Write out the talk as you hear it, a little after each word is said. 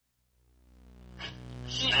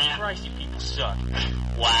Christ, you people suck.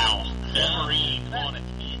 Wow. Wolverine on it.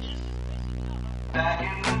 Back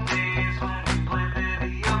in the days when we played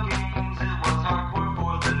video games, it was hardcore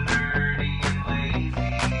for the nerdy and lazy.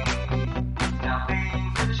 Now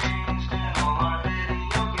things have changed and all our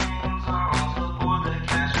video games are also for the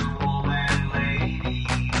casual and lady.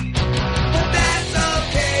 But that's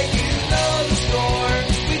okay, you know the score.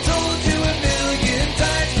 We told you a million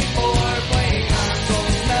times before. Playing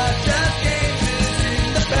consoles, not just games, is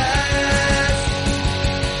in the past.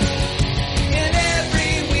 And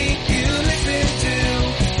every week you listen to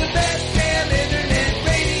the best damn internet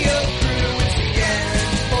radio crew. It's the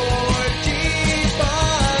N4G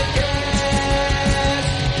podcast.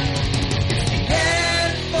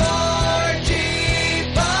 It's the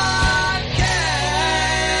N4G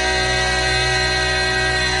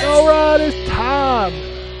podcast. Alright, it's time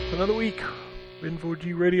for another week of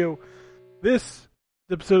N4G Radio. This is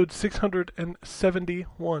episode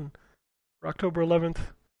 671 for October 11th,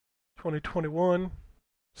 2021.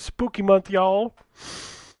 Spooky month, y'all.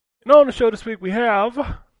 And on the show this week we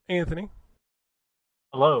have Anthony.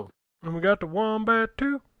 Hello. And we got the Wombat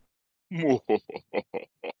too.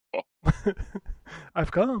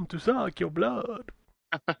 I've come to suck your blood.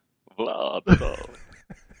 Blood.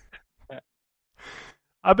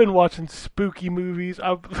 I've been watching spooky movies.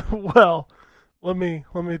 Well, let me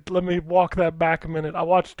walk that back a minute. I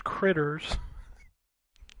watched Critters.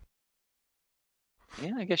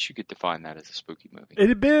 Yeah, I guess you could define that as a spooky movie. It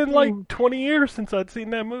had been like 20 years since I'd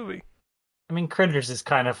seen that movie. I mean, Critters is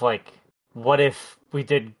kind of like, what if we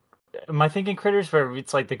did... Am I thinking Critters where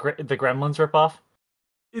it's like the Gremlins ripoff?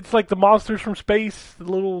 It's like the monsters from space, the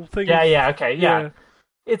little things. Yeah, okay, yeah.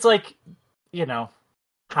 It's like,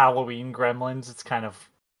 Halloween Gremlins. It's kind of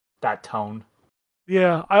that tone.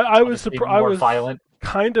 Yeah, I was Obviously surprised. I more was violent.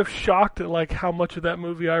 kind of shocked at like how much of that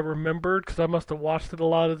movie I remembered because I must have watched it a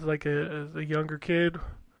lot as like as a younger kid.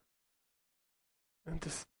 And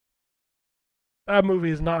just that movie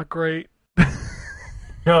is not great.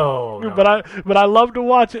 No. But I love to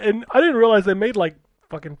watch it, and I didn't realize they made like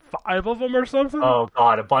fucking 5 of them or something. Oh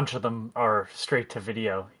god, a bunch of them are straight to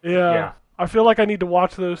video. Yeah. I feel like I need to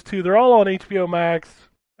watch those too. They're all on HBO Max,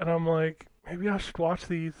 and I'm like, maybe I should watch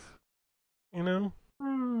these. You know?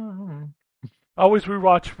 Mm-hmm. I always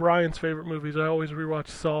rewatch Ryan's favorite movies. I always rewatch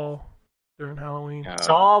Saw during Halloween.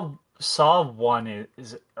 Saw 1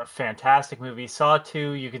 is a fantastic movie. Saw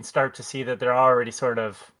 2, you can start to see that they're already sort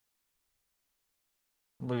of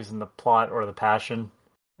losing the plot or the passion.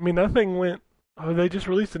 I mean, that thing went... Oh, they just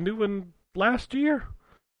released a new one last year?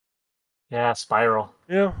 Yeah, Spiral.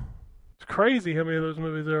 Yeah. It's crazy how many of those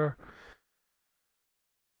movies there are.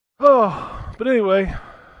 Oh, but anyway,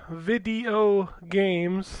 video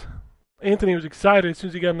games. Anthony was excited as soon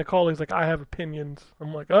as he got in the call. He's like, I have opinions.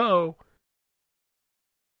 I'm like, uh-oh.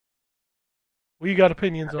 What you got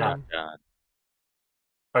opinions on?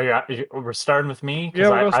 Oh yeah, we're starting with me? Yeah,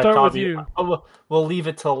 we're going to start with you. We'll leave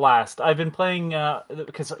it till last. I've been playing,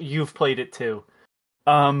 because you've played it too.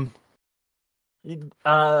 Eternal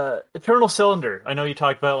Cylinder. I know you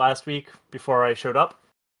talked about it last week before I showed up.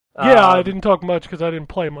 Yeah, I didn't talk much because I didn't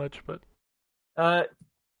play much, but... I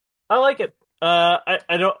like it. I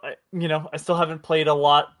still haven't played a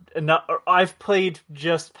lot. I've played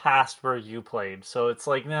just past where you played, so it's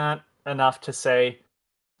like not enough to say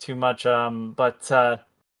too much. But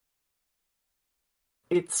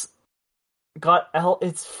it's got.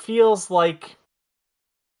 It feels like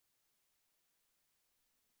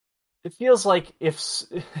if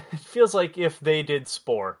they did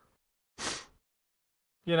Spore.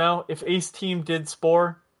 If Ace Team did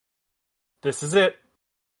Spore, this is it.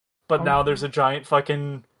 But now there's a giant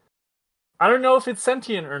fucking... I don't know if it's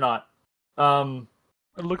sentient or not.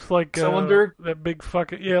 It looks like cylinder. That big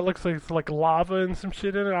fucking... Yeah, it looks like it's like lava and some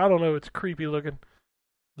shit in it. I don't know. It's creepy looking.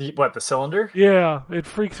 The cylinder? Yeah, it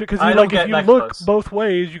freaks me. Because if you look close. Both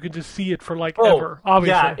ways, you can just see it for ever,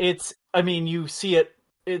 obviously. Yeah, you see it.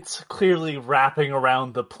 It's clearly wrapping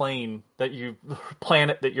around the planet that you're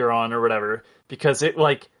on or whatever. Because it,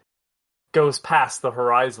 goes past the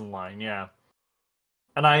horizon line, yeah.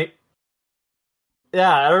 And I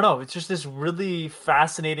don't know. It's just this really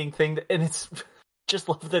fascinating thing, and it's just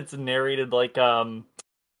love that it's narrated like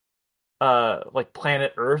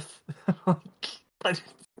Planet Earth.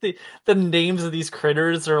 The names of these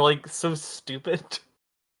critters are so stupid.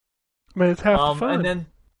 Man, it's half the fun.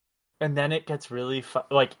 And then it gets really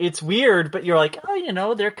it's weird, but you're like,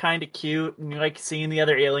 oh, they're kind of cute, and you're seeing the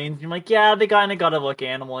other aliens. And you're like, yeah, they kind of gotta look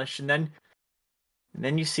animalish, and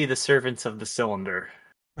then you see the servants of the cylinder.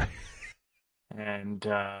 And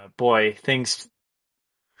boy, things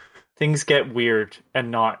things get weird and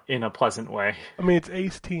not in a pleasant way. I mean, it's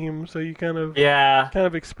Ace Team, so you kind of Yeah.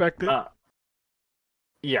 expect it.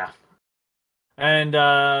 Yeah. And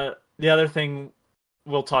the other thing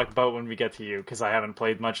we'll talk about when we get to you, because I haven't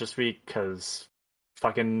played much this week, because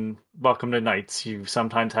fucking welcome to nights. You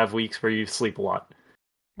sometimes have weeks where you sleep a lot.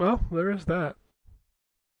 Well, there is that.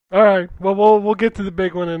 All right. Well, we'll get to the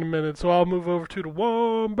big one in a minute. So I'll move over to the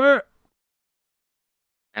Wombat.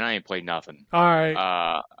 And I ain't played nothing. All right.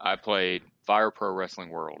 I played Fire Pro Wrestling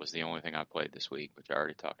World is the only thing I played this week, which I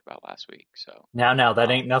already talked about last week. So Now, that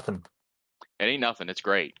ain't nothing. it ain't nothing. It's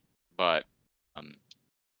great, but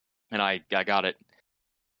and I got it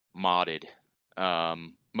modded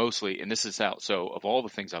mostly, and this is how. So of all the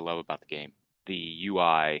things I love about the game, the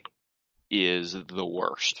UI is the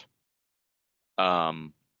worst.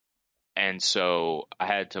 And so I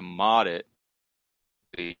had to mod it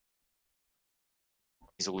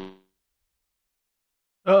easily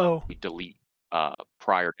Uh-oh. delete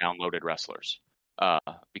prior downloaded wrestlers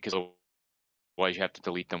because otherwise you have to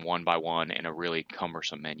delete them one by one in a really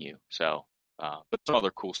cumbersome menu. So, but some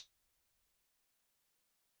other cool.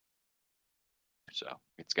 So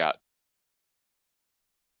it's got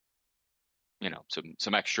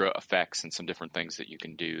some extra effects and some different things that you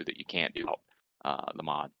can do that you can't do the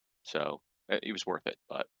mod. So it was worth it.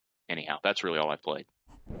 But anyhow, that's really all I played.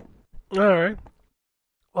 All right.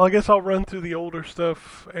 Well, I guess I'll run through the older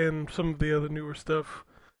stuff and some of the other newer stuff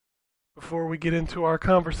before we get into our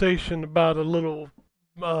conversation about a little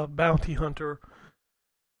bounty hunter.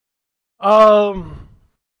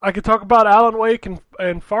 I could talk about Alan Wake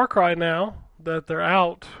and Far Cry now that they're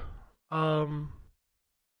out. Alan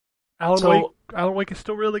Wake is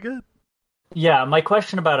still really good. Yeah, my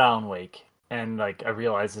question about Alan Wake, and like I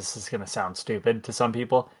realize this is going to sound stupid to some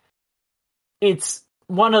people, it's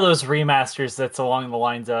one of those remasters that's along the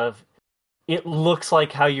lines of, it looks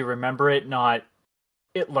like how you remember it, not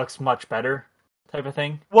it looks much better type of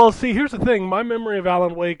thing. Well, see, here's the thing. My memory of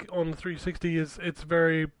Alan Wake on the 360 is it's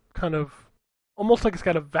very kind of almost like it's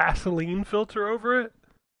got a Vaseline filter over it.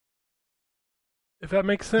 If that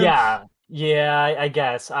makes sense. Yeah, I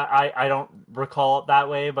guess. I don't recall it that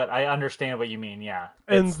way, but I understand what you mean, yeah.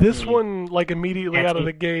 And It's this the- one, like immediately out of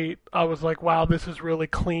the gate, I was like, wow, this is really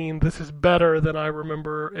clean. This is better than I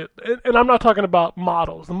remember it. And I'm not talking about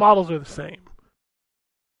models. The models are the same.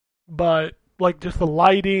 But like just the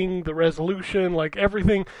lighting, the resolution, like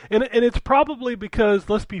everything. And it's probably because,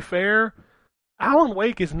 let's be fair, Alan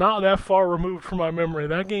Wake is not that far removed from my memory.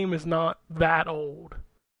 That game is not that old.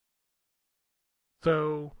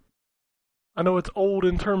 So I know it's old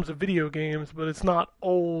in terms of video games, but it's not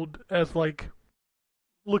old as like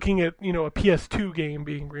looking at, a PS2 game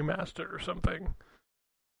being remastered or something.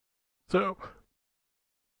 So,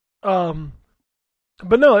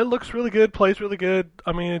 but no, it looks really good, plays really good.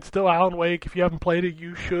 I mean, it's still Alan Wake. If you haven't played it,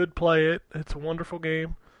 you should play it. It's a wonderful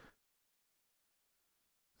game.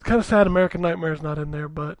 It's kind of sad American Nightmare's not in there,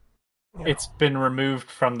 but It's been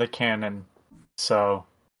removed from the canon, so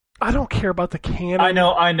I don't care about the canon. I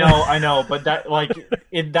know, but that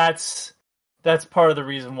that's part of the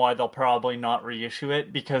reason why they'll probably not reissue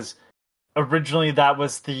it, because originally that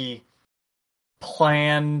was the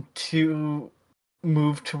plan to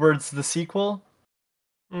move towards the sequel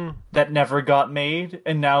that never got made,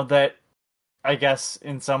 and now that I guess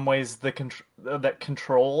in some ways that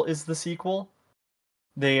Control is the sequel,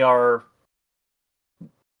 they are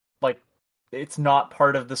like, it's not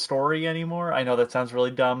part of the story anymore. I know that sounds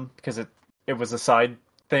really dumb because it was a side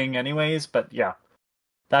thing anyways, but yeah.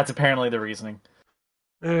 That's apparently the reasoning.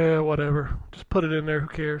 Whatever. Just put it in there, who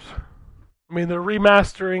cares? I mean, they're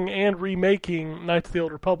remastering and remaking Knights of the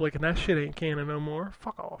Old Republic, and that shit ain't canon no more.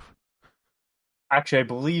 Fuck off. Actually, I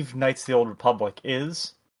believe Knights of the Old Republic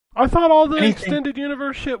is. I thought all the extended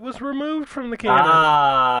universe shit was removed from the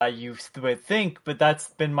canon. You would think, but that's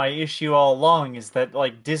been my issue all along, is that,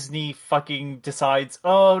 like, Disney fucking decides,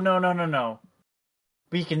 oh, no.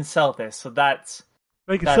 We can sell this, so that's...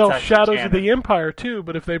 They can that's sell actually Shadows canon. of the Empire, too,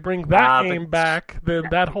 but if they bring that game back, then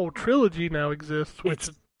that whole trilogy now exists, which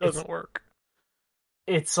doesn't work.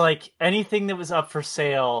 It's like, anything that was up for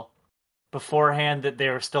sale beforehand that they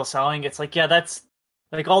were still selling, it's like, yeah, that's...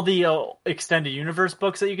 Like, all the extended universe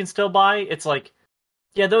books that you can still buy, it's like,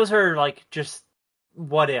 yeah, those are, like, just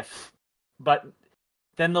what if. But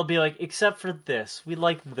then they'll be like, except for this, we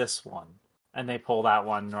like this one. And they pull that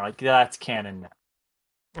one, and they're like, yeah, that's canon now.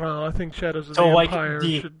 Well, I think Shadows of So, the like, Empire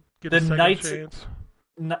the- should get the a second Knights- chance.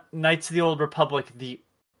 Knights of the Old Republic, the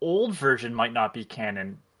old version might not be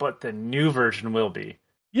canon, but the new version will be.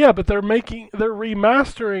 Yeah, but they're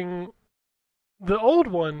remastering The old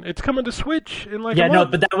one. It's coming to Switch in like Yeah, a no,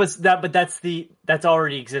 month. but that's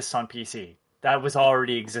already exists on PC. That was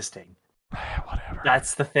already existing. Whatever.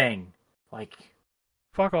 That's the thing. Like,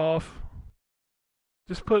 Fuck off.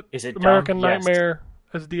 Just put is it American dumb? Yes. Nightmare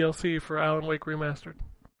as DLC for Alan Wake Remastered.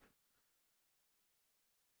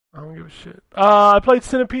 I don't give a shit. I played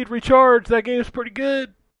Centipede Recharge. That game's pretty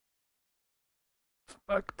good.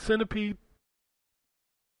 Fuck Centipede.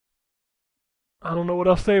 I don't know what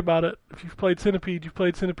else to say about it. If you've played Centipede, you've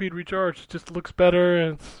played Centipede Recharge. It just looks better,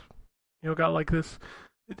 and it's got like this.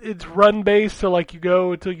 It's run based, so like you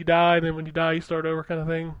go until you die, and then when you die, you start over, kind of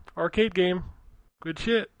thing. Arcade game, good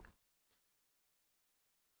shit.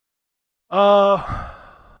 I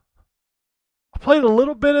played a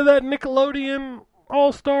little bit of that Nickelodeon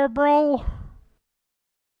All-Star Brawl,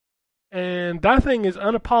 and that thing is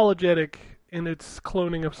unapologetic in its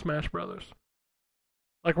cloning of Smash Brothers.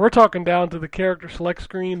 Like, we're talking down to the character select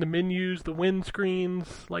screen, the menus, the win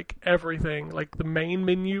screens, like everything. Like, the main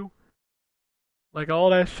menu. Like,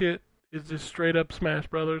 all that shit is just straight up Smash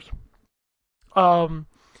Brothers.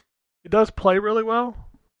 It does play really well.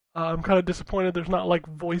 I'm kind of disappointed there's not, like,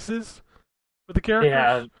 voices for the characters.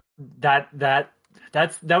 Yeah,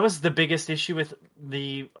 that was the biggest issue with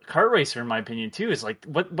the kart racer, in my opinion, too. Is like,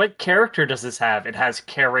 what character does this have? It has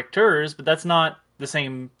characters, but that's not the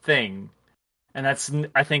same thing. And that's,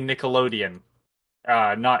 I think, Nickelodeon.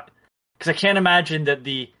 Not because I can't imagine that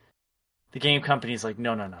the game company's like,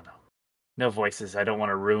 no voices. I don't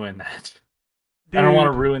want to ruin that. I don't want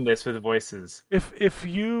to Dude, ruin this with voices. If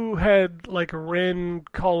you had, like, Ren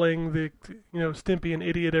calling the, Stimpy an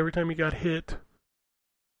idiot every time he got hit,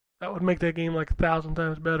 that would make that game, like, 1,000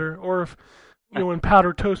 times better. Or if, when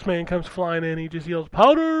Powder Toast Man comes flying in, he just yells,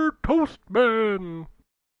 Powder Toast Man!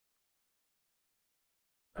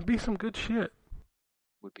 That'd be some good shit.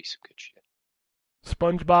 Would be some good shit.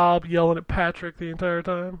 SpongeBob yelling at Patrick the entire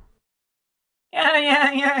time.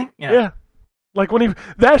 Yeah. Yeah. Like when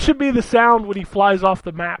that should be the sound when he flies off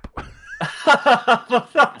the map.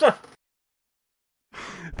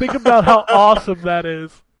 Think about how awesome that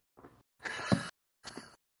is.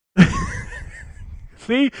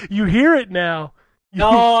 See, you hear it now.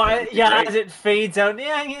 As it fades out.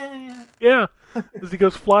 Yeah. Yeah. As he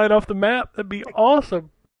goes flying off the map, that'd be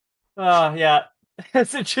awesome. Oh, yeah.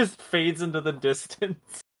 As it just fades into the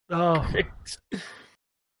distance. Oh.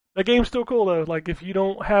 That game's still cool though. Like if you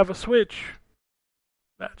don't have a Switch,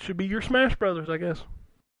 that should be your Smash Brothers, I guess.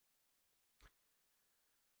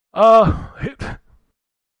 I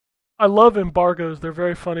love embargoes. They're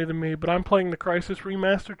very funny to me, but I'm playing the Crisis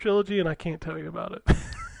Remaster Trilogy and I can't tell you about it.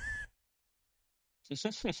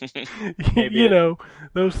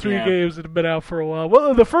 Those three games that have been out for a while.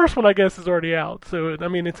 Well, the first one, I guess, is already out, so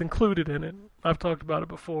it's included in it. I've talked about it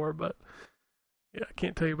before, but yeah, I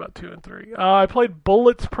can't tell you about 2 and 3. I played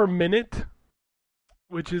Bullets Per Minute,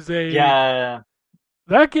 which is that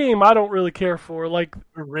game I don't really care for. Like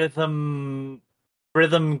rhythm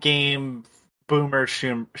game boomer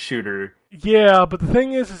shooter. Yeah, but the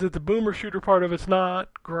thing is that the boomer shooter part of it's not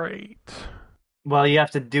great. Well, you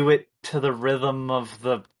have to do it to the rhythm of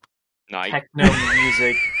the Night. techno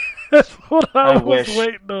music. That's what I was wish.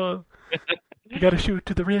 waiting on. You gotta shoot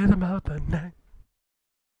to the rhythm of the night.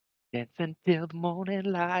 Dance until the morning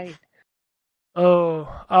light. Oh,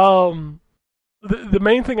 the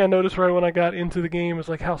main thing I noticed right when I got into the game is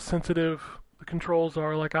like how sensitive the controls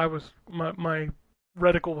are. Like my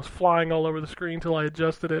reticle was flying all over the screen until I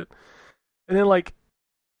adjusted it, and then like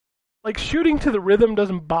shooting to the rhythm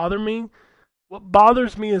doesn't bother me. What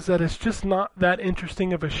bothers me is that it's just not that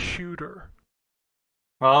interesting of a shooter.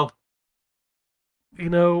 Well,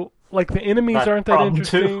 like the enemies That aren't that problem,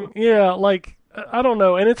 interesting. too. Yeah, like I don't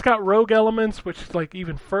know, and it's got rogue elements, which like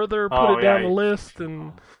even further put it down the list.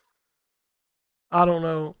 And I don't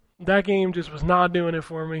know, that game just was not doing it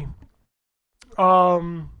for me.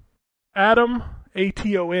 Atom,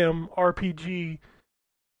 ATOM RPG.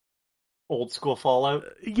 old school Fallout.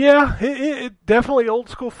 Yeah, it definitely old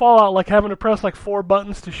school Fallout, like having to press like 4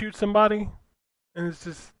 buttons to shoot somebody, and it's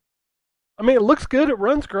just. I mean, it looks good. It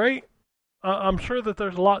runs great. I'm sure that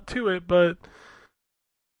there's a lot to it, but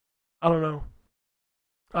I don't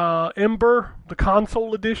know. Ember, the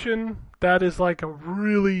console edition, that is like a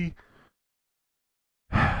really.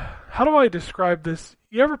 How do I describe this?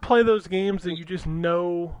 You ever play those games that you just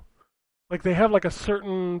know, like they have like a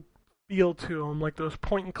certain feel to them, like those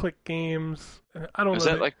point and click games? I don't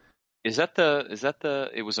know. Is that the?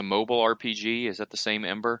 It was a mobile RPG. Is that the same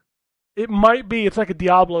Ember? It might be. It's like a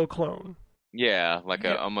Diablo clone. Yeah,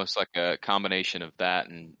 almost like a combination of that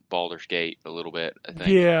and Baldur's Gate a little bit, I think.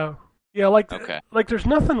 Yeah, like Okay. like there's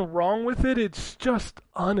nothing wrong with it. It's just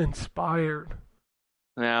uninspired.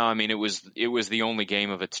 No, I mean it was the only game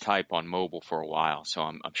of its type on mobile for a while, so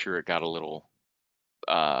I'm sure it got a little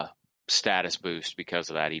status boost because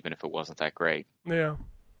of that, even if it wasn't that great. Yeah.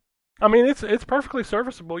 I mean, it's perfectly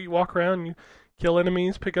serviceable. You walk around, you kill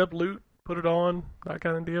enemies, pick up loot, put it on, that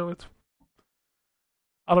kind of deal.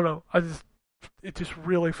 I don't know. It just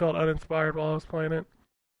really felt uninspired while I was playing it.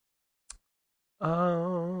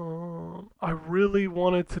 I really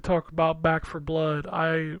wanted to talk about Back for Blood.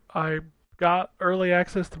 I got early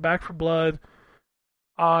access to Back for Blood.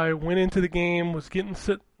 I went into the game,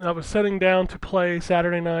 I was sitting down to play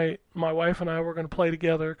Saturday night. My wife and I were going to play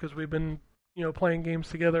together because we've been, playing games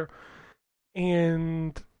together.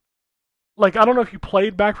 And like, I don't know if you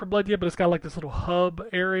played Back for Blood yet, but it's got like this little hub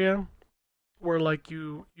area where like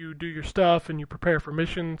you do your stuff and you prepare for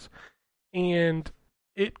missions. And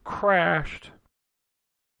it crashed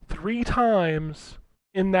 3 times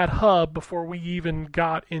in that hub before we even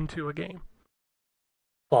got into a game.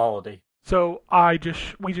 Quality. So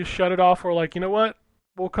we just shut it off. We're like, you know what?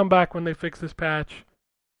 We'll come back when they fix this patch.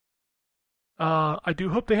 I do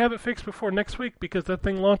hope they have it fixed before next week because that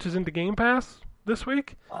thing launches into Game Pass this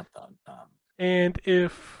week. And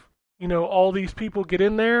if, all these people get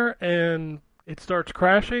in there and it starts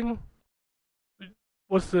crashing,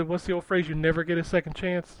 what's the old phrase? You never get a second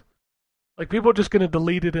chance. Like, people are just going to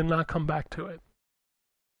delete it and not come back to it.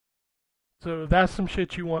 So that's some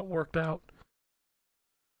shit you want worked out.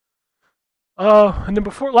 And then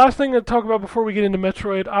last thing to talk about before we get into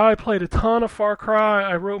Metroid, I played a ton of Far Cry.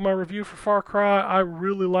 I wrote my review for Far Cry. I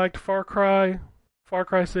really liked Far Cry. Far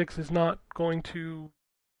Cry 6 is not going to...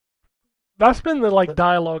 That's been the,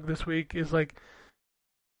 dialogue this week, is,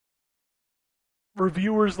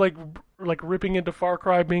 reviewers, ripping into Far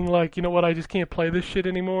Cry, being like, you know what, I just can't play this shit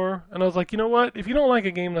anymore. And I was like, you know what, if you don't like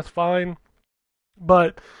a game, that's fine.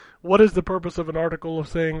 But what is the purpose of an article of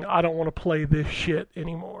saying, I don't want to play this shit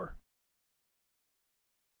anymore?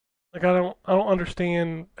 Like, I don't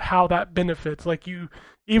understand how that benefits. Like,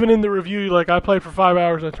 even in the review, I played for 5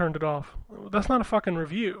 hours, I turned it off. That's not a fucking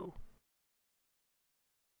review.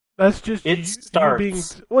 That's just it's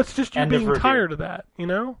just you being tired of that,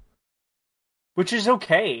 Which is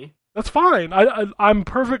okay. That's fine. I'm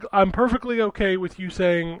perfectly okay with you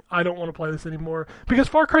saying I don't want to play this anymore because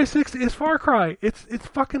Far Cry 6 is Far Cry. It's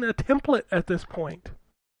fucking a template at this point.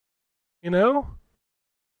 Yeah.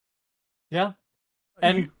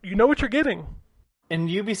 And you know what you're getting. And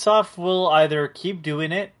Ubisoft will either keep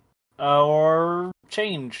doing it or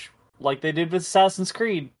change, like they did with Assassin's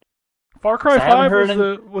Creed. Far Cry 5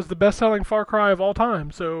 was the best-selling Far Cry of all time,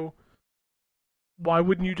 so why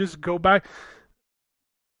wouldn't you just go back?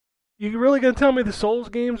 You really gonna tell me the Souls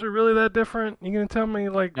games are really that different? You gonna tell me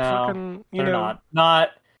no, they're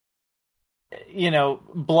not.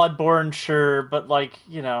 Bloodborne, sure, but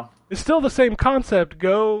it's still the same concept.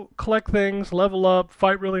 Go collect things, level up,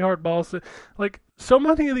 fight really hard bosses. So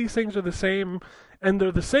many of these things are the same, and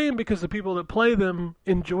they're the same because the people that play them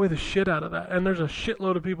enjoy the shit out of that. And there's a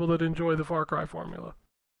shitload of people that enjoy the Far Cry formula.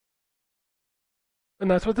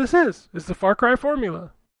 And that's what this is. It's the Far Cry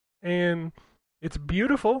formula. And it's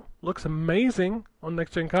beautiful, looks amazing on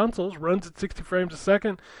next-gen consoles, runs at 60 frames a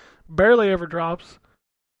second, barely ever drops.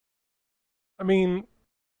 I mean,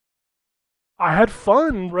 I had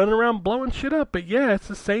fun running around blowing shit up, but yeah, it's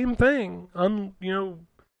the same thing.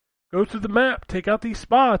 Go through the map, take out these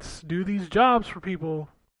spots, do these jobs for people.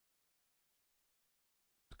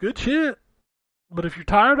 It's good shit. But if you're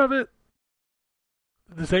tired of it,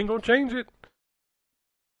 this ain't gonna change it.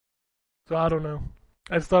 So I don't know.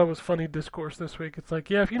 I just thought it was funny discourse this week. It's like,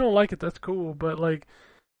 yeah, if you don't like it, that's cool, but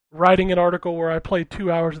writing an article where I played 2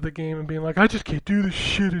 hours of the game and being like, I just can't do this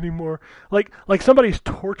shit anymore. Like somebody's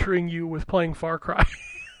torturing you with playing Far Cry.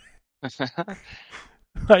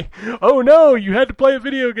 Oh no, you had to play a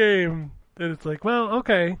video game. And it's like, well,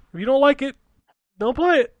 okay. If you don't like it, don't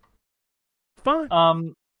play it. It's fine.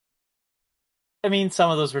 I mean,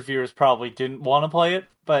 some of those reviewers probably didn't want to play it,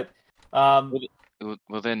 but well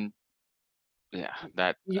then, yeah,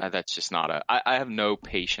 that's just not I have no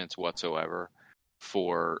patience whatsoever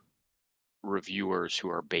for reviewers who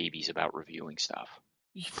are babies about reviewing stuff.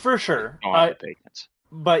 For sure. I don't have the patience.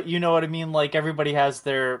 But you know what I mean? Everybody has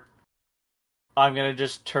their, I'm going to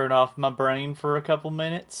just turn off my brain for a couple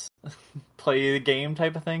minutes, play the game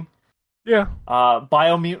type of thing. Yeah.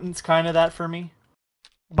 Biomutant's kind of that for me.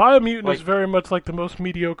 Biomutant is very much like the most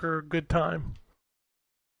mediocre good time.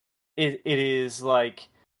 It is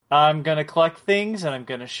I'm going to collect things and I'm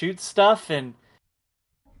going to shoot stuff and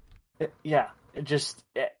yeah.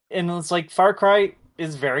 And it's Far Cry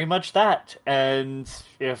is very much that. And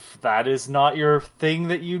if that is not your thing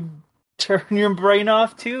that you turn your brain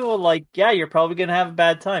off too. Like, yeah, you're probably gonna have a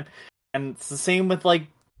bad time. And it's the same with like,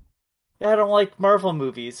 yeah, I don't like Marvel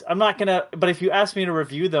movies. I'm not gonna. But if you ask me to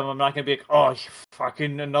review them, I'm not gonna be like, oh, you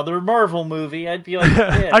fucking another Marvel movie. I'd be like,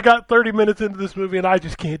 yeah, I got 30 minutes into this movie and I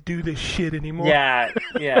just can't do this shit anymore. yeah.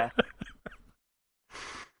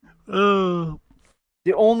 Oh,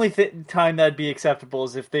 The only time that'd be acceptable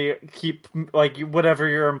is if they keep like whatever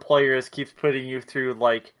your employer is keeps putting you through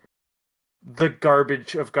like the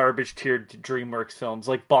garbage of garbage tiered DreamWorks films,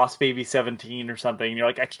 like Boss Baby 17 or something. And you're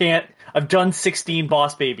like, I can't. I've done 16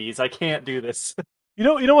 Boss Babies. I can't do this. you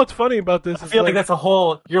know what's funny about this? I is feel like that's a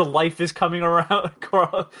whole. Your life is coming around,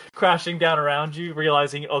 crashing down around you,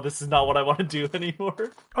 realizing, oh, this is not what I want to do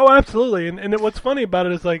anymore. Oh, absolutely. And what's funny about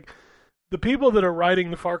it is like the people that are writing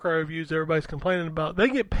the Far Cry reviews that everybody's complaining about, they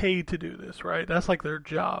get paid to do this, right? That's like their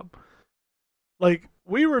job. Like,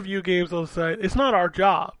 we review games on the site. It's not our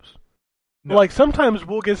jobs. No. Like, sometimes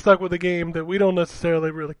we'll get stuck with a game that we don't necessarily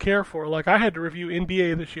really care for. Like, I had to review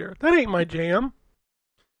NBA this year. That ain't my jam.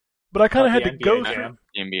 But I kind of Not had the to go NBA through... Jam.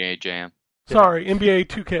 NBA Jam. Sorry, NBA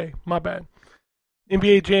 2K. My bad.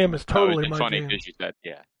 NBA Jam is totally it's my funny jam. because you said,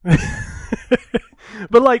 yeah.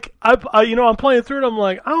 But like I'm playing through it. I'm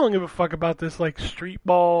like, I don't give a fuck about this like street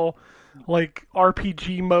ball, like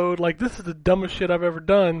RPG mode. Like this is the dumbest shit I've ever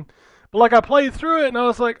done. But like I played through it and I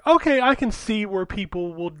was like, okay, I can see where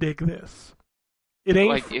people will dig this. It ain't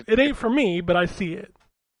Like, it ain't for me, but I see it.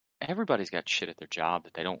 Everybody's got shit at their job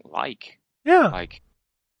that they don't like. Yeah, Like,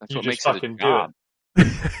 that's You what just makes it a fucking do job.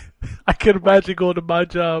 I can imagine going to my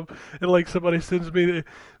job and like somebody sends me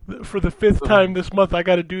for the 5th time this month. I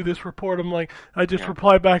got to do this report. I'm like, I just Yeah.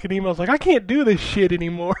 reply back an email. I was like, I can't do this shit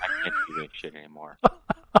anymore. I can't do this shit anymore.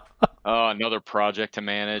 Oh, another project to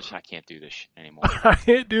manage. I can't do this shit anymore. I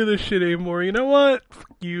can't do this shit anymore. You know what?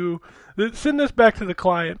 Fuck you. Send this back to the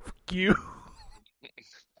client. Fuck you.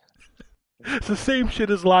 It's the same shit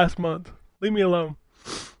as last month. Leave me alone.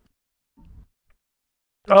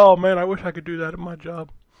 Oh man, I wish I could do that at my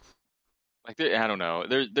job. Like, I don't know.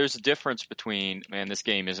 There's a difference between, man, this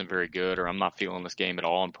game isn't very good, or I'm not feeling this game at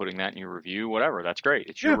all, and putting that in your review. Whatever, that's great.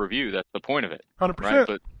 It's your Yeah. review. That's the point of it, 100%.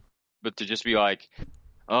 right? But to just be like,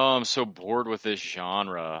 oh, I'm so bored with this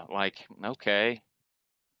genre. Like, okay.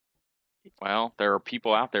 Well, there are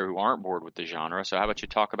people out there who aren't bored with the genre, so how about you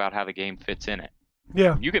talk about how the game fits in it?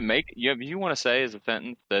 Yeah. You can make, if you want to say as a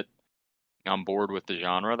sentence that I'm bored with the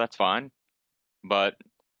genre, that's fine. But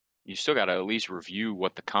you still got to at least review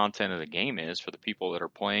what the content of the game is for the people that are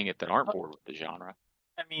playing it that aren't bored with the genre.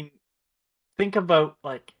 I mean, think about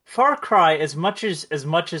like Far Cry. As much as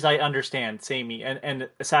I understand samey and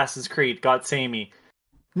Assassin's Creed got samey,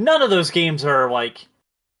 none of those games are like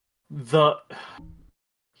the.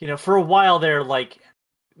 For a while they're like.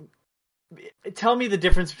 Tell me the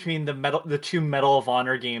difference between the two Medal of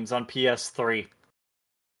Honor games on PS3.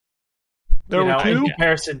 There were In two?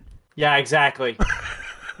 comparison. Yeah, exactly.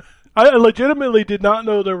 I legitimately did not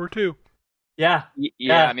know there were two. Yeah.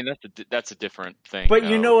 Yeah, I mean that's a different thing. But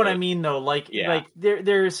you though, know what but- I mean, though. Like, Yeah. like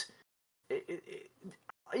there's,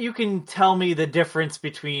 you can tell me the difference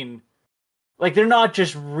between, like, they're not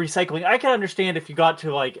just recycling. I can understand if you got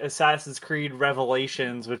to like Assassin's Creed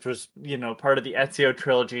Revelations, which was part of the Ezio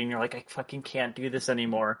trilogy, and you're like, I fucking can't do this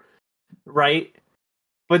anymore, right?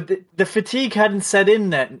 But the fatigue hadn't set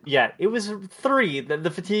in that yet. It was 3 that the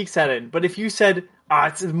fatigue set in. But if you said,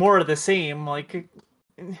 it's more of the same, like,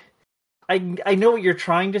 I know what you're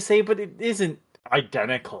trying to say, but it isn't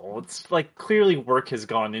identical. It's like clearly work has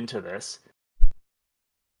gone into this.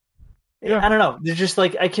 Yeah. I don't know. There's just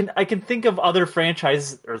like I can think of other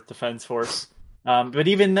franchises, Earth Defense Force, but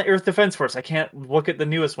even the Earth Defense Force, I can't look at the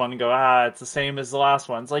newest one and go, it's the same as the last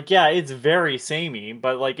one. It's like, yeah, it's very samey,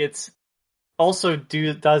 but like it's also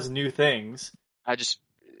does new things.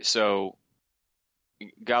 So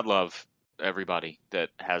God love everybody that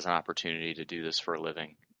has an opportunity to do this for a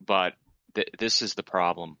living, but this is the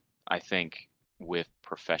problem, I think, with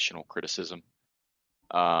professional criticism.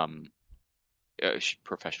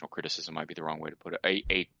 Professional criticism might be the wrong way to put it.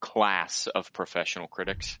 A class of professional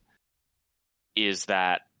critics is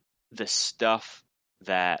that the stuff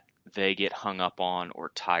that they get hung up on or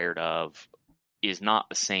tired of is not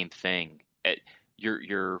the same thing.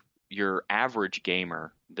 Your average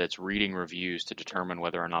gamer that's reading reviews to determine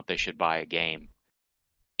whether or not they should buy a game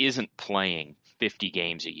isn't playing 50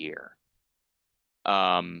 games a year.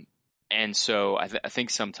 And so I think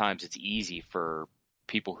sometimes it's easy for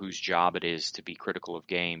people whose job it is to be critical of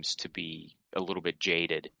games to be a little bit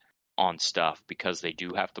jaded on stuff because they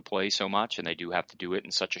do have to play so much and they do have to do it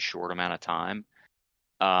in such a short amount of time.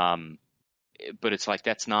 But it's like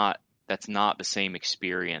that's not that's not the same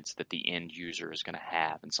experience that the end user is going to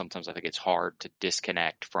have. And sometimes I think it's hard to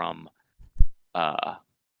disconnect from I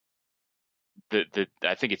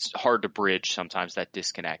think it's hard to bridge sometimes that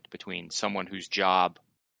disconnect between someone whose job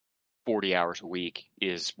 40 hours a week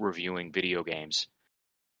is reviewing video games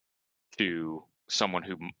to someone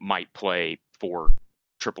who might play 4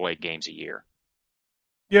 AAA games a year.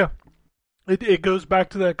 Yeah. It goes back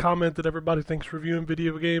to that comment that everybody thinks reviewing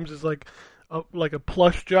video games is like a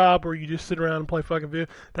plush job where you just sit around and play fucking video.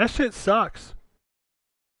 That shit sucks.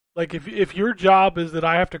 Like if your job is that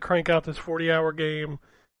I have to crank out this 40-hour game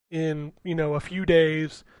in, a few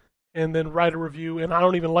days and then write a review and I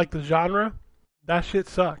don't even like the genre, that shit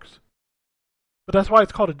sucks. But that's why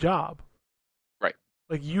it's called a job. Right.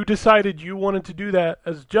 Like you decided you wanted to do that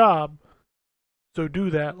as a job, so do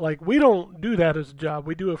that. Like we don't do that as a job.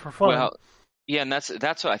 We do it for fun. Well, yeah, and that's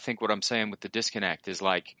what I think what I'm saying with the disconnect is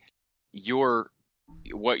like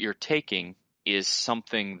what you're taking is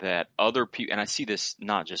something that other people, and I see this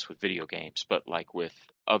not just with video games, but like with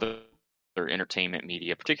other entertainment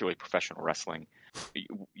media, particularly professional wrestling.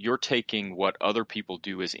 You're taking what other people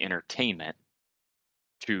do as entertainment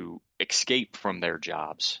to escape from their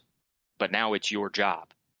jobs, but now it's your job.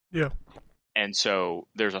 Yeah. And so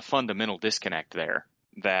there's a fundamental disconnect there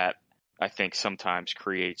that I think sometimes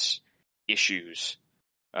creates issues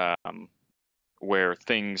where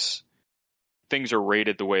things are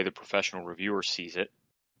rated the way the professional reviewer sees it.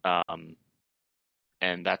 And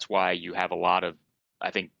that's why you have a lot of,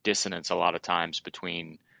 I think, dissonance a lot of times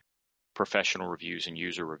between professional reviews and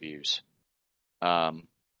user reviews.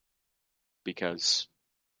 Because,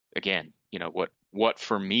 again, what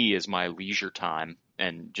for me is my leisure time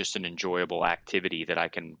and just an enjoyable activity that I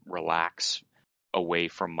can relax away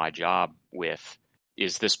from my job with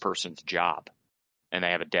is this person's job. And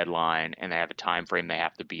they have a deadline and they have a time frame they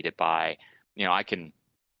have to beat it by.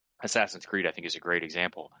 Assassin's Creed, I think, is a great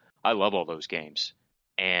example. I love all those games.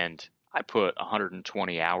 And I put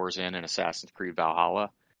 120 hours in Assassin's Creed Valhalla,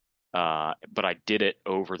 but I did it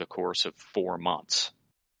over the course of 4 months,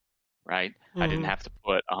 right? I didn't have to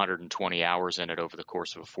put 120 hours in it over the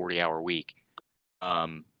course of a 40-hour week.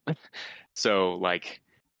 So, like,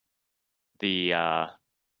 I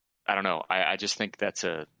don't know. I just think that's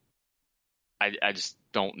I just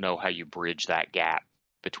don't know how you bridge that gap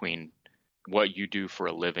between what you do for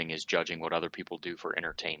a living is judging what other people do for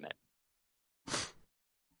entertainment.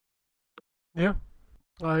 Yeah,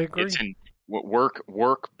 I agree.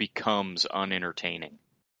 Work becomes unentertaining.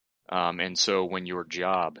 And so when your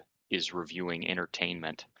job is reviewing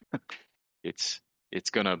entertainment, it's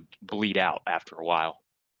going to bleed out after a while.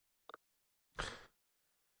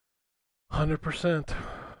 100%.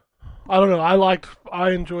 I don't know.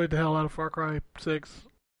 I enjoyed the hell out of Far Cry 6.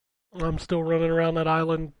 I'm still running around that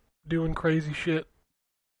island doing crazy shit.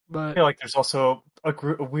 I But feel like there's also a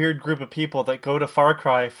weird group of people that go to Far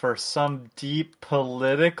Cry for some deep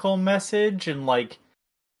political message, and like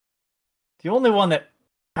the only one that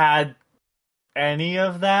had any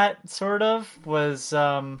of that sort of was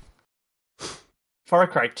Far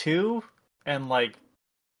Cry 2, and like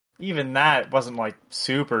even that wasn't like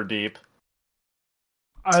super deep.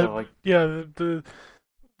 So like the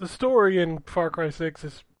story in Far Cry 6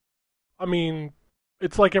 is, I mean,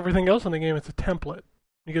 it's like everything else in the game. It's a template.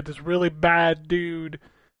 You get this really bad dude,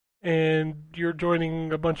 and you're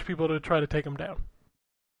joining a bunch of people to try to take him down.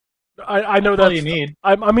 I know that's all that's you need.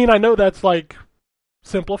 I mean, I know that's like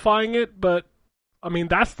simplifying it, but I mean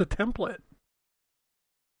that's the template.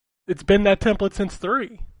 It's been that template since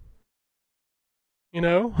 3. You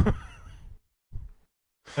know?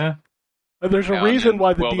 Yeah. There's a Yeah, reason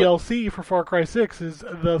why the well, DLC for Far Cry 6 is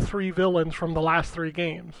the 3 villains from the last 3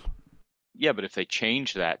 games. Yeah, but if they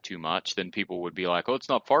change that too much, then people would be like, oh, it's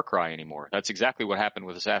not Far Cry anymore. That's exactly what happened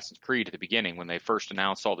with Assassin's Creed at the beginning. When they first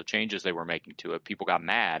announced all the changes they were making to it, people got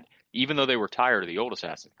mad, even though they were tired of the old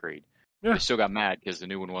Assassin's Creed. Yeah. They still got mad because the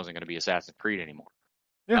new one wasn't going to be Assassin's Creed anymore.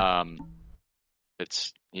 Yeah.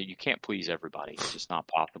 You can't please everybody. It's just not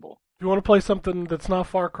possible. If you want to play something that's not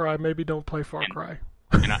Far Cry, maybe don't play Far Cry.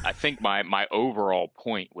 And I think my overall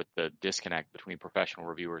point with the disconnect between professional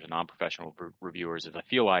reviewers and non-professional reviewers is I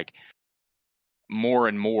feel like more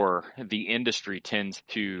and more the industry tends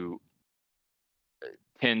to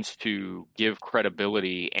give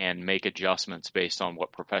credibility and make adjustments based on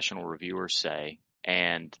what professional reviewers say,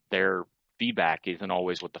 and their feedback isn't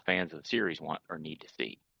always what the fans of the series want or need to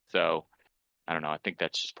see. So I don't know. I think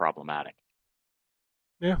that's just problematic.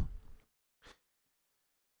 Yeah.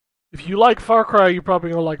 If you like Far Cry, you're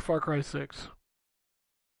probably going to like Far Cry 6.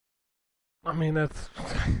 I mean, that's...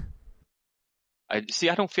 I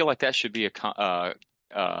don't feel like that should be a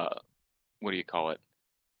what do you call it?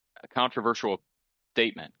 a controversial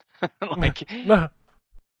statement. Like No.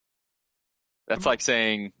 that's like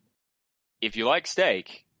saying if you like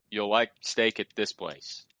steak, you'll like steak at this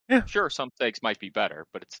place. Yeah. Sure, some steaks might be better,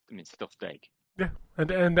 but it's still steak. Yeah,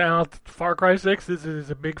 and now Far Cry 6 is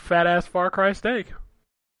a big fat ass Far Cry steak.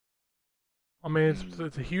 I mean,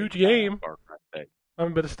 it's a huge game. Far Cry steak. I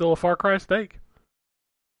mean, but it's still a Far Cry steak.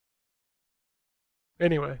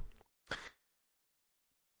 Anyway.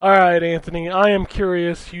 Alright, Anthony, I am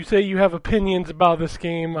curious. You say you have opinions about this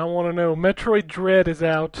game. I want to know. Metroid Dread is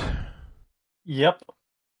out. Yep.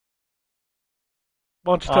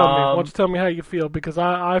 Why don't you tell me? Why don't you tell me how you feel? Because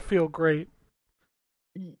I feel great.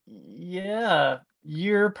 Yeah,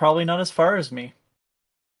 you're probably not as far as me.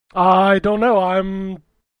 I don't know.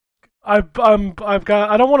 I've got.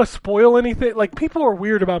 I don't want to spoil anything. Like, people are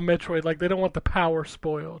weird about Metroid. Like, they don't want the power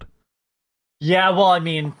spoiled. Yeah, well, I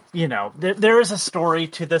mean, you know, there is a story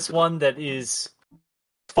to this one that is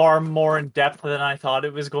far more in depth than I thought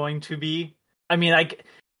it was going to be. I mean,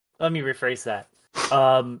 let me rephrase that.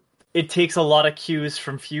 It takes a lot of cues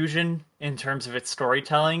from Fusion in terms of its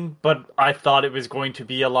storytelling, but I thought it was going to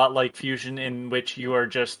be a lot like Fusion, in which you are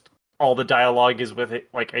just all the dialogue is with it,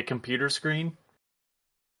 like a computer screen.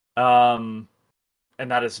 And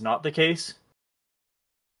that is not the case.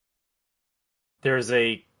 There's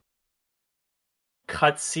a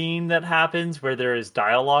cutscene that happens where there is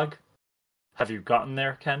dialogue. Have you gotten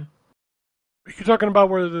there, Ken? Are you talking about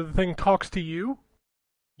where the thing talks to you?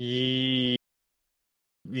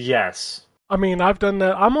 Yes. I mean, I've done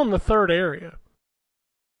that. I'm on the third area.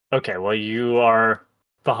 Okay, well, you are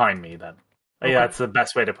behind me then. Okay. Yeah, that's the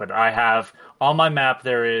best way to put it. I have, on my map,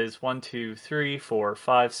 there is 1, 2, 3, 4,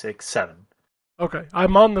 5, 6, 7. Okay,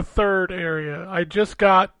 I'm on the third area. I just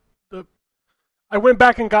got I went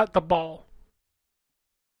back and got the ball.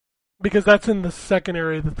 Because that's in the second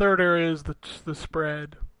area. The third area is the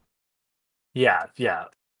spread. Yeah.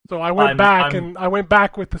 So I went I went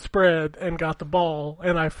back with the spread and got the ball,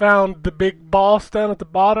 and I found the big boss down at the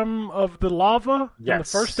bottom of the lava in the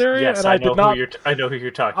first area, yes, and I did not. I know who you're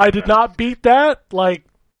talking about. I did not beat that. Like,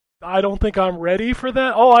 I don't think I'm ready for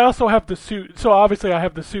that. Oh, I also have the suit. So obviously, I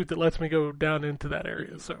have the suit that lets me go down into that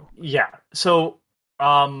area. So Yeah. So,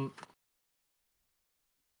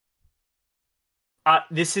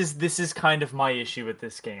 this is kind of my issue with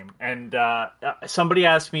this game, and somebody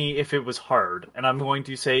asked me if it was hard, and I'm going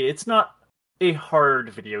to say it's not a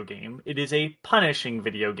hard video game. It is a punishing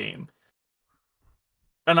video game,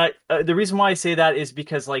 and the reason why I say that is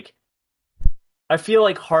because, like, I feel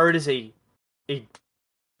like hard is a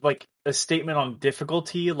statement on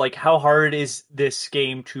difficulty. Like, how hard is this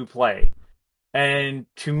game to play? And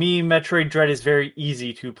to me, Metroid Dread is very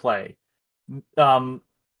easy to play.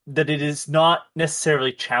 That it is not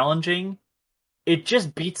necessarily challenging. It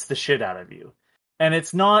just beats the shit out of you. And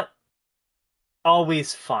it's not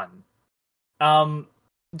always fun.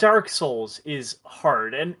 Dark Souls is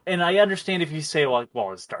hard. And I understand if you say, well,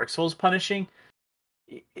 is Dark Souls punishing?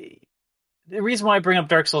 The reason why I bring up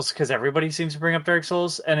Dark Souls is because everybody seems to bring up Dark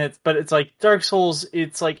Souls. But it's like, Dark Souls,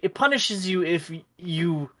 it's like, it punishes you if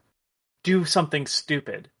you do something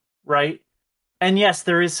stupid, right? And yes,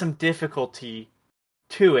 there is some difficulty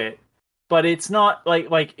to it, but it's not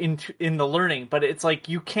like in the learning, but it's like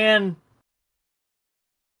you can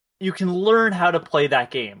learn how to play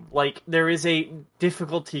that game. Like, there is a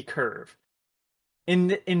difficulty curve. In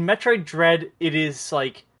Metroid Dread, it is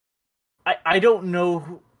like I don't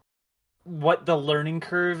know what the learning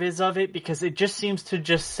curve is of it, because it just seems to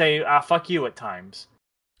just say fuck you at times.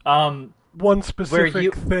 one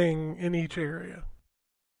specific thing in each area.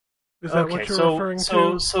 Is that what you're referring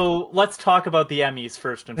to? So let's talk about the Emmys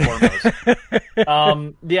first and foremost.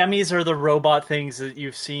 The Emmys are the robot things that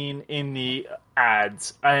you've seen in the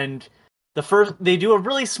ads, and they do a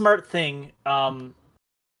really smart thing.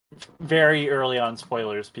 Very early on,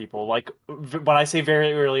 spoilers, people. Like, when I say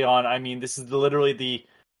very early on, I mean this is literally the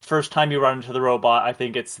first time you run into the robot. I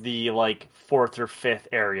think it's the 4th or 5th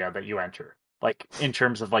area that you enter, like, in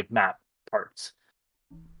terms of map parts.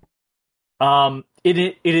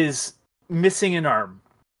 It is missing an arm,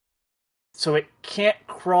 so it can't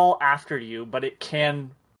crawl after you, but it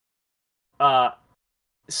can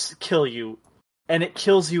kill you, and it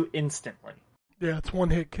kills you instantly. Yeah, it's one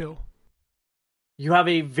hit kill. You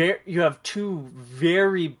have two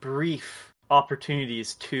very brief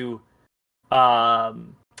opportunities to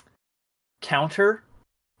counter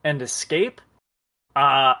and escape.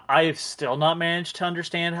 I have still not managed to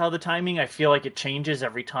understand how the timing. I feel like it changes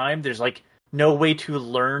every time. There's no way to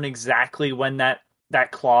learn exactly when that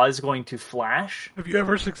claw is going to flash. Have you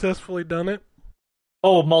ever successfully done it?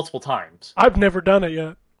 Oh, multiple times. I've never done it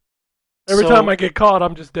yet. Every So- time I get caught,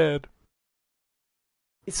 I'm just dead.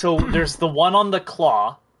 So there's the one on the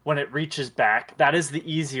claw when it reaches back. That is the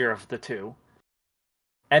easier of the two.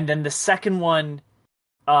 And then the second one,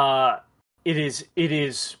 it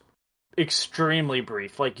is extremely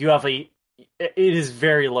brief. Like you have it is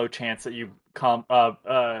very low chance that you counter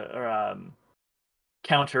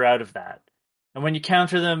out of that. And when you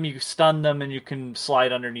counter them, you stun them, and you can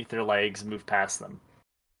slide underneath their legs and move past them.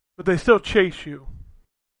 But they still chase you.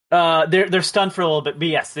 They're stunned for a little bit, but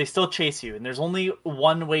yes, they still chase you. And there's only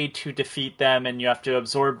one way to defeat them, and you have to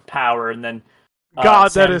absorb power, and then.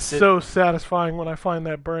 God, that is Samus- so satisfying when I find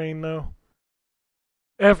that brain, though.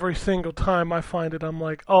 Every single time I find it, I'm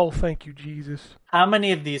like, oh, thank you, Jesus. How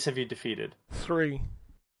many of these have you defeated? 3.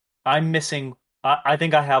 I'm missing. I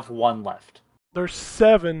think I have one left. There's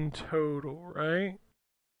 7 total, right?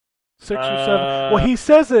 6 or 7. Uh, Well, he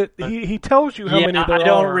says it. He tells you how many there I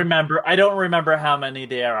don't are. remember. I don't remember how many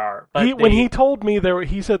there are. But When he told me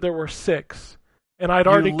he said there were 6, and I'd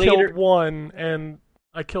You already later- killed 1, and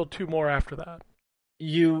I killed 2 more after that.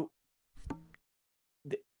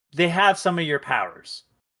 they have some of your powers,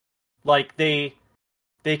 like they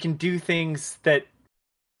can do things that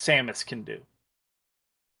Samus can do,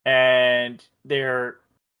 and they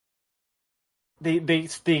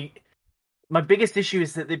my biggest issue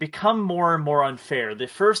is that they become more and more unfair. The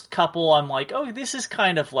first couple, I'm like, oh, this is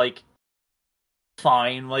kind of like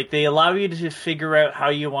fine. Like they allow you to figure out how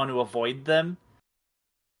you want to avoid them.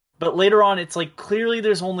 But later on, it's like clearly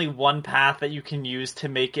there's only one path that you can use to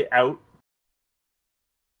make it out.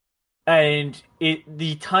 And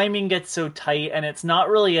the timing gets so tight, and it's not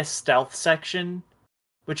really a stealth section,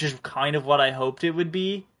 which is kind of what I hoped it would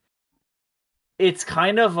be. It's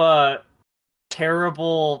kind of a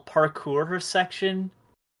terrible parkour section.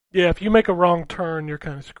 Yeah, if you make a wrong turn, you're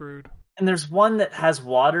kind of screwed. And there's one that has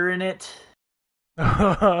water in it.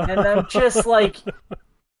 And I'm just like...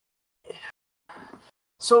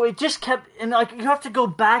 So it just kept... And like you have to go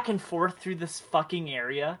back and forth through this fucking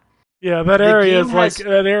area. Yeah, that The area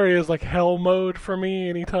game is like hell mode for me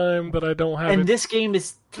anytime that I don't have And it. this game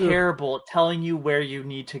is terrible at telling you where you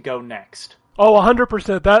need to go next. Oh,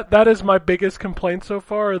 100%. That is my biggest complaint so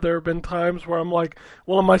far. There have been times where I'm like,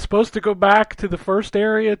 well, am I supposed to go back to the first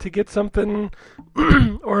area to get something?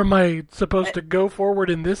 Or am I supposed to go forward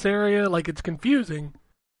in this area? Like, it's confusing.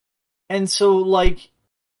 And so, like...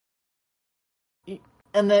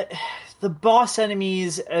 And the boss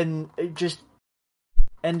enemies and just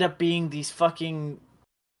end up being these fucking...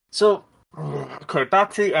 So, okay,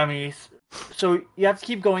 back to the enemies. So you have to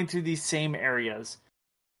keep going through these same areas.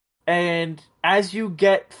 And as you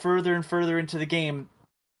get further and further into the game,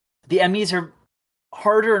 the enemies are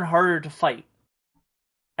harder and harder to fight.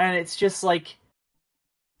 And it's just like...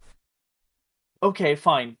 Okay,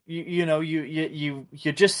 fine. You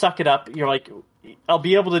just suck it up. You're like, I'll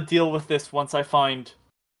be able to deal with this once I find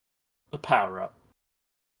the power-up.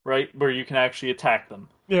 Right? Where you can actually attack them.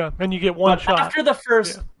 Yeah, and you get one But shot. after the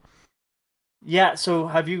first... Yeah, so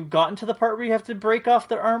have you gotten to the part where you have to break off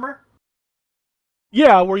their armor?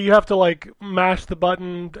 Yeah, where you have to, like, mash the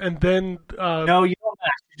button and then... No, you don't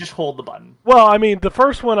mash. You just hold the button. Well, I mean, the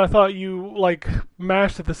first one I thought you, like,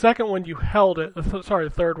 mashed it. The second one you held it. Sorry,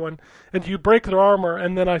 the third one. And you break their armor,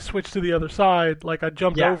 and then I switched to the other side. Like, I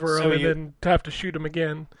jumped Yeah, over so them and you- then have to shoot them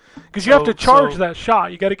again. Because you have to charge that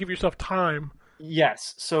shot. You got to give yourself time.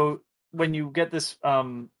 Yes, so when you get this,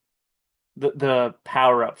 the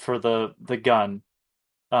power-up for the gun,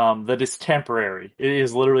 that is temporary. It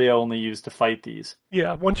is literally only used to fight these.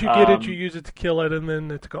 Yeah, once you get it, you use it to kill it, and then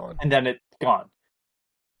it's gone. And then it's gone.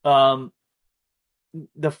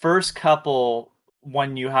 The first couple,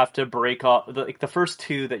 when you have to break off, the first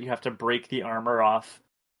two that you have to break the armor off,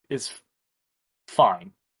 is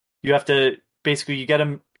fine. You have to basically you get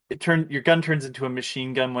them. Your gun turns into a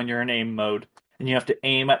machine gun when you're in aim mode, and you have to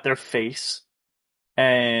aim at their face,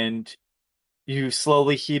 and you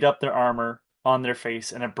slowly heat up their armor on their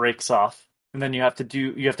face, and it breaks off. And then you have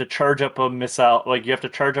to charge up a missile, like you have to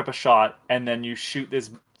charge up a shot, and then you shoot this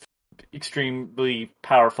extremely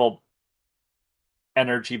powerful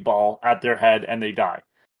energy ball at their head, and they die.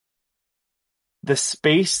 The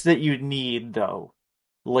space that you need, though,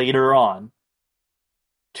 later on,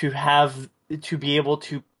 to be able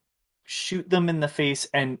to shoot them in the face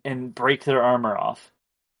and break their armor off,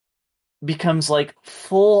 becomes like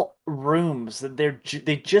full rooms that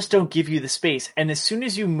they just don't give you the space. And as soon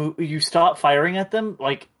as you stop firing at them,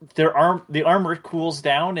 like the armor cools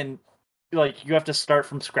down, and like you have to start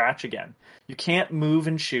from scratch again. You can't move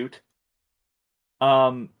and shoot.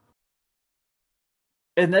 And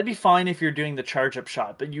that'd be fine if you're doing the charge up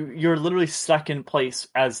shot, but you're literally stuck in place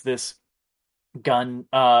as this gun.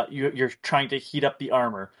 You're trying to heat up the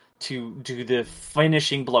armor to do the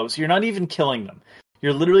finishing blows. You're not even killing them.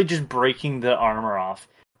 You're literally just breaking the armor off,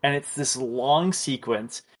 and it's this long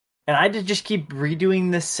sequence. And I had to just keep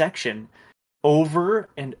redoing this section over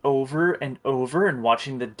and over and over, and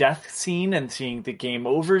watching the death scene and seeing the game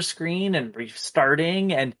over screen and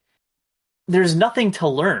restarting. And there's nothing to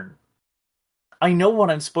learn. I know what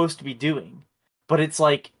I'm supposed to be doing, but it's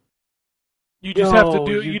like, You just have to No,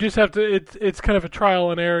 do. you- You just have to. It's kind of a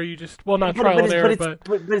trial and error. You just not trial and error, but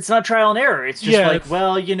but it's not trial and error. It's just Yeah, like, it's-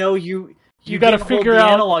 well, you gotta didn't hold figure the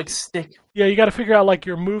out- analog stick. yeah, you got to figure out like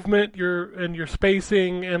your movement, your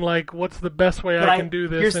spacing, and like what's the best way But I can do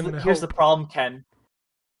this. Here's the problem, Ken.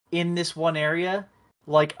 In this one area,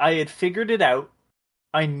 like, I had figured it out.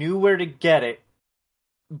 I knew where to get it,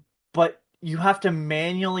 but you have to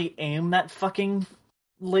manually aim that fucking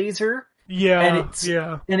laser. Yeah, and it's-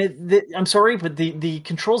 yeah. And I'm sorry, but the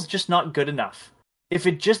control's just not good enough. If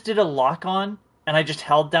it just did a lock on and I just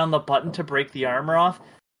held down the button to break the armor off,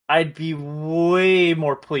 I'd be way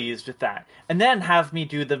more pleased with that. And then have me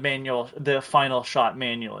do the final shot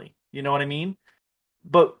manually. You know what I mean?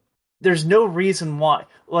 But there's no reason why.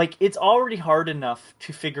 Like, it's already hard enough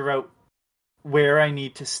to figure out where I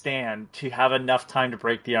need to stand to have enough time to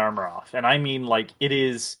break the armor off. And I mean, like,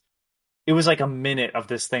 it was like a minute of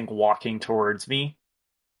this thing walking towards me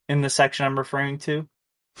in the section I'm referring to.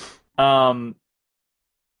 And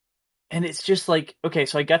it's just like, okay,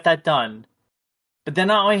 so I got that done. But then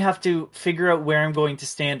now I have to figure out where I'm going to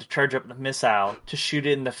stand to charge up the missile to shoot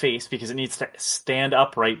it in the face, because it needs to stand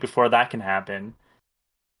upright before that can happen.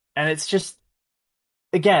 And it's just,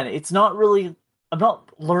 again, it's not really, I'm not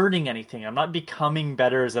learning anything. I'm not becoming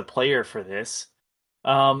better as a player for this.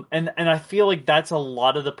 And I feel like that's a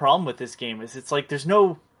lot of the problem with this game, is it's like there's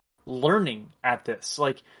no learning at this.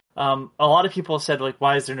 Like, a lot of people have said, like,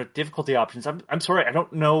 why is there no difficulty options? I'm sorry, I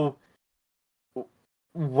don't know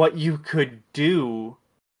what you could do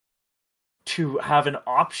to have an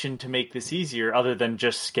option to make this easier other than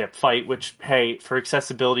just skip fight, which, hey, for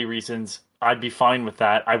accessibility reasons, I'd be fine with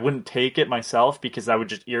that. I wouldn't take it myself because that would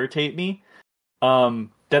just irritate me. Well,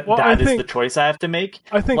 That I is the think- choice I have to make.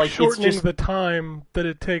 I think like, it's shortening just- the time that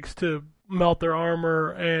it takes to melt their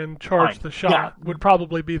armor and charge Fine. the shot Yeah. would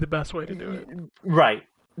probably be the best way to do it. Right.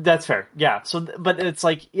 That's fair. Yeah. So, but it's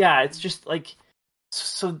like, yeah, it's just like,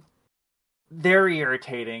 so they're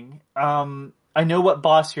irritating. I know what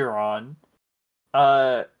boss you're on.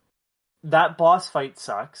 That boss fight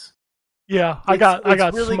sucks. Yeah, I got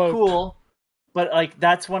really smoked. cool. But like,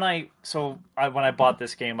 that's when when I bought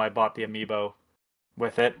this game, I bought the amiibo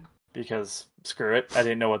with it because screw it, I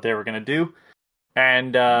didn't know what they were gonna do.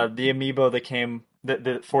 And the amiibo that came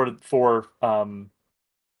for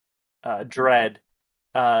Dread,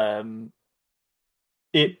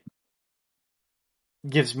 it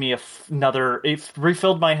gives me it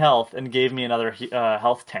refilled my health and gave me another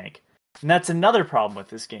health tank. And that's another problem with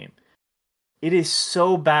this game. It is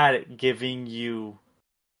so bad at giving you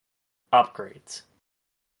upgrades.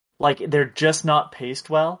 Like, they're just not paced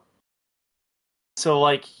well. So,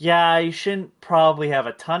 like, yeah, you shouldn't probably have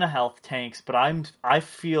a ton of health tanks, but I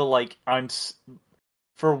feel like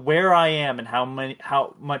for where I am and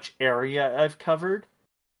how much area I've covered,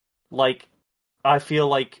 like, I feel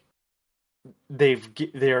like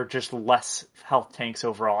they're just less health tanks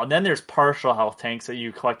overall. And then there's partial health tanks that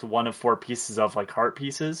you collect one of 4 pieces of, like, heart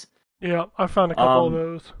pieces. Yeah, I found a couple of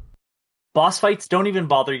those. Boss fights, don't even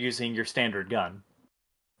bother using your standard gun.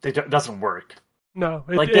 It doesn't work. No,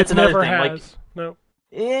 it, like, it that's another never thing, like- has. No,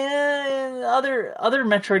 In other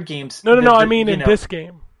Metroid games. no. I the- mean you in know- this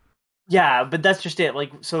game. Yeah, but that's just it.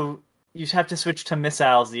 Like, so you have to switch to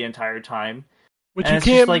missiles the entire time. Which And you it's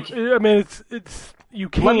just can't. like- I mean, it's you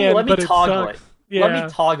can, Let me but it toggle sucks. it. Yeah, Let me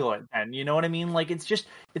toggle it, and you know what I mean? Like,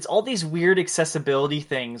 it's all these weird accessibility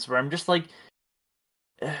things where I'm just like,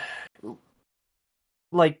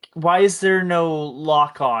 like, why is there no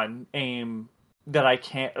lock-on aim that I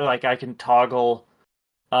can toggle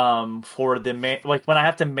for like, when I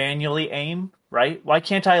have to manually aim, right? Why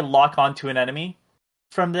can't I lock onto an enemy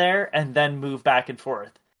from there and then move back and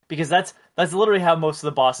forth? Because that's literally how most of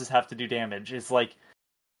the bosses have to do damage. It's like,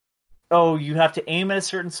 oh, you have to aim at a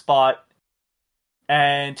certain spot,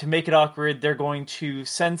 and to make it awkward, they're going to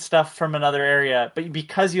send stuff from another area. But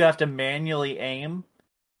because you have to manually aim,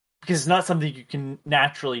 because it's not something you can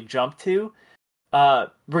naturally jump to,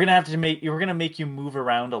 we're gonna make you move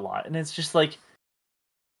around a lot, and it's just like,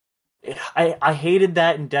 I hated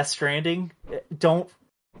that in Death Stranding. Don't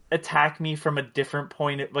attack me from a different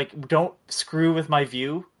point. Like, don't screw with my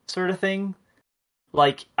view, sort of thing.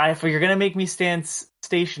 Like, if you're gonna make me stand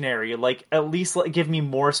stationary. Like, at least give me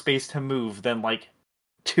more space to move than like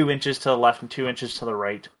 2 inches to the left and 2 inches to the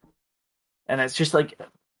right. And it's just like,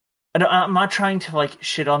 I'm not trying to like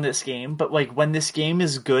shit on this game, but like when this game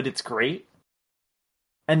is good, it's great.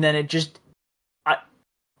 And then it just,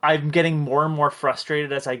 I'm getting more and more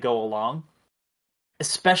frustrated as I go along.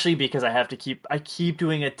 Especially because I keep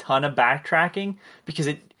doing a ton of backtracking because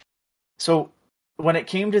so when it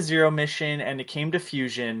came to Zero Mission and it came to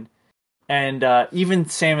Fusion and even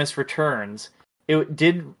Samus Returns,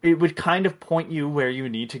 it would kind of point you where you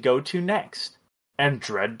need to go to next. And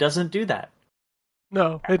Dread doesn't do that.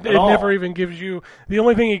 No, it never even gives you... The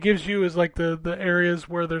only thing it gives you is like the areas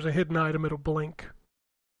where there's a hidden item, it'll blink.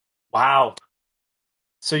 Wow.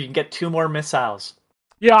 So you can get 2 more missiles.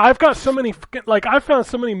 Yeah, I've got so many... Like, I've found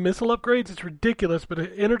so many missile upgrades, it's ridiculous, but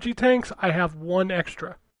energy tanks, I have 1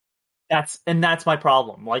 extra. That's my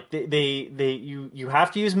problem. Like, you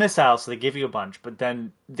have to use missiles, so they give you a bunch, but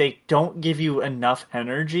then they don't give you enough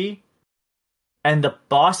energy, and the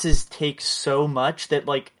bosses take so much that,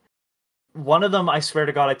 like, one of them, I swear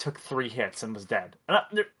to God, I took 3 hits and was dead.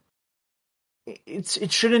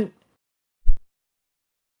 It shouldn't...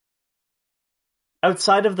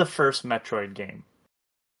 Outside of the first Metroid game,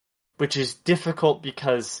 which is difficult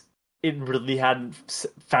because it really hadn't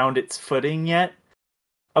found its footing yet,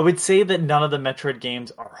 I would say that none of the Metroid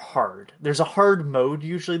games are hard. There's a hard mode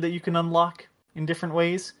usually that you can unlock in different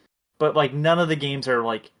ways, but like none of the games are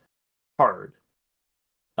like hard.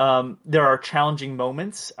 There are challenging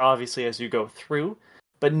moments, obviously, as you go through,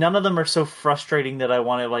 but none of them are so frustrating that I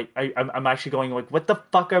want to like. I'm actually going like, what the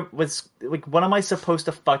fuck what am I supposed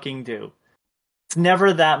to fucking do? It's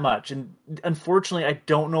never that much, and unfortunately, I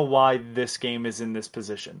don't know why this game is in this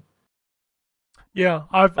position. Yeah,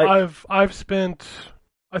 I've spent...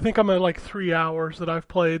 I think I'm at like 3 hours that I've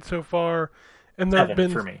played so far, and there've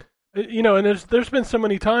been for me. You know, and there's been so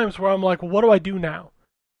many times where I'm like, well, what do I do now?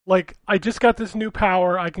 Like, I just got this new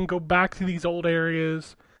power, I can go back to these old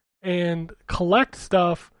areas and collect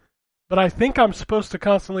stuff, but I think I'm supposed to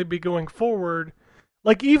constantly be going forward.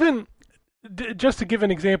 Like, even just to give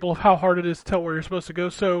an example of how hard it is to tell where you're supposed to go.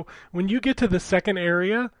 So when you get to the second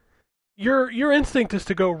area, your instinct is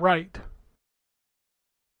to go right.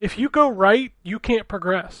 If you go right, you can't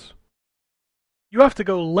progress. You have to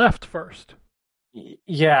go left first.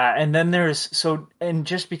 Yeah, and then and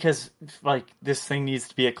just because like this thing needs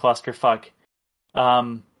to be a clusterfuck,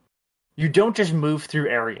 you don't just move through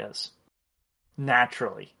areas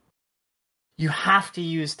naturally. You have to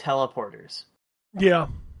use teleporters. Yeah.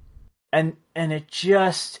 And it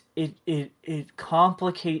just it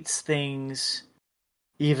complicates things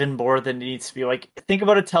even more than it needs to be. Like, think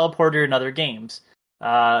about a teleporter in other games.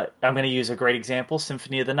 I'm going to use a great example,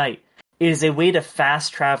 Symphony of the Night. It is a way to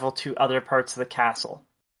fast travel to other parts of the castle.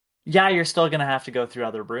 Yeah, you're still going to have to go through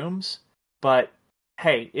other rooms, but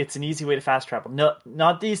hey, it's an easy way to fast travel. No,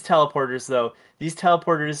 not these teleporters, though. These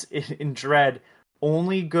teleporters in Dread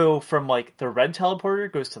only go from, like, the red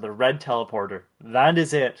teleporter goes to the red teleporter. That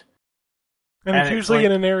is it. And it's usually like,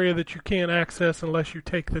 in an area that you can't access unless you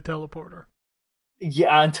take the teleporter.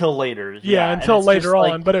 Yeah, until later. Yeah, until later on.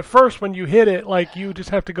 Like, but at first, when you hit it, like, you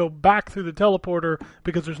just have to go back through the teleporter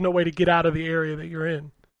because there's no way to get out of the area that you're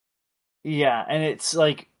in. Yeah, and it's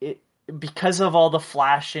like because of all the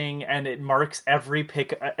flashing, and it marks every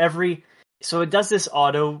so it does this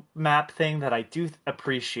auto map thing that I do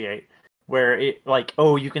appreciate, where it like,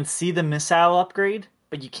 oh, you can see the missile upgrade,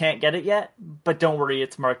 but you can't get it yet. But don't worry,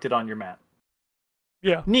 it's marked it on your map.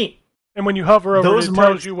 Yeah, neat. And when you hover over it, it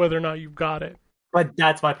tells you whether or not you've got it. But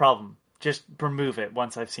that's my problem. Just remove it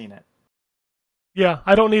once I've seen it. Yeah,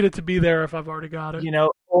 I don't need it to be there if I've already got it. You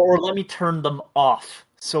know, or let me turn them off.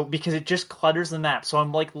 So, because it just clutters the map. So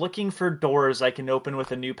I'm like looking for doors I can open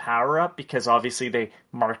with a new power-up, because obviously they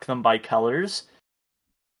mark them by colors.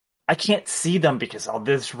 I can't see them because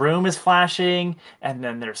this room is flashing, and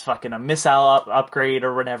then there's fucking a missile upgrade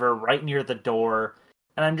or whatever right near the door.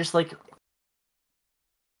 And I'm just like...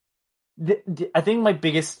 I think my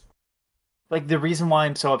biggest... Like, the reason why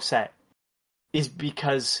I'm so upset is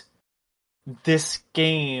because this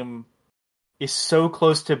game is so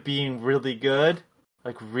close to being really good,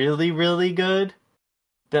 like really, really good,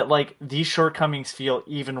 that, like, these shortcomings feel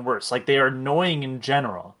even worse. Like, they are annoying in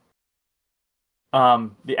general.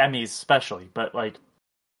 The Emmys especially, but, like,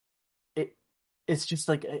 it's just,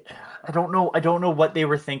 like, I don't know what they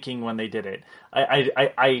were thinking when they did it.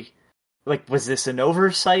 I like, was this an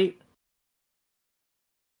oversight?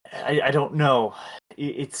 I don't know.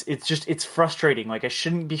 It's frustrating. Like, I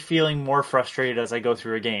shouldn't be feeling more frustrated as I go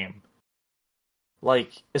through a game.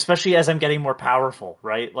 Like, especially as I'm getting more powerful,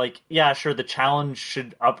 right? Like, yeah, sure, the challenge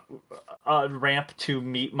should ramp to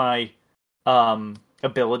meet my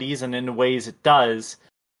abilities, and in ways it does.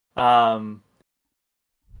 Um,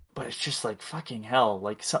 but it's just like fucking hell.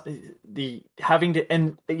 Like the having to,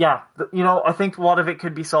 and yeah, I think a lot of it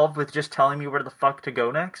could be solved with just telling me where the fuck to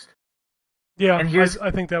go next. Yeah, And here's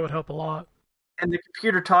I think that would help a lot. and the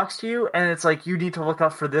computer talks to you, and it's like you need to look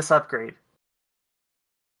up for this upgrade,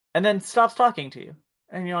 and then stops talking to you,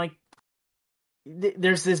 and you're like,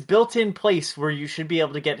 there's this built-in place where you should be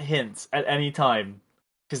able to get hints at any time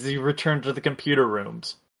because you return to the computer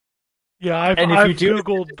rooms. Yeah, I've And if you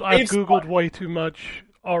do, I've it's googled way too much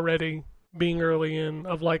already. Being early in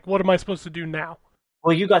of like, what am I supposed to do now?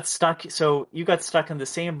 Well, you got stuck. So you got stuck in the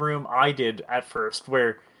same room I did at first,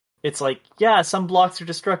 where it's like, yeah, some blocks are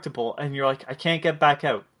destructible, and you're like, I can't get back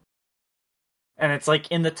out. And it's like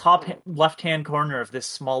in the top left-hand corner of this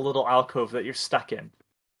small little alcove that you're stuck in.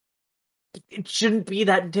 It shouldn't be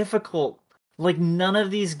that difficult. Like, none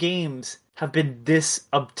of these games have been this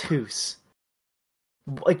obtuse.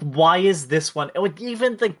 Like, why is this one? Like,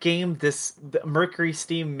 even the game the Mercury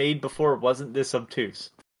Steam made before wasn't this obtuse.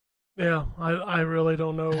 Yeah, I really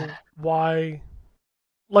don't know why.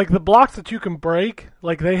 Like the blocks that you can break,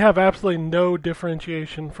 like they have absolutely no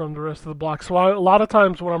differentiation from the rest of the blocks. So a lot of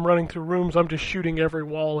times when I'm running through rooms, I'm just shooting every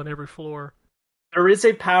wall and every floor. There is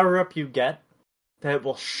a power-up you get that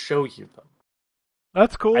will show you them.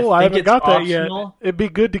 That's cool. I think haven't it's got that optional. yet. It'd be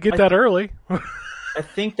good to get that early. I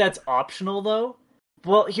think that's optional, though.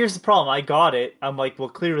 Well, here's the problem. I got it. I'm like, well,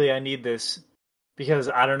 clearly I need this because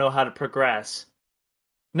I don't know how to progress.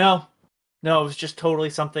 No, it was just totally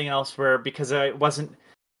something else where because I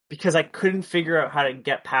couldn't figure out how to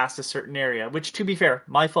get past a certain area, which, to be fair,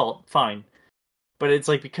 my fault, fine. But it's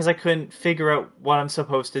like, because I couldn't figure out what I'm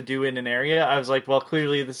supposed to do in an area, I was like, well,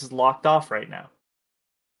 clearly this is locked off right now.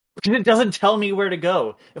 Because it doesn't tell me where to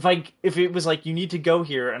go. If it was like, you need to go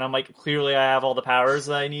here, and I'm like, clearly I have all the powers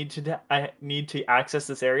that I need to access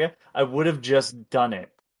this area, I would have just done it.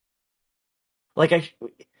 Like,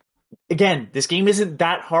 again, this game isn't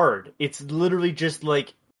that hard. It's literally just,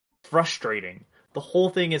 like, frustrating. The whole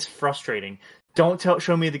thing is frustrating. Don't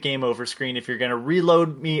show me the game over screen if you're going to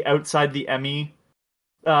reload me outside the Emmy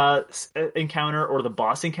encounter or the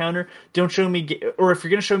boss encounter. Don't show me, or if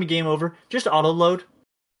you're going to show me game over, just auto load.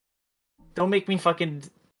 Don't make me fucking,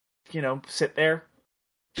 sit there.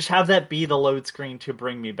 Just have that be the load screen to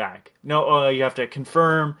bring me back. No, you have to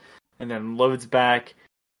confirm, and then loads back.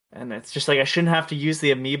 And it's just like, I shouldn't have to use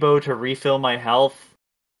the amiibo to refill my health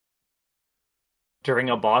during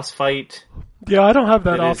a boss fight. Yeah, I don't have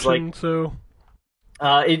that It is option, so...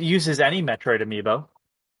 It uses any Metroid amiibo.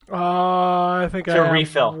 I think I To have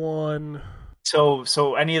refill. one.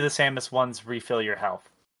 So any of the Samus ones refill your health.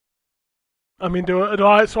 I mean, do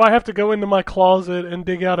I? So I have to go into my closet and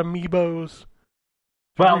dig out amiibos.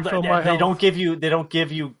 Well, refill my they health. don't give you. They don't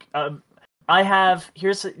give you. I have.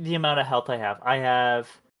 Here's the amount of health I have. I have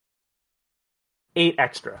 8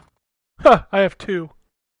 extra, Huh, I have 2.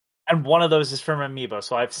 and one of those is from amiibo,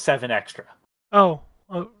 so I have 7 extra. Oh,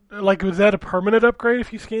 like was that a permanent upgrade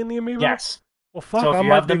if you scan the amiibo? Yes. Well, fuck, So if I you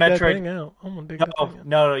might have the dig that Metroid- thing out. I'm gonna dig that thing out.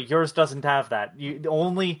 No, yours doesn't have that. You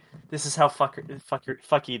only. This is how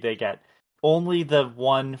fucky they get. Only the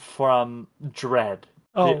one from Dread.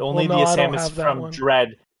 Oh, Only well, no, the I don't Samus have that from one.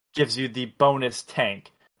 Dread gives you the bonus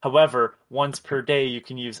tank. However, once per day you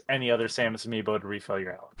can use any other Samus amiibo to refill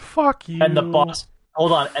your health. Fuck you. And the boss,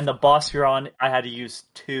 hold on, and the boss you're on, I had to use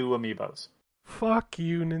 2 amiibos. Fuck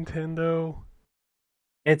you, Nintendo.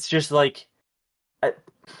 It's just like,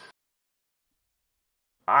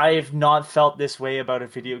 I've not felt this way about a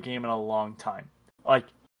video game in a long time. Like,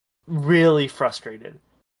 really frustrated.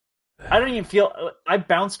 I don't even feel. I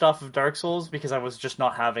bounced off of Dark Souls because I was just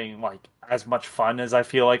not having like as much fun as I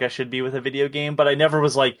feel like I should be with a video game. But I never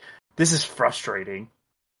was like, this is frustrating.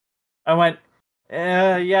 I went,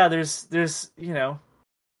 yeah. There's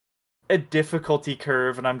a difficulty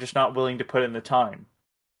curve, and I'm just not willing to put in the time.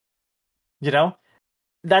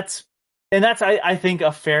 That's I think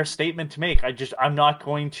a fair statement to make. I'm not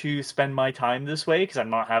going to spend my time this way because I'm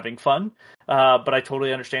not having fun. But I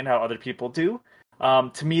totally understand how other people do.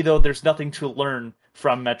 To me, though, there's nothing to learn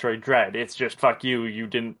from Metroid Dread. It's just, fuck you, you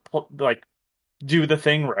didn't, do the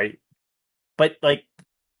thing right. But,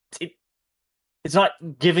 it's not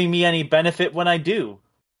giving me any benefit when I do,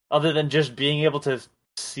 other than just being able to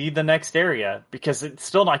see the next area, because it's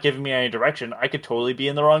still not giving me any direction. I could totally be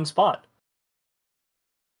in the wrong spot.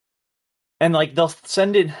 And, they'll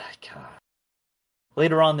send in... God.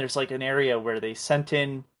 Later on, there's, an area where they sent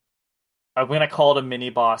in... I'm going to call it a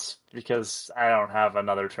mini-boss, because I don't have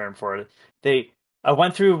another term for it. They I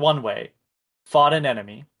went through one way, fought an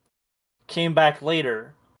enemy, came back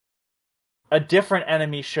later. A different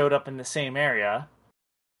enemy showed up in the same area.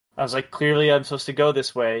 I was like, clearly I'm supposed to go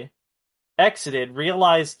this way. Exited,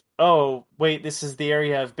 realized, oh, wait, this is the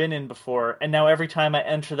area I've been in before. And now every time I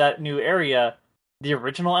enter that new area, the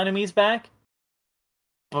original enemy's back.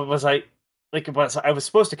 But was I was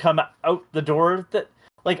supposed to come out the door that,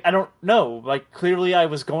 like, I don't know. Like, clearly I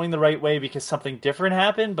was going the right way because something different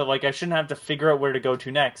happened, but, like, I shouldn't have to figure out where to go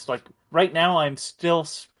to next. Like, right now I'm still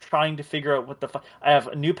trying to figure out what the fuck. I have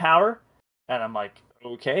a new power, and I'm like,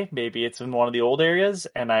 okay, maybe it's in one of the old areas,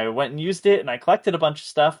 and I went and used it, and I collected a bunch of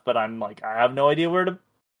stuff, but I'm like, I have no idea where to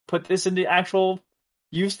put this into actual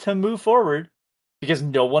use to move forward, because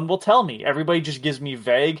no one will tell me. Everybody just gives me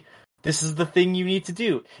vague, this is the thing you need to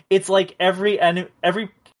do. It's like every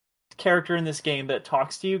character in this game that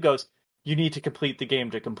talks to you goes, you need to complete the game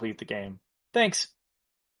to complete the game. Thanks.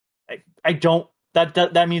 I don't,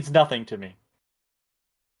 that means nothing to me.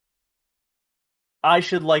 I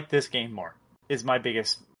should like this game more, is my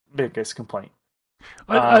biggest complaint.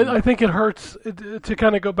 I think it hurts, to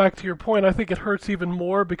kind of go back to your point, I think it hurts even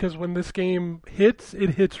more because when this game hits,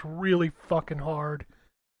 it hits really fucking hard.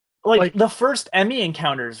 Like the first Emmy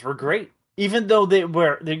encounters were great. Even though they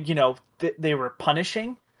were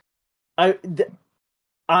punishing, I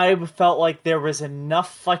felt like there was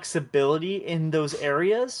enough flexibility in those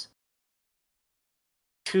areas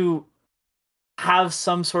to have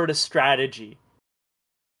some sort of strategy.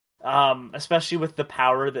 Especially with the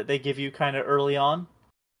power that they give you kind of early on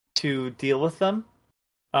to deal with them.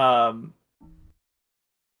 I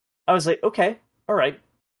was like, okay, all right.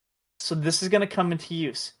 So this is going to come into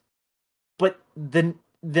use. But the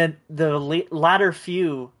latter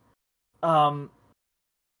few are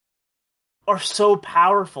so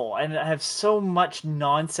powerful and have so much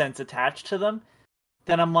nonsense attached to them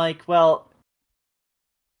that I'm like, well,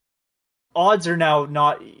 odds are now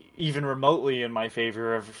not even remotely in my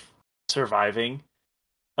favor of surviving.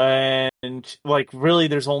 And like, really,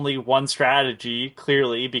 there's only one strategy,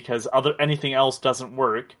 clearly, because anything else doesn't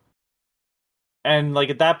work. And like,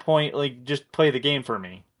 at that point, like, just play the game for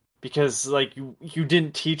me. Because like, you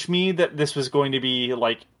didn't teach me that this was going to be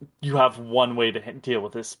like, you have one way to deal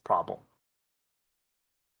with this problem.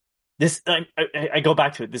 This, I go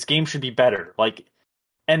back to it. This game should be better. Like,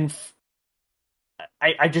 and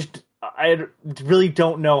I really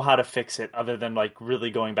don't know how to fix it other than like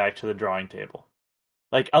really going back to the drawing table.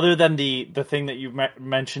 Like, other than the thing that you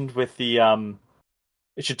mentioned with the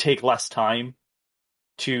it should take less time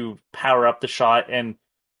to power up the shot, and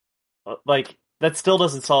like, that still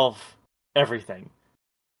doesn't solve everything.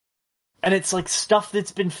 And it's like stuff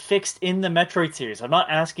that's been fixed in the Metroid series. I'm not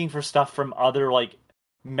asking for stuff from other like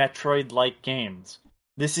Metroid-like games.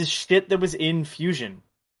 This is shit that was in Fusion.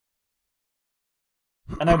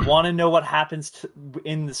 And I want to know what happens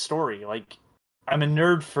in the story. Like, I'm a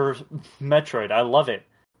nerd for Metroid. I love it.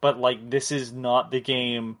 But, like, this is not the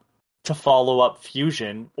game to follow up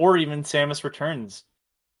Fusion or even Samus Returns.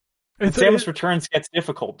 Samus Returns gets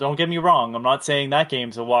difficult. Don't get me wrong. I'm not saying that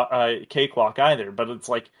game's a cakewalk either. But it's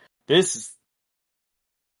like, this is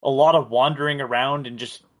a lot of wandering around and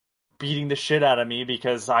just beating the shit out of me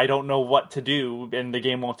because I don't know what to do and the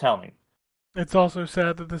game won't tell me. It's also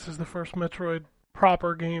sad that this is the first Metroid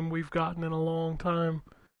proper game we've gotten in a long time.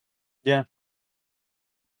 Yeah.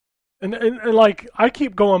 And like, I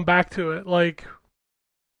keep going back to it. Like,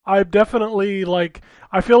 I definitely, like,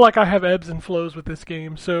 I feel like I have ebbs and flows with this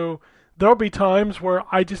game. So there'll be times where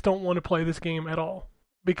I just don't want to play this game at all.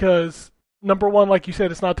 Because, number one, like you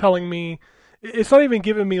said, it's not telling me, it's not even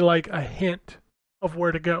giving me, like, a hint of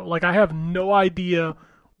where to go. Like, I have no idea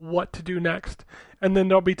what to do next. And then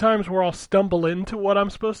there'll be times where I'll stumble into what I'm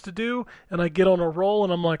supposed to do, and I get on a roll,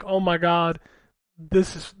 and I'm like, oh my god,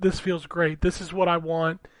 this feels great. This is what I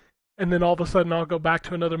want. And then all of a sudden I'll go back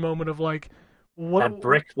to another moment of like, what? That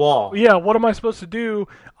brick wall. Yeah, what am I supposed to do?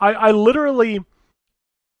 I literally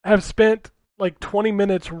have spent like 20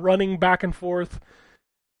 minutes running back and forth.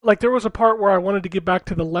 Like, there was a part where I wanted to get back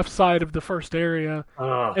to the left side of the first area,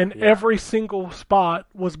 and every single spot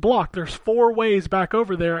was blocked. There's 4 ways back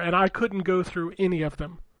over there, and I couldn't go through any of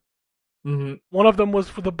them. Mm-hmm. One of them was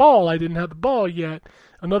for the ball. I didn't have the ball yet.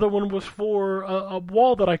 Another one was for a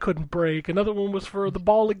wall that I couldn't break. Another one was for the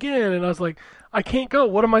ball again, and I was like, I can't go.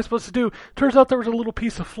 What am I supposed to do? Turns out there was a little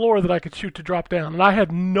piece of floor that I could shoot to drop down, and I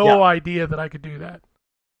had no idea that I could do that.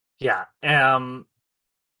 Yeah.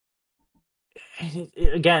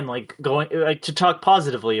 Again, like, going like to talk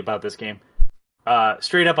positively about this game.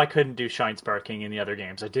 Straight up, I couldn't do shine sparking in the other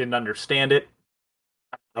games. I didn't understand it.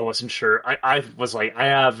 I wasn't sure. I was like, I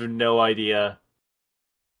have no idea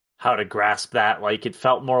how to grasp that. Like, it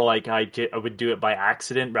felt more like I would do it by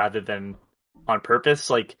accident rather than on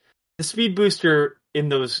purpose. Like, the speed booster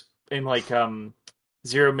in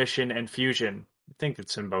Zero Mission and Fusion, I think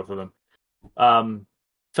it's in both of them,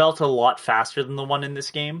 felt a lot faster than the one in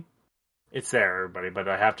this game. It's there, everybody, but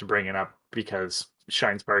I have to bring it up because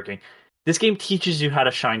Shine Sparking. This game teaches you how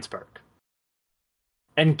to Shine Spark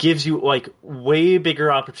and gives you like way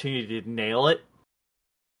bigger opportunity to nail it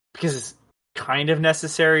because it's kind of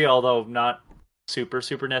necessary, although not super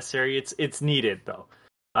necessary. It's needed though,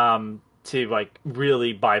 to like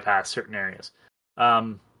really bypass certain areas.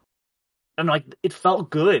 And like it felt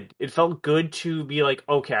good. It felt good to be like,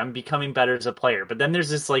 okay, I'm becoming better as a player. But then there's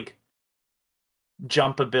this like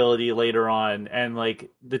jump ability later on, and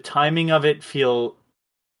like the timing of it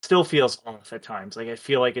still feels off at times. Like I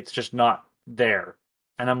feel like it's just not there.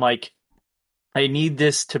 And I'm like, I need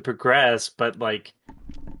this to progress, but like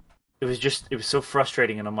it was so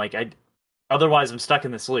frustrating, and I'm like, otherwise I'm stuck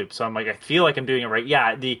in this loop. So I'm like, I feel like I'm doing it right.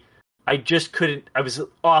 Yeah, I just couldn't. I was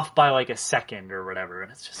off by like a second or whatever,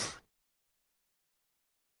 and it's just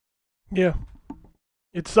Yeah.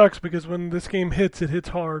 It sucks because when this game hits, it hits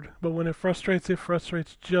hard. But when it frustrates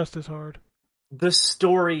just as hard. the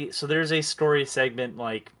story. So there's a story segment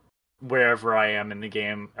like wherever I am in the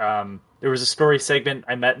game. There was a story segment.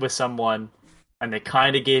 I met with someone, and they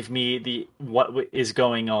kind of gave me what is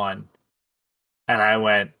going on, and I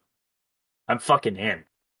went, I'm fucking in.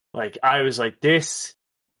 Like I was like, this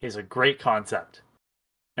is a great concept,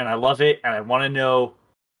 and I love it, and I want to know.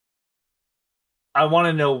 I want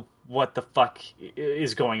to know what the fuck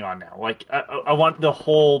is going on now. Like I want the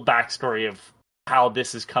whole backstory of how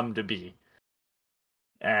this has come to be,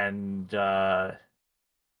 and I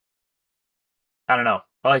don't know.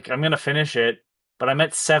 Like I'm gonna finish it, but I'm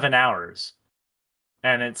at 7 hours,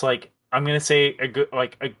 and it's like I'm gonna say a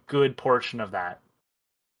good portion of that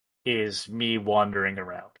is me wandering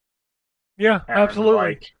around. Yeah, And, absolutely.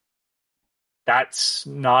 like, that's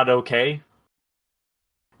not okay.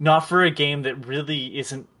 Not for a game that really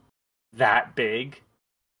isn't that big.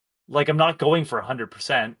 Like, I'm not going for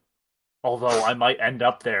 100%, although I might end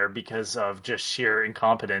up there because of just sheer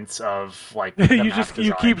incompetence of, like, the you map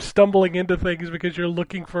design. keep stumbling into things because you're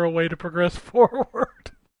looking for a way to progress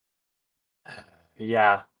forward.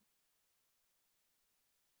 Yeah.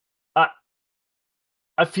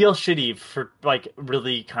 I feel shitty for, like,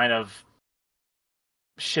 really kind of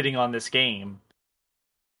shitting on this game.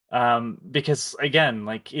 Because, again,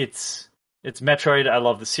 like, it's Metroid. I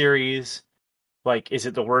love the series. Like, is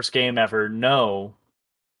it the worst game ever? No.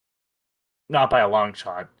 Not by a long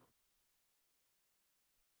shot.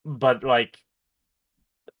 But, like,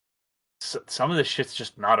 some of this shit's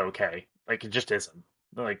just not okay. Like, it just isn't.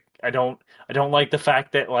 Like, I don't like the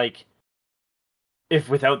fact that, like, if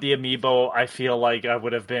without the amiibo, I feel like I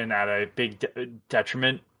would have been at a big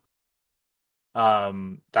detriment.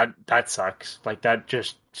 That sucks. Like, that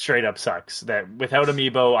just straight up sucks. That without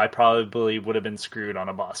amiibo, I probably would have been screwed on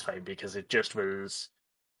a boss fight because it just was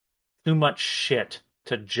too much shit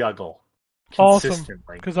to juggle Awesome.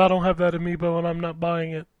 consistently. Because I don't have that amiibo and I'm not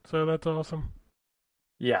buying it. So that's awesome.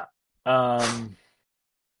 Yeah. I've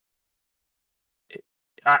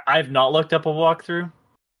not looked up a walkthrough.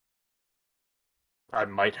 I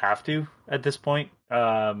might have to at this point.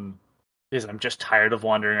 Because I'm just tired of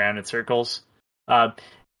wandering around in circles. I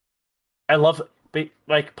love,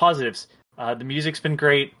 like, positives. The music's been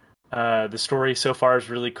great. The story so far is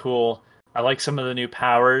really cool. I like some of the new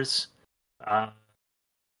powers.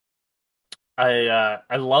 I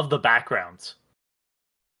love the backgrounds.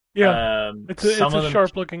 Yeah, it's a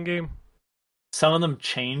sharp looking game. Some of them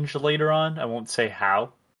change later on. I won't say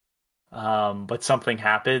how. But something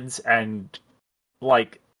happens and,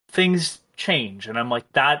 like, things change. And I'm like,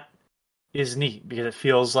 that is neat because it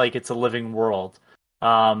feels like it's a living world.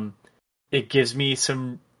 It gives me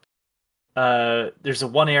some... there's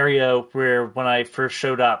one area where when I first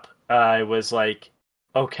showed up, I was like,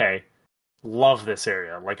 okay, love this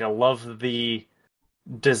area. Like, I love the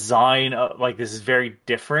design. Like, this is very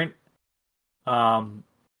different. And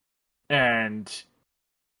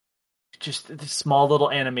just the small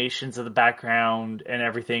little animations of the background and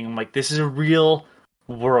everything. I'm like, this is a real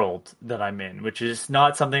world that I'm in, which is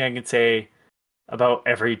not something I can say about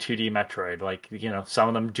every 2D Metroid. Like, you know, some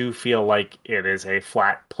of them do feel like it is a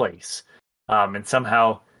flat place. And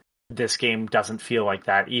somehow this game doesn't feel like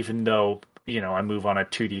that, even though, you know, I move on a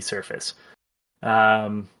 2D surface.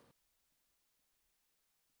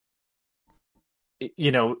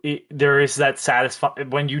 You know, there is that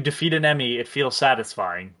when you defeat an enemy, it feels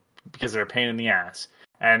satisfying because they're a pain in the ass.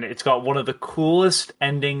 And it's got one of the coolest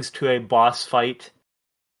endings to a boss fight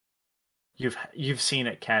you've seen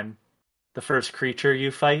it, Ken. The first creature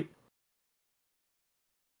you fight.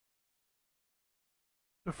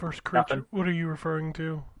 The first creature. Nothing. What are you referring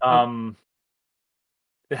to?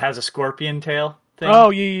 It has a scorpion tail thing. Oh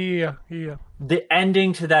yeah. The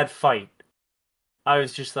ending to that fight, I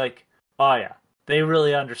was just like, oh yeah, they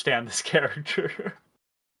really understand this character.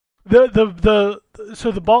 So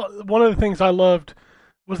the boss. One of the things I loved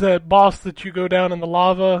was that boss that you go down in the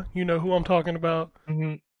lava. You know who I'm talking about.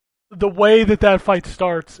 Mm-hmm. The way that fight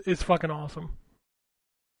starts is fucking awesome.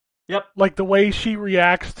 Yep. Like the way she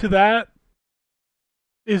reacts to that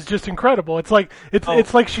is just incredible. It's like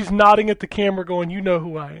it's like she's nodding at the camera, going, "You know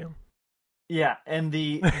who I am." Yeah, and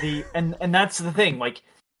and that's the thing. Like,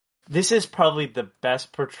 this is probably the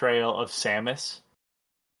best portrayal of Samus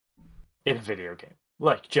in a video game.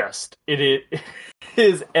 Like, just it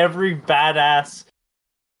is every badass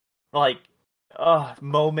like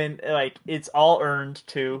moment. Like, it's all earned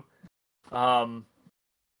too. I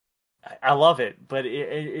love it, but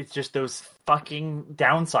it's just those fucking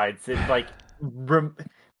downsides that like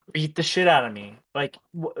beat the shit out of me. Like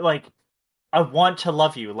I want to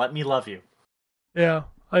love you. Let me love you. Yeah,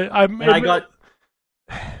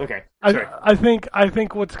 Okay. Sorry. I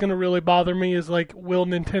think what's going to really bother me is like, will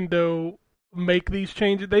Nintendo make these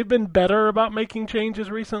changes? They've been better about making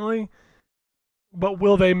changes recently, but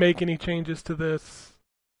will they make any changes to this?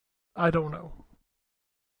 I don't know.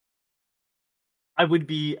 I would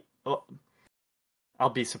be. I'll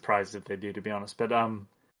be surprised if they do, to be honest. But I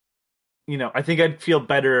think I'd feel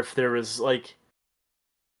better if there was like,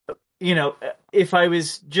 if I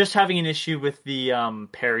was just having an issue with the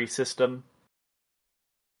parry system.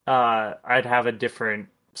 I'd have a different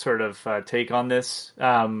sort of take on this.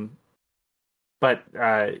 But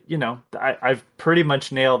I've pretty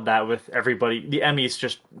much nailed that with everybody. The Emmy's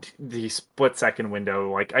just the split second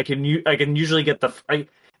window. Like I can usually get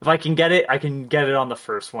if I can get it, I can get it on the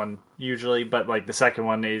first one usually. But like the second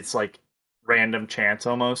one is like random chance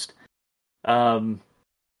almost. But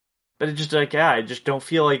it just like I don't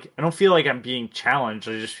feel like I'm being challenged.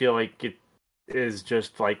 I just feel like it is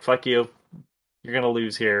just like fuck you. You're gonna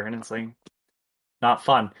lose here, and it's like not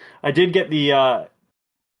fun. I did get the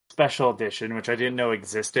special edition, which I didn't know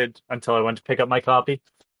existed until I went to pick up my copy.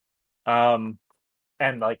 And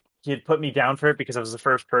like he had put me down for it because I was the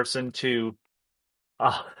first person to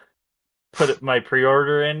put my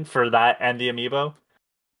pre-order in for that and the amiibo.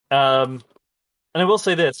 And I will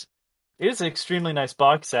say this: it is an extremely nice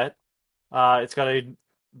box set. It's got a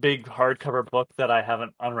big hardcover book that I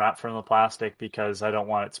haven't unwrapped from the plastic because I don't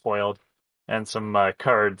want it spoiled. And some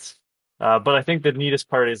cards. But I think the neatest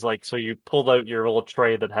part is like, so you pulled out your little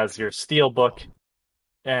tray that has your steel book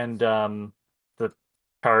and the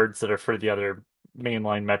cards that are for the other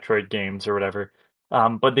mainline Metroid games or whatever.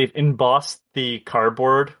 But they've embossed the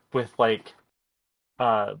cardboard with like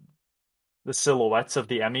the silhouettes of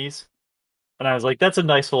the Emmys. And I was like, that's a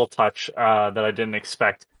nice little touch that I didn't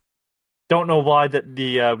expect. Don't know why that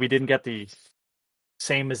we didn't get the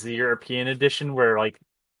same as the European edition where like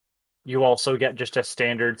you also get just a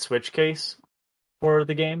standard Switch case for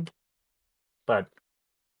the game. But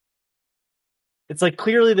it's like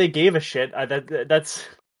clearly they gave a shit. That's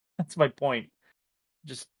my point.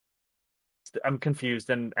 Just I'm confused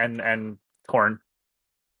and torn.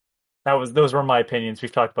 Those were my opinions.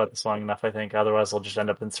 We've talked about this long enough, I think. Otherwise, I'll just end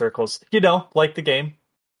up in circles. Like the game.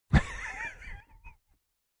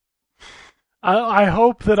 I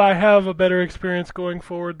hope that I have a better experience going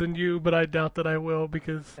forward than you, but I doubt that I will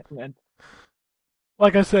because,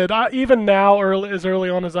 like I said, even now, as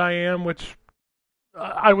early on as I am, which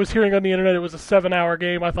I was hearing on the internet, it was a 7-hour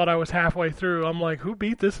game. I thought I was halfway through. I'm like, who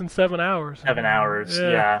beat this in 7 hours? 7 hours,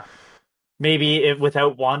 yeah. Maybe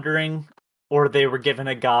without wandering, or they were given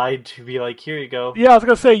a guide to be like, here you go. Yeah, I was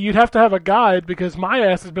going to say, you'd have to have a guide because my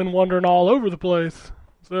ass has been wandering all over the place.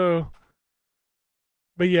 So...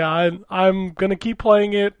 But yeah, I'm gonna keep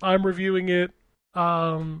playing it. I'm reviewing it,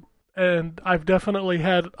 and I've definitely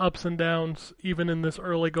had ups and downs even in this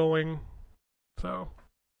early going. So,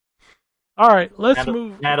 all right, let's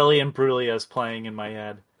move. Natalie and Brulia's playing in my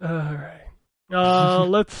head. All right,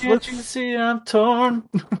 let's. Can't you see I'm torn?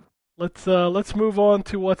 Let's move on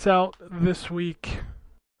to what's out this week.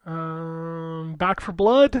 Back 4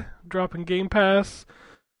 Blood dropping Game Pass.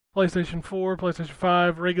 PlayStation 4, PlayStation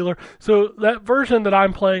 5, regular. So that version that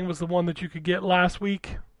I'm playing was the one that you could get last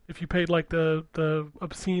week if you paid like the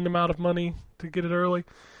obscene amount of money to get it early.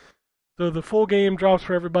 So the full game drops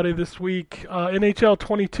for everybody this week. NHL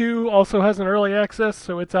 22 also has an early access,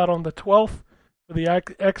 so it's out on the 12th for the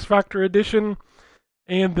X Factor edition.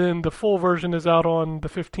 And then the full version is out on the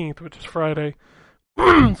 15th, which is Friday.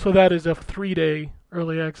 So that is a 3-day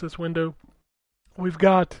early access window. We've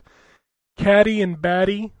got Caddy and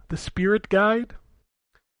Batty, The Spirit Guide.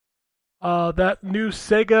 That new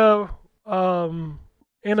Sega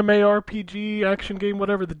anime RPG action game,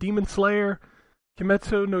 whatever, the Demon Slayer,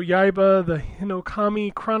 Kimetsu no Yaiba, the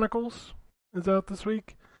Hinokami Chronicles is out this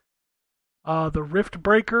week. The Rift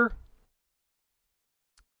Breaker.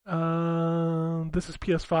 This is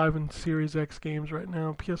PS5 and Series X games right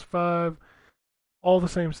now. PS5, all the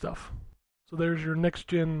same stuff. So there's your next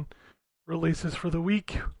gen releases for the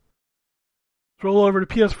week. Let's roll over to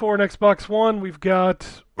PS4 and Xbox One. We've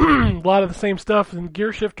got a lot of the same stuff in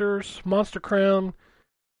Gear Shifters, Monster Crown,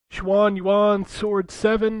 Xuan Yuan, Sword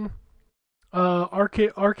 7,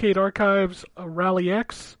 Arcade Archives, Rally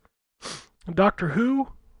X, Doctor Who,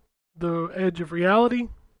 The Edge of Reality,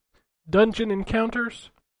 Dungeon Encounters,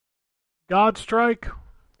 Godstrike,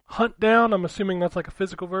 Hunt Down, I'm assuming that's like a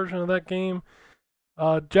physical version of that game,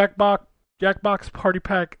 Jackbox Party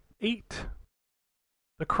Pack 8,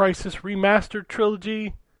 the Crisis Remastered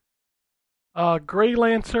Trilogy, Grey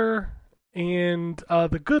Lancer, and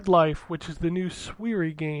The Good Life, which is the new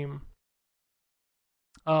Swery game,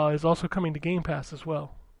 is also coming to Game Pass as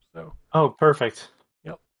well. So, Oh, perfect.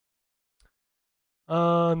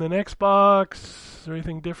 and then Xbox, is there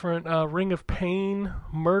anything different? Ring of Pain,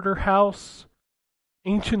 Murder House,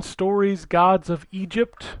 Ancient Stories, Gods of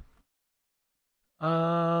Egypt.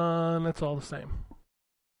 And that's all the same.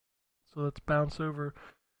 So let's bounce over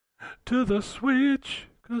to the Switch,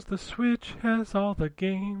 because the Switch has all the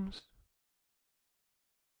games.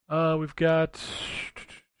 We've got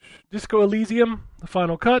Disco Elysium, The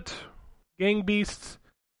Final Cut, Gang Beasts,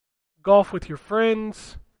 Golf with Your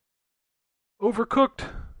Friends, Overcooked.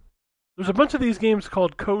 There's a bunch of these games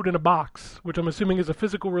called Code in a Box, which I'm assuming is a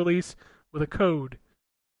physical release with a code.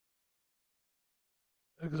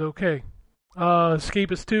 It's okay.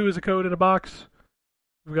 Escapist 2 is a code in a box.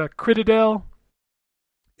 We've got Critadel,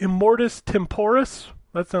 Immortus Temporis.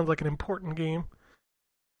 That sounds like an important game.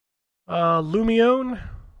 Lumione,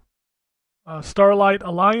 Starlight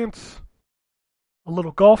Alliance, A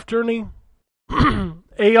Little Golf Journey,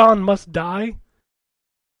 Aeon Must Die,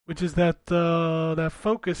 which is that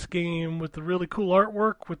Focus game with the really cool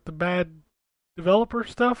artwork with the bad developer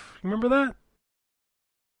stuff. You remember that?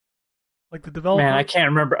 Like the developer. Man, I can't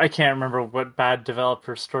remember what bad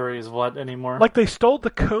developer story is what anymore. Like they stole the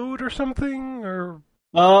code or something, or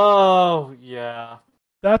Oh, yeah.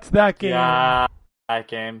 that's that game. Yeah, that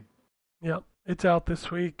game. Yep, it's out this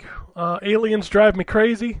week. Aliens Drive Me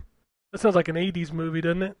Crazy. That sounds like an 80s movie,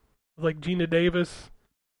 doesn't it? With like Gina Davis,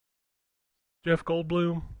 Jeff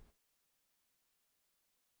Goldblum.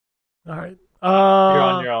 All right. You're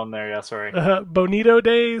on your own there, yeah, sorry. Bonito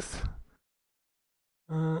Days.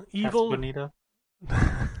 Evil. Bonita?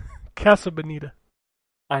 Casa Bonita.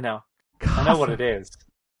 I know what it is.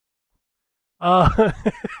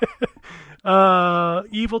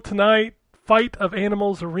 Evil Tonight, Fight of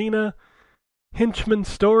Animals Arena, Henchman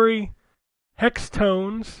Story,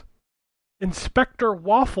 Hextones, Inspector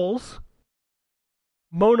Waffles,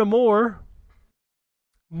 Mona Moore,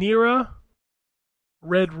 Nira,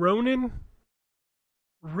 Red Ronin,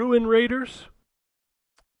 Ruin Raiders,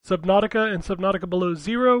 Subnautica and Subnautica Below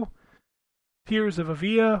Zero, Tears of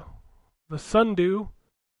Avia, The Sundew.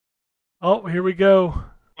 Oh, here we go.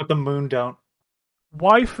 But the moon don't.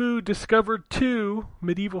 Waifu Discovered 2,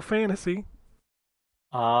 Medieval Fantasy.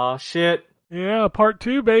 Aw, shit. Yeah, part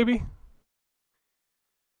 2, baby.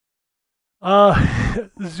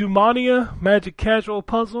 Zumania, Magic Casual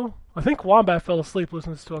Puzzle. I think Wombat fell asleep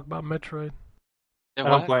listening to us talk about Metroid. Yeah, I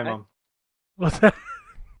don't blame him. What's that?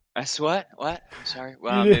 That's what? What? I'm sorry.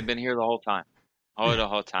 Well, I've been here the whole time. The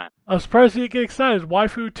whole time. I'm surprised you get excited.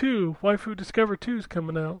 Waifu 2, Waifu Discover 2 is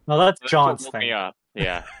coming out. No, that's That's John's what woke me thing. up.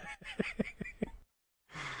 Yeah.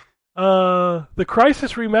 The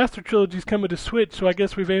Crisis Remaster Trilogy is coming to Switch, so I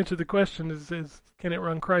guess we've answered the question: is can it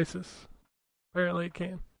run Crisis? Apparently, it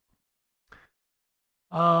can.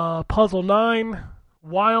 Puzzle 9,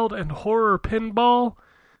 Wild and Horror Pinball,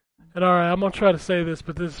 and all right, I'm gonna try to say this,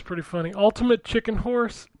 but this is pretty funny. Ultimate Chicken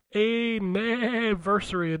Horse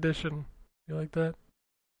Anniversary Edition. You like that?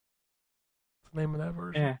 What's the name of that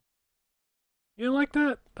version? Yeah. You like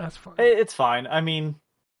that? That's fine. It's fine. I mean,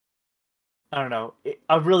 I don't know.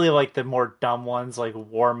 I really like the more dumb ones, like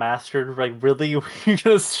War Mastered. Like, really, you're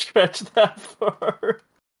gonna stretch that far?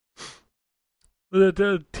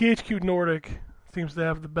 The THQ Nordic seems to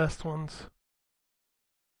have the best ones.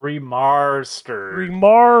 Remastered.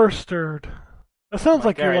 Remastered. That sounds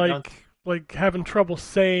like you're Gary, like having trouble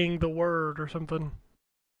saying the word or something.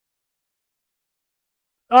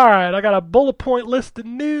 All right, I got a bullet point list of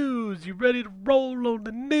news. You ready to roll on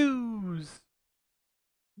the news?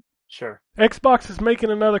 Sure. Xbox is making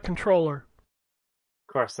another controller.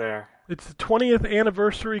 Of course they are. It's the 20th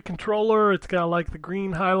anniversary controller. It's got like the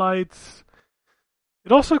green highlights.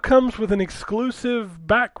 It also comes with an exclusive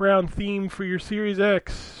background theme for your Series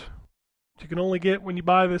X, which you can only get when you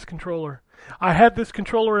buy this controller. I had this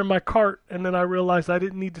controller in my cart, and then I realized I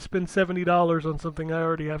didn't need to spend $70 on something I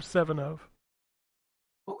already have 7 of.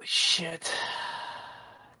 Holy shit.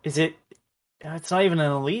 Is it... It's not even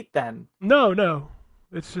an Elite then. No.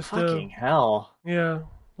 It's just Fucking hell. yeah.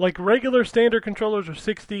 Like regular standard controllers are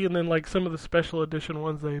 60, and then like some of the special edition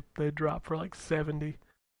ones they drop for like 70.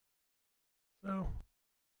 So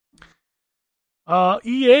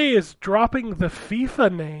EA is dropping the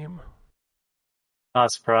FIFA name. Not a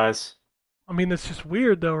surprise. I mean, it's just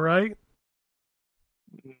weird though, right?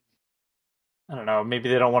 I don't know. Maybe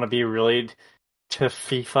they don't want to be related to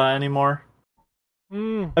FIFA anymore.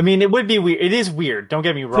 Mm. I mean, it would be weird. It is weird. Don't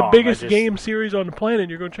get me It's wrong. the biggest I just- game series on the planet.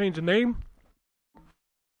 You're going to change the name?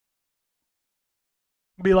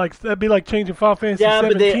 That'd be like changing Final Fantasy Yeah,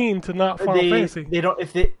 but 17 to not Final Fantasy. They don't.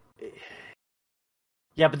 If they.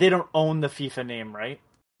 Yeah, but they don't own the FIFA name, right?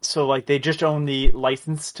 So like they just own the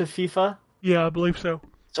license to FIFA. Yeah, I believe so.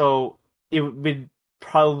 So it would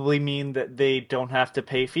probably mean that they don't have to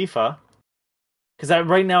pay FIFA. Because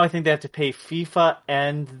right now I think they have to pay FIFA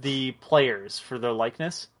and the players for their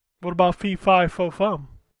likeness. What about FIFA Faux Fum?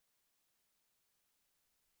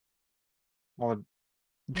 Well,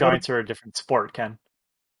 the Giants are a different sport, Ken.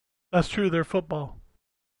 That's true. They're football.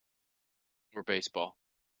 Or baseball.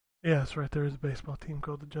 Yeah, that's right. There is a baseball team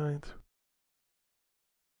called the Giants.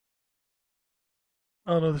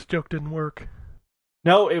 Oh no, this joke didn't work.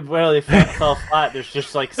 No, it fell flat. There's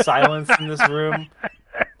just like silence in this room.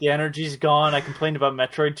 The energy's gone. I complained about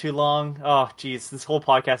Metroid too long. Oh, jeez, this whole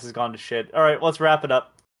podcast has gone to shit. All right, let's wrap it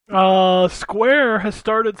up. Square has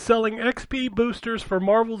started selling XP boosters for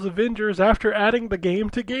Marvel's Avengers after adding the game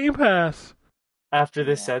to Game Pass. After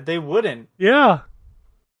they said they wouldn't. Yeah.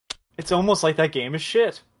 It's almost like that game is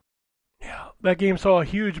shit. Yeah, that game saw a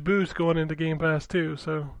huge boost going into Game Pass too,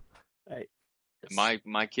 so...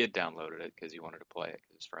 My kid downloaded it because he wanted to play it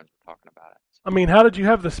because his friends were talking about it. I mean, how did you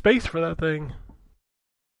have the space for that thing?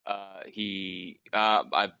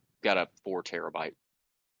 I've got a 4 terabyte.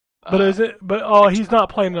 But is it? But he's not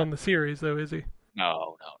playing it on the Series though, is he?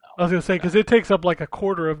 No. I was gonna say because it takes up like a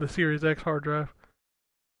quarter of the Series X hard drive.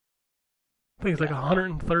 I think it's like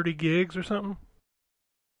 130 gigs or something.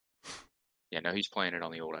 Yeah, no, he's playing it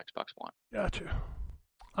on the old Xbox One. Gotcha.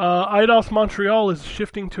 Eidos Montreal is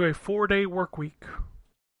shifting to a 4-day work week.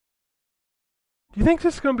 Do you think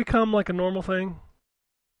this is going to become like a normal thing?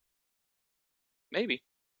 Maybe.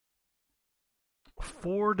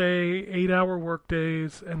 4-day, 8-hour work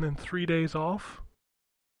days, and then 3 days off?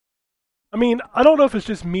 I mean, I don't know if it's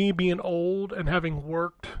just me being old and having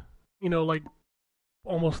worked, like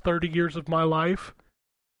almost 30 years of my life.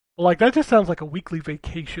 But like, that just sounds like a weekly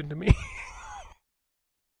vacation to me.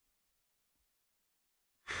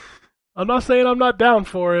 I'm not saying I'm not down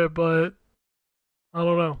for it, but I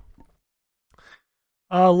don't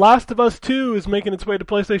know. Last of Us 2 is making its way to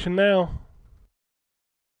PlayStation Now.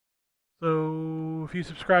 So if you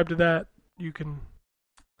subscribe to that, you can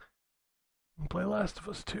play Last of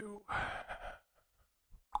Us 2.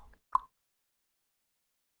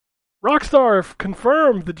 Rockstar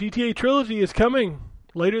confirmed the GTA trilogy is coming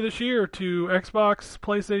later this year to Xbox,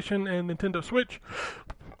 PlayStation, and Nintendo Switch,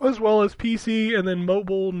 as well as PC and then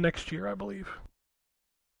mobile next year, I believe.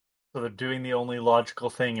 So they're doing the only logical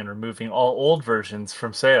thing and removing all old versions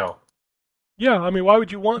from sale. Yeah, I mean, why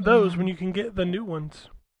would you want those when you can get the new ones?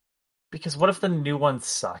 Because what if the new ones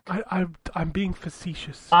suck? I'm being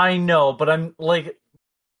facetious. I know, but I'm like,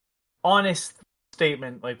 honest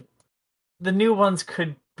statement, like, the new ones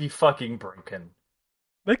could be fucking broken.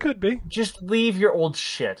 They could be. Just leave your old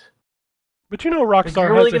shit. But Rockstar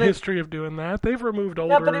you're really has a gonna- history of doing that. They've removed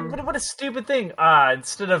older... Yeah, but what a stupid thing.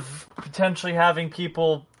 Instead of potentially having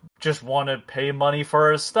people just want to pay money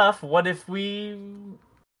for our stuff, what if we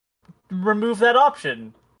remove that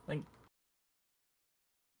option? Like,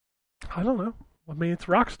 I don't know. I mean, it's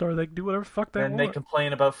Rockstar. They can do whatever the fuck they and want. they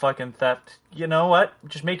complain about fucking theft. You know what?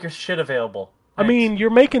 Just make your shit available. I mean, you're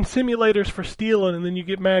making simulators for stealing, and then you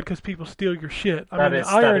get mad because people steal your shit. I mean, the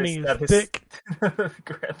irony is thick.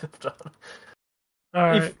 Grand Theft Auto. All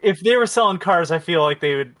right. If they were selling cars, I feel like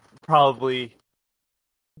they would probably...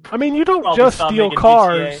 I mean, you don't probably just stop steal making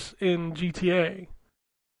cars in GTA.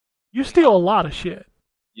 You steal a lot of shit.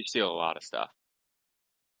 You steal a lot of stuff.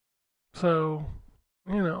 So,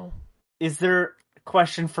 Is there a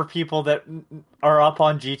question for people that are up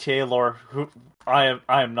on GTA lore who I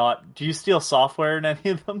am not? Do you steal software in any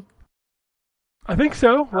of them? I think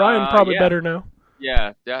so. Ryan probably yeah. better know.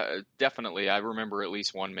 Yeah, definitely. I remember at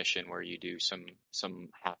least one mission where you do some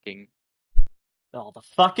hacking. Oh, the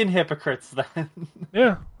fucking hypocrites then.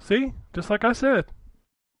 Yeah, see? Just like I said.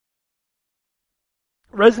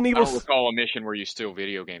 Resident I Evil... don't recall a mission where you steal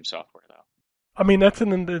video game software though. I mean, that's in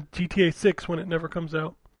the GTA 6 when it never comes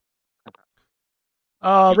out.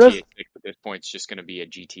 GTA 6 at this point is just going to be a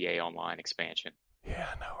GTA Online expansion. Yeah,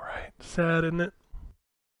 I know, right? Sad, isn't it?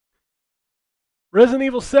 Resident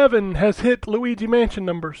Evil 7 has hit Luigi Mansion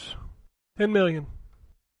numbers. 10 million.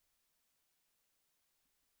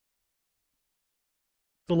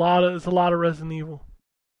 It's a lot of Resident Evil.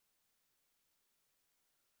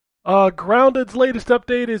 Grounded's latest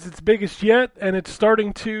update is its biggest yet, and it's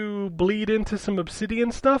starting to bleed into some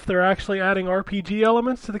Obsidian stuff. They're actually adding RPG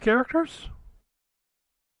elements to the characters,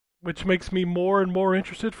 which makes me more and more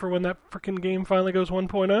interested for when that freaking game finally goes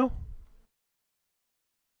 1.0.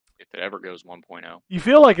 If it ever goes 1.0. You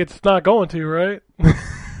feel like it's not going to, right?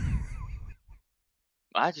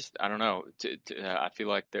 I don't know. I feel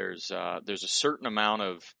like there's a certain amount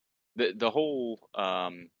of the whole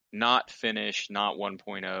not finished, not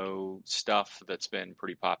 1.0 stuff that's been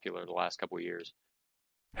pretty popular the last couple of years.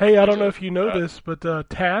 Hey, I don't know if you know this, but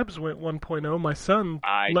Tabs went 1.0. My son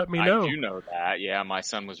let me know. I do know that. Yeah, my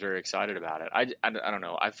son was very excited about it. I don't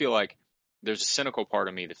know. I feel like there's a cynical part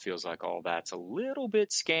of me that feels like all that's a little bit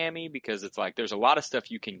scammy because it's like there's a lot of stuff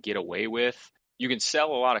you can get away with. You can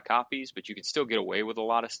sell a lot of copies, but you can still get away with a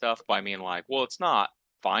lot of stuff by being like, well, it's not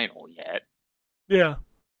final yet. Yeah.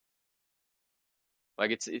 Like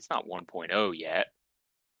it's not 1.0 yet.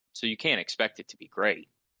 So you can't expect it to be great.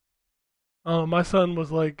 My son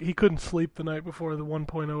was like, he couldn't sleep the night before the 1.0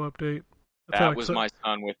 update. That was my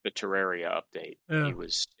son with the Terraria update. Yeah. He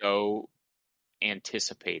was so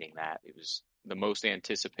anticipating that. It was the most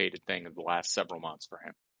anticipated thing of the last several months for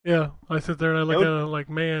him. Yeah, I sit there and I look at it like,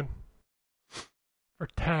 man, for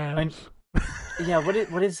Tabs. Yeah,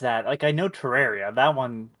 what is that? Like, I know Terraria. That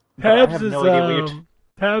one. Tabs I have is no idea what you're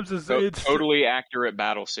Tabs is So it's totally accurate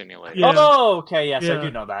battle simulator. Yeah. Oh, okay, yes, Yeah. I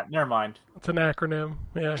do know that. Never mind. it's an acronym.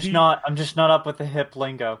 Yeah, I'm just not up with the hip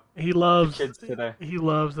lingo. he loves kids today. he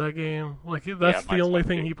loves that game. Like that's my the only son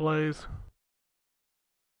thing too. he plays.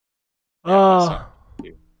 Yeah, my son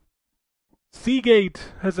too.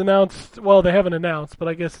 Seagate has announced, well, they haven't announced, but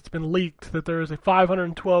I guess it's been leaked that there is a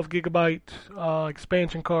 512 gigabyte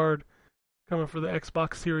expansion card coming for the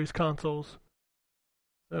Xbox Series consoles.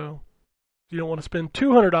 So, if you don't want to spend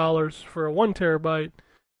 $200 for a 1 terabyte,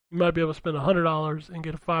 you might be able to spend $100 and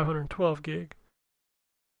get a 512 gig.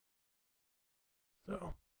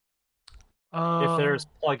 So, If there's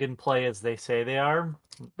plug and play as they say they are,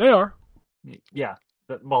 they are. yeah.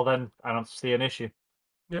 Well, then I don't see an issue.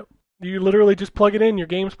 Yep. You literally just plug it in, your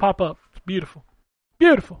games pop up. It's beautiful.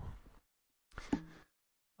 Beautiful.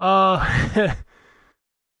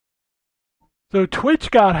 So Twitch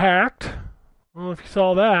got hacked. I don't know if you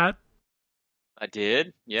saw that. I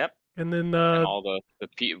did. Yep. And then And all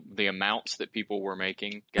the amounts that people were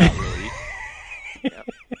making got released. Yep.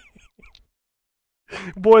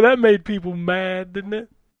 boy, that made people mad, didn't it?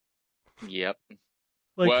 Yep.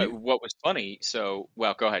 Like What was funny? So,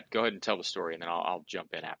 well, go ahead and tell the story, and then I'll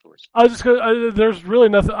jump in afterwards. I was just gonna, there's really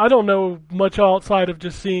nothing. I don't know much outside of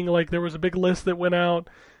just seeing like there was a big list that went out.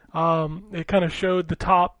 It kind of showed the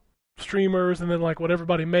top streamers and then like what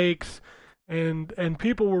everybody makes, and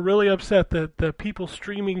people were really upset that the people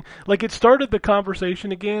streaming, like, it started the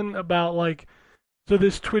conversation again about like, so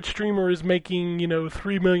this Twitch streamer is making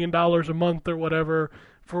 $3 million a month or whatever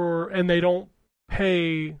and they don't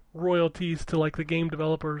pay royalties to like the game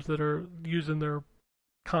developers that are using their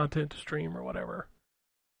content to stream or whatever.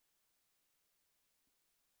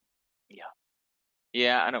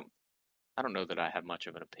 Yeah, I don't know that I have much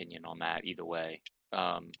of an opinion on that either way.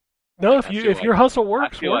 No, I feel if your hustle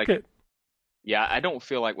works, feel work like- it. Yeah, I don't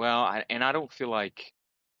feel like I don't feel like,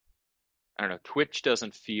 I don't know, Twitch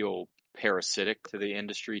doesn't feel parasitic to the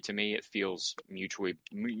industry to me. It feels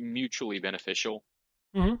mutually beneficial.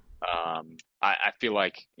 Mhm. I feel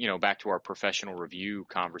like, back to our professional review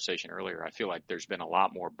conversation earlier, I feel like there's been a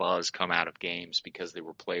lot more buzz come out of games because they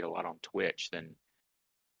were played a lot on Twitch than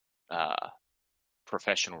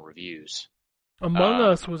professional reviews. Among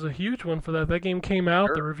Us was a huge one for that. That game came out,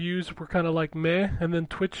 Sure. the reviews were kind of like meh, and then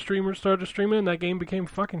Twitch streamers started streaming, and that game became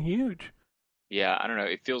fucking huge. Yeah, I don't know.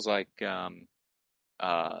 It feels like the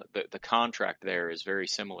contract there is very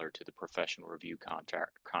similar to the professional review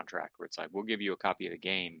contract, where it's like, we'll give you a copy of the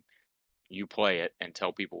game, you play it, and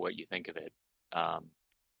tell people what you think of it.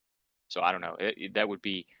 So I don't know. That would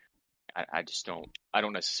be. I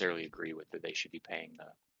don't necessarily agree with that they should be paying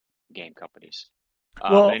the game companies.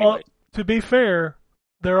 Well, but anyway, to be fair,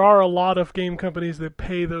 there are a lot of game companies that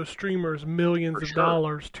pay those streamers millions For of sure.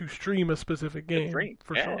 dollars to stream a specific game. Dream.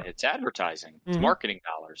 For Yeah, sure. it's advertising. It's Mhm. marketing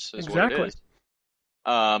dollars is what Exactly. it is.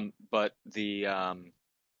 But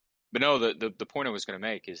no, the point I was going to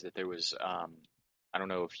make is that there was I don't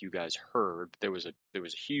know if you guys heard, but there was a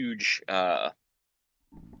huge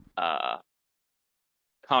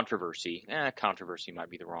controversy. Controversy might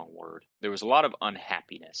be the wrong word. There was a lot of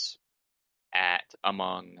unhappiness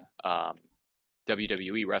among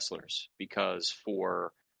WWE wrestlers because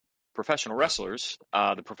for professional wrestlers,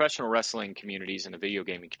 the professional wrestling communities and the video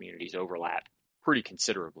gaming communities overlap pretty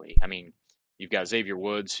considerably. I mean, you've got Xavier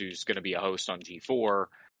Woods, who's going to be a host on G4.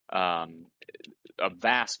 A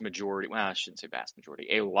vast majority, well, I shouldn't say vast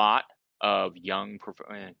majority, a lot of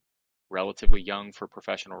relatively young for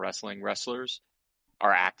professional wrestling wrestlers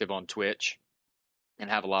are active on Twitch and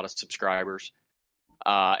have a lot of subscribers.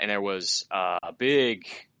 And there was a big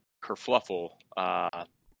kerfluffle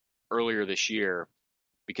earlier this year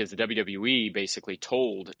because the WWE basically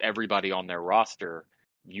told everybody on their roster,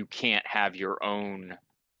 you can't have your own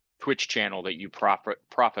Twitch channel that you profit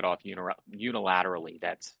off unilaterally.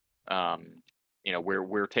 That's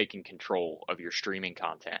we're taking control of your streaming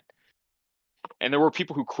content. And there were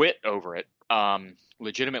people who quit over it,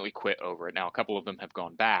 legitimately quit over it. Now a couple of them have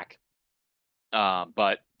gone back,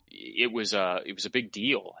 but it was a big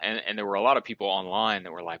deal, and there were a lot of people online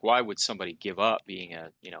that were like, why would somebody give up being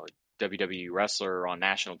a WWE wrestler on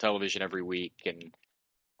national television every week and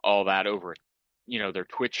all that over their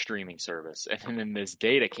Twitch streaming service? And then this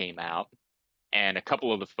data came out, and a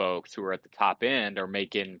couple of the folks who are at the top end are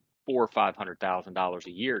making $400,000 or $500,000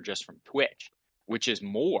 a year just from Twitch, which is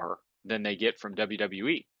more than they get from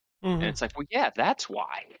WWE. Mhm. And it's like, well, yeah, that's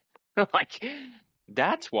why.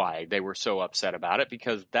 That's why they were so upset about it,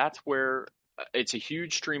 because that's where it's a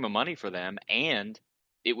huge stream of money for them, and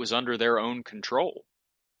it was under their own control.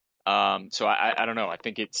 So I don't know. I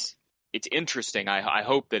think it's interesting. I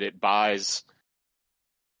hope that it buys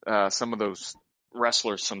some of those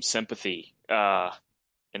wrestlers some sympathy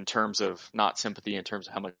in terms of, not sympathy in terms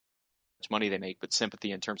of how much money they make, but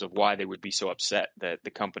sympathy in terms of why they would be so upset that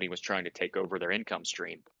the company was trying to take over their income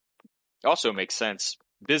stream. It also makes sense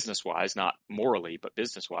business-wise, not morally, but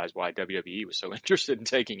business-wise, why WWE was so interested in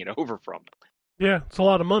taking it over from them. Yeah, it's a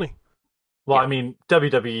lot of money. Well, Yeah. I mean,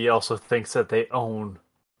 WWE also thinks that they own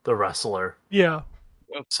the wrestler. Yeah.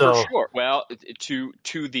 Well, So- for sure. Well,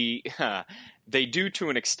 to the they do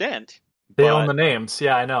to an extent. They but own the names.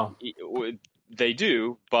 Yeah, I know. They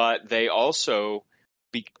do, but they also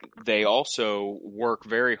work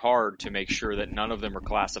very hard to make sure that none of them are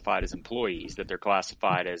classified as employees, that they're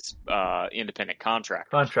classified as independent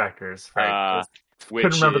contractors. Contractors, right? Which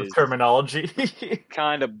Couldn't remember is the terminology.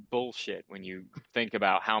 kind of bullshit when you think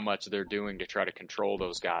about how much they're doing to try to control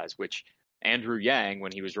those guys, which Andrew Yang,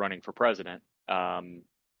 when he was running for president,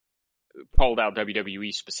 called out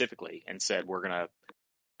WWE specifically and said, we're gonna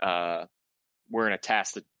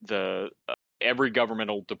task the every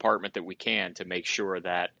governmental department that we can to make sure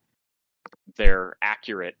that they're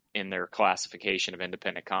accurate in their classification of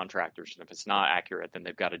independent contractors. And if it's not accurate, then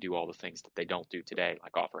they've got to do all the things that they don't do today,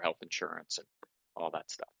 like offer health insurance and all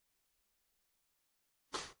that stuff.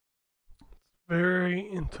 Very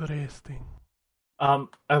interesting. I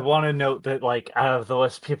want to note that, like, out of the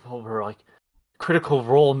list, people were like, Critical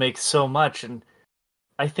Role makes so much, and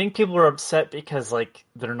I think people are upset because, like,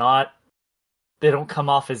 they don't come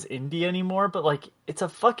off as indie anymore, but, like, it's a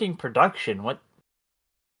fucking production. What?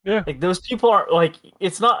 Yeah. Like, those people are, like,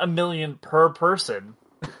 it's not $1 million per person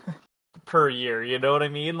per year, you know what I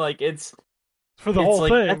mean? Like, it's For the It's whole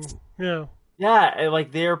like, thing. that's- Yeah. yeah, and,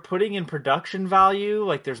 like, they're putting in production value,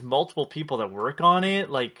 like, there's multiple people that work on it,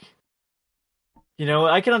 like, you know,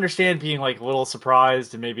 I can understand being, like, a little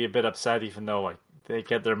surprised and maybe a bit upset, even though, like, they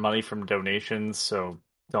get their money from donations, so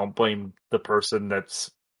don't blame the person that's,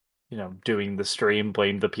 you know, doing the stream,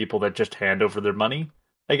 blame the people that just hand over their money,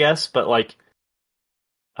 I guess, but, like,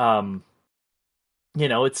 you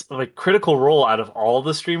know, it's, like, Critical Role out of all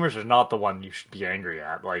the streamers is not the one you should be angry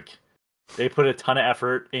at, like, they put a ton of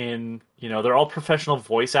effort in, you know, they're all professional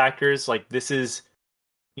voice actors, like, this is,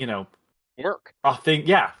 you know, Work. a thing,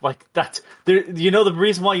 yeah, like, that's, you know, the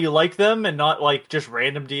reason why you like them and not, like, just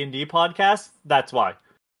random D&D podcasts, that's why.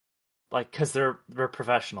 Like, because they're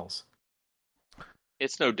professionals.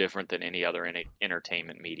 It's no different than any other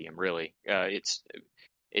entertainment medium, really.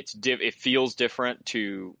 It feels different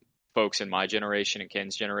to folks in my generation and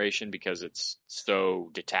Ken's generation because it's so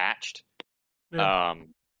detached. Yeah.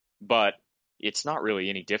 But it's not really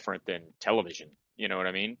any different than television. You know what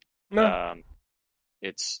I mean? No.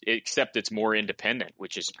 Except it's more independent,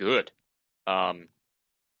 which is good.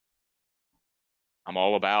 I'm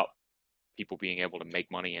all about people being able to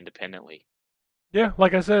make money independently. Yeah,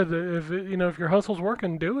 like I said, if if your hustle's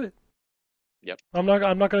working, do it. Yep. I'm not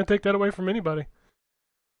going to take that away from anybody.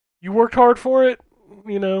 You worked hard for it.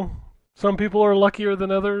 Some people are luckier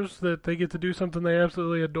than others that they get to do something they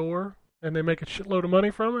absolutely adore and they make a shitload of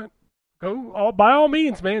money from it. By all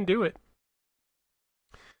means, man, do it.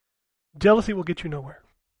 Jealousy will get you nowhere.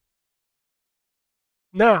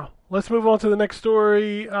 Now, let's move on to the next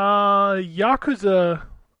story. Yakuza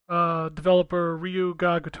developer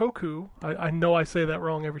Ryuga Gotoku, I know I say that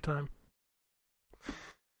wrong every time,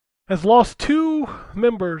 has lost two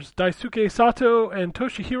members, Daisuke Sato and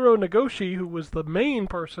Toshihiro Nagoshi, who was the main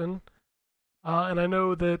person. And I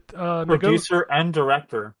know that Producer and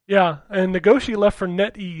director. Yeah, and Nagoshi left for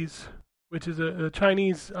NetEase, which is a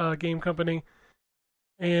Chinese game company.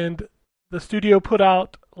 And the studio put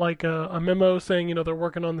out like a memo saying, they're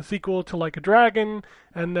working on the sequel to Like a Dragon,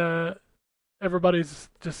 and everybody's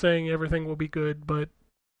just saying everything will be good. But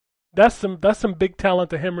that's some big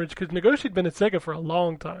talent to hemorrhage, because Nagoshi'd been at Sega for a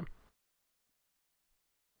long time.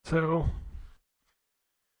 So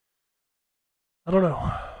I don't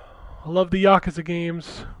know. I love the Yakuza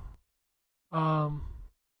games. But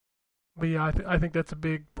yeah, I think it's a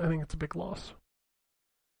big loss.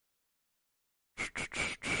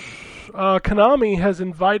 Konami has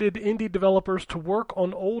invited indie developers to work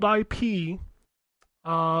on old IP,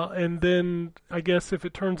 and then I guess if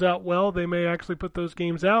it turns out well, they may actually put those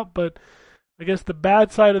games out. But I guess the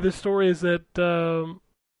bad side of this story is that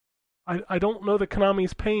I don't know that Konami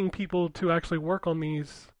is paying people to actually work on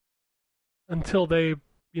these until they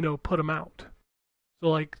put them out. So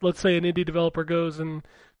like, let's say an indie developer goes and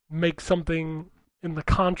makes something in the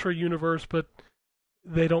Contra universe, but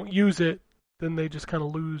they don't use it, then they just kind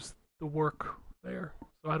of lose the work there.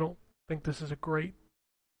 So I don't think this is a great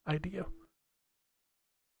idea.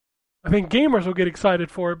 I think gamers will get excited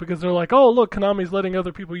for it because they're like, oh, look, Konami's letting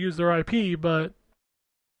other people use their IP, but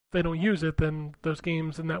if they don't use it, then those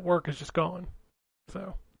games and that work is just gone.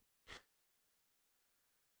 So,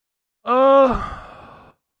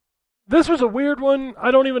 this was a weird one.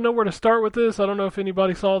 I don't even know where to start with this. I don't know if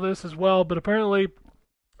anybody saw this as well, but apparently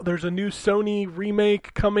there's a new Sony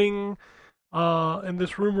remake coming, and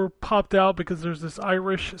this rumor popped out because there's this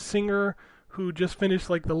Irish singer who just finished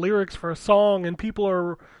like the lyrics for a song, and people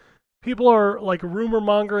are like rumor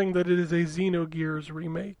mongering that it is a Xenogears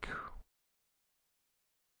remake.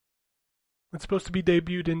 It's supposed to be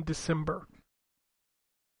debuted in December.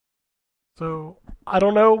 So, I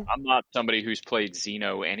don't know. I'm not somebody who's played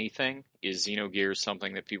Xeno anything. Is Xenogears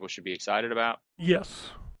something that people should be excited about? Yes.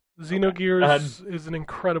 Xenogears is an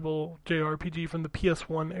incredible JRPG from the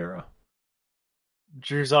PS1 era.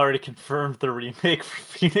 Drew's already confirmed the remake for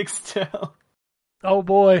Phoenix Town. Oh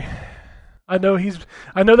boy. I know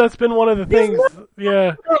that's been one of the things.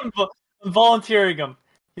 Yeah. I'm volunteering him.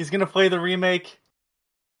 He's going to play the remake.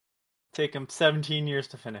 Take him 17 years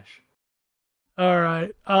to finish. All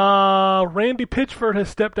right. Randy Pitchford has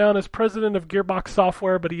stepped down as president of Gearbox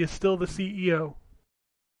Software, but he is still the CEO.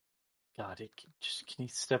 God, can he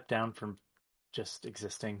step down from just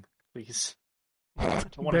existing, please? I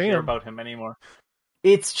don't want to hear about him anymore.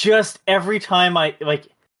 It's just every time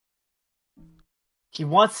he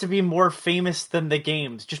wants to be more famous than the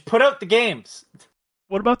games. Just put out the games.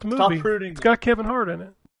 What about the movie? Stop rooting. It's got Kevin Hart in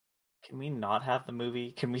it. Can we not have the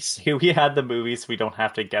movie? Can we say we had the movie so we don't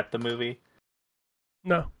have to get the movie?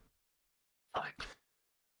 No. What?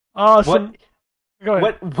 Go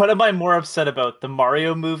ahead. What am I more upset about, the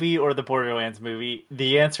Mario movie or the Borderlands movie?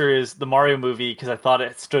 The answer is the Mario movie because I thought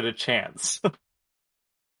it stood a chance.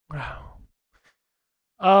 Wow.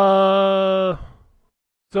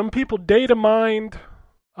 Some people data mined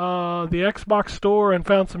the Xbox store and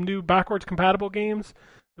found some new backwards compatible games.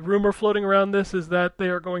 The rumor floating around this is that they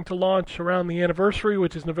are going to launch around the anniversary,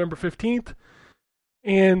 which is November 15th.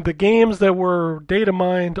 And the games that were data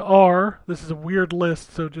mined are, this is a weird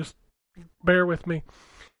list, so just bear with me.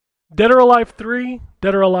 Dead or Alive 3,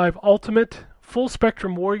 Dead or Alive Ultimate, Full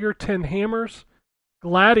Spectrum Warrior 10 Hammers,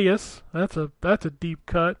 Gladius, that's a deep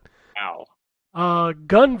cut. Wow.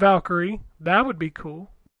 Gun Valkyrie, that would be cool.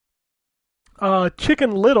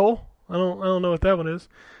 Chicken Little, I don't know what that one is.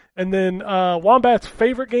 And then Wombat's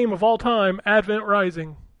favorite game of all time, Advent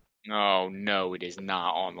Rising. Oh, no, it is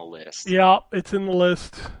not on the list. Yeah, it's in the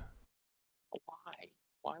list.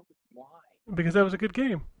 Why? Because that was a good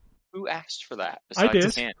game. Who asked for that? I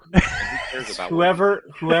did. Sam? And who cares about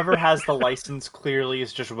Whoever has the license clearly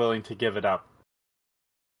is just willing to give it up.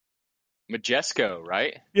 Majesco,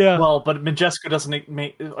 right? Yeah. Well, but Majesco doesn't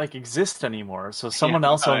exist anymore, so someone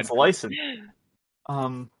else owns the license.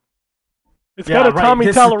 It's Yeah, got a right, Tommy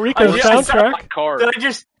this is- Tallarico I just- soundtrack. Card.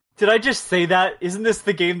 Did I just say that? Isn't this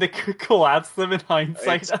the game that could collapse them in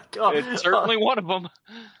hindsight? It's certainly one of them.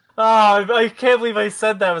 I can't believe I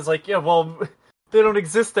said that. I was like, yeah, well, they don't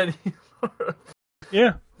exist anymore.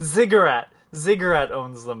 Yeah. Ziggurat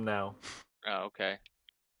owns them now. Oh, okay.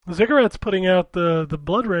 Ziggurat's putting out the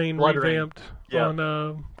Blood Rain Blood Rain. revamped Yeah.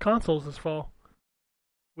 on consoles this fall.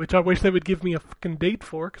 Which I wish they would give me a fucking date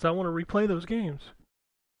for, because I want to replay those games.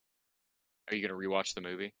 Are you gonna rewatch the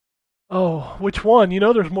movie? Oh, which one? You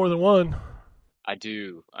know there's more than one. I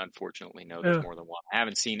do, unfortunately, know there's Yeah. more than one. I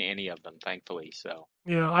haven't seen any of them, thankfully. So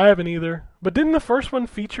Yeah, I haven't either. But didn't the first one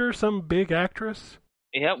feature some big actress?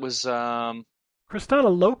 yeah, it was. Kristana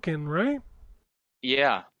Loken, right?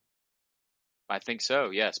 Yeah, I think so.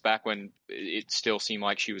 Yes, back when it still seemed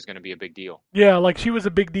like she was going to be a big deal. Yeah, like she was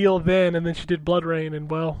a big deal then, and then she did Blood Rain,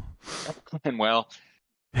 and well... And well,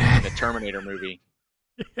 in the Terminator movie.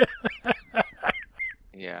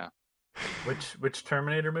 Yeah. Which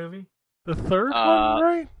Terminator movie? The third one,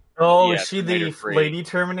 right? Oh, Yeah, is she Terminator the 3. Lady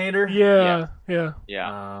Terminator? Yeah. Yeah.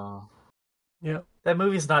 Yeah. That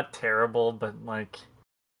movie's not terrible, but like,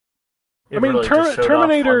 it I mean, really just showed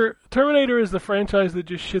Terminator is the franchise that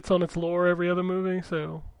just shits on its lore every other movie.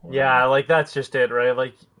 So Yeah, like that's just it, right?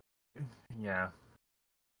 Like, yeah.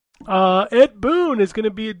 Ed Boon is going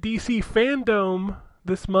to be at DC Fandom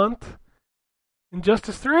this month.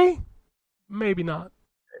 Injustice 3? Maybe not.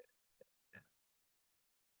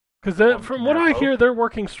 Because from what I hear, they're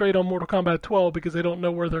working straight on Mortal Kombat 12 because they don't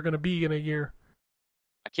know where they're going to be in a year.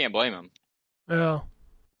 I can't blame him. Yeah.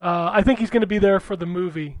 I think he's going to be there for the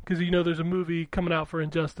movie because there's a movie coming out for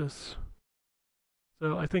Injustice.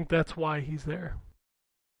 So I think that's why he's there.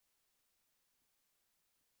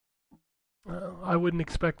 I wouldn't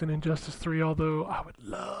expect an Injustice 3, although I would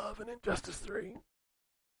love an Injustice 3.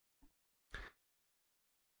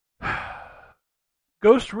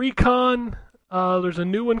 Ghost Recon, there's a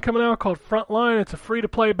new one coming out called Frontline. It's a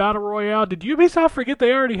free-to-play battle royale. Did Ubisoft forget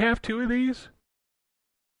they already have 2 of these?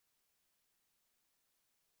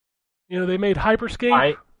 They made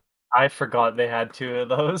Hyperscape. I forgot they had 2 of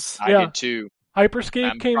those. I Yeah. did too.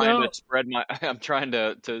 Hyperscape came out. I'm trying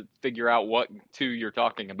to figure out what 2 you're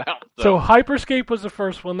talking about. So Hyperscape was the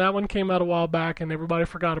first one. That one came out a while back, and everybody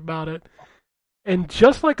forgot about it. And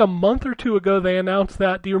just like a month or 2 ago, they announced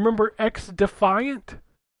that. Do you remember X Defiant?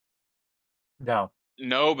 No.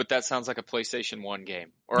 No, but that sounds like a PlayStation 1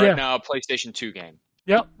 game. Or Yeah. no, a PlayStation 2 game.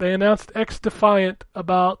 Yep, they announced X Defiant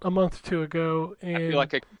about a month or 2 ago. And I feel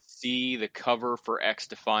like I can see the cover for X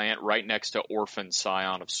Defiant right next to Orphan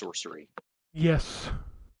Scion of Sorcery. yes.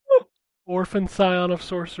 Orphan Scion of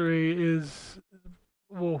Sorcery is...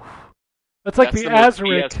 Whoa. That's like That's the most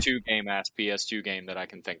Azaric. PS2 game that I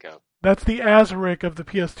can think of. That's the Azaric of the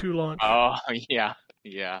PS2 launch. Oh, yeah.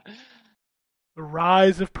 Yeah. The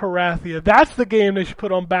Rise of Parathia. That's the game they should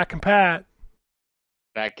put on Back and Pat.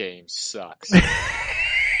 That game sucks.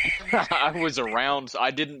 I was around. I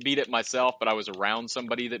didn't beat it myself, but I was around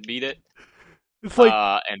somebody that beat it. It's like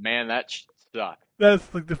and man, that sucked.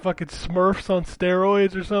 that's like the fucking Smurfs on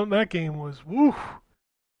steroids or something. That game was woo.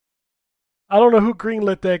 I don't know who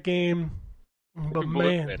greenlit that game, but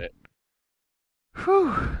man, Bullet it.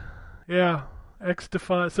 whew, yeah, X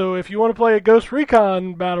Defiant. So if you want to play a Ghost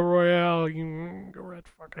Recon battle royale, you can go right the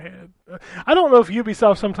fuck ahead. I don't know if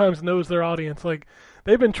Ubisoft sometimes knows their audience. Like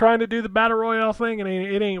they've been trying to do the battle royale thing, and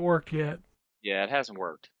it ain't worked yet. Yeah, it hasn't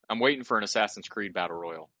worked. I'm waiting for an Assassin's Creed Battle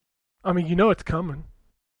Royale. I mean, it's coming.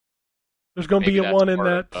 There's going to Maybe be a that's one in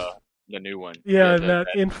part that. of, the new one. Yeah, the- that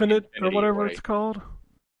Infinite or Infinity, whatever right. it's called.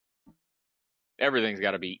 Everything's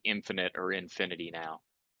got to be infinite or infinity now.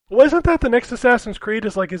 Well, isn't that the next Assassin's Creed?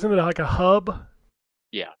 Isn't it like a hub?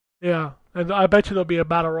 Yeah, Yeah, and I bet you there'll be a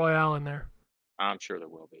battle royale in there. I'm sure there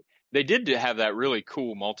will be. They did have that really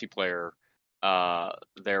cool multiplayer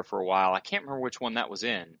there for a while. I can't remember which one that was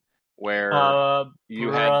in, where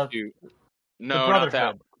you had to. No, not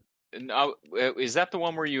that. No, is that the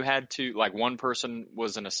one where you had to, like, one person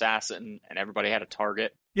was an assassin and everybody had a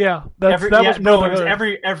target? Yeah, that was Brotherhood.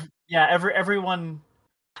 Everyone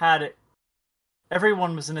had it.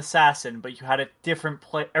 Everyone was an assassin, but you had a different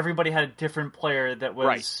everybody had a different player that was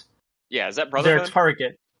Right. Yeah, is that their Brotherhood?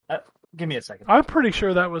 target. Give me a second. I'm pretty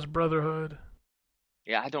sure that was Brotherhood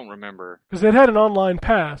Yeah, I don't remember. because it had an online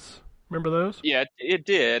pass. Remember those? Yeah, it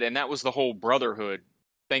did, and that was the whole Brotherhood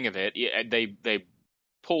thing of it. Yeah, they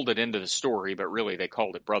pulled it into the story, but really they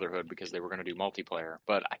called it Brotherhood because they were going to do multiplayer.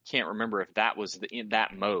 But I can't remember if that was in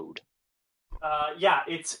that mode. Yeah,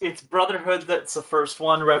 it's Brotherhood that's the first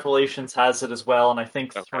one. Revelations has it as well, and I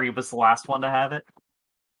think 3 was the last one to have it.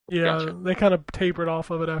 Yeah, Gotcha. they kind of tapered off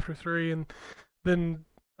of it after 3, and then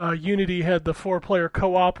Unity had the 4-player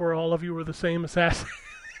co-op where all of you were the same assassin.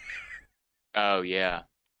 Oh yeah,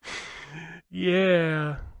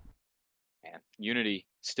 Yeah. man. Unity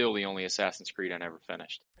still the only Assassin's Creed I never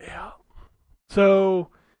finished. Yeah. So,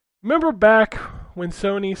 remember back when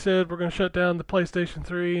Sony said we're going to shut down the PlayStation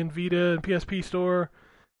 3 and Vita and PSP store,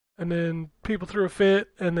 and then people threw a fit,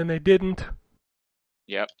 and then they didn't?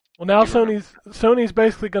 Yep. Well, now I remember. Sony's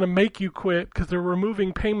basically going to make you quit because they're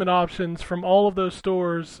removing payment options from all of those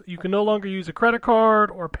stores. You can no longer use a credit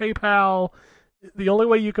card or PayPal. The only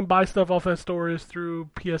way you can buy stuff off that store is through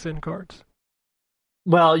PSN cards.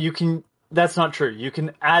 Well, you can. That's not true. You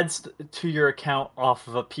can add to your account off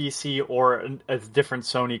of a PC or a different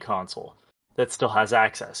Sony console that still has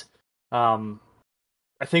access.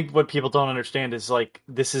 I think what people don't understand is like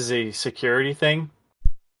this is a security thing.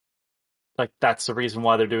 Like that's the reason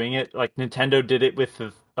why they're doing it. Like Nintendo did it with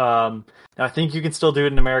the. Now I think you can still do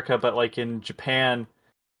it in America, but like in Japan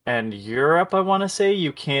and Europe, I want to say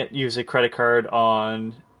you can't use a credit card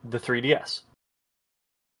on the 3DS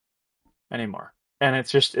anymore. And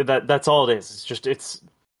it's just that's all it is. It's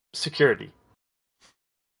security.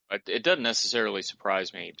 It doesn't necessarily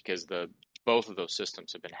surprise me because both of those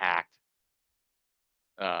systems have been hacked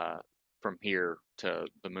from here to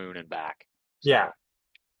the moon and back. So, Yeah.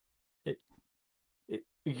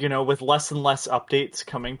 With less and less updates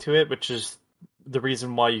coming to it, which is the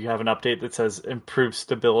reason why you have an update that says improve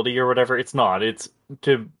stability or whatever. It's not. It's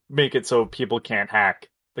to make it so people can't hack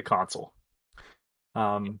the console.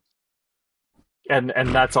 And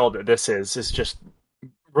that's all that this is. It's just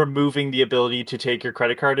removing the ability to take your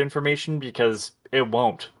credit card information because it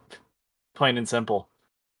won't. Plain and simple.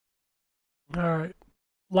 All right.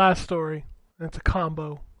 Last story. It's a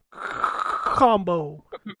combo. Combo.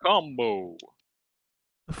 Combo.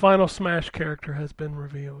 The final Smash character has been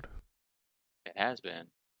revealed. It has been.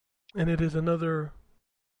 And it is another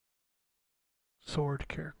sword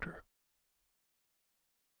character.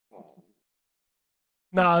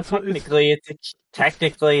 Nah, it's Technically,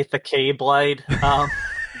 it's a K-Blade.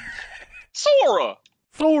 Sora.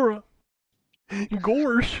 Sora.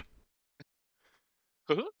 Gorsh.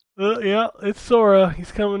 Huh? Yeah, it's Sora.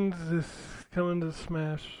 He's coming to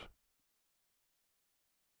Smash.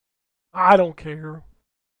 I don't care.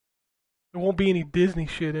 There won't be any Disney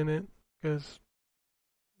shit in it because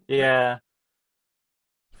Yeah.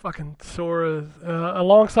 fucking Sora.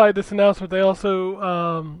 Alongside this announcement, they also,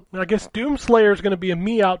 I guess Doomslayer is going to be a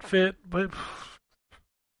me outfit, but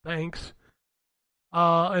thanks.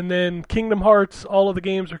 And then Kingdom Hearts, all of the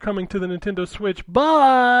games are coming to the Nintendo Switch,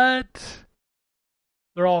 but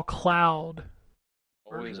they're all cloud.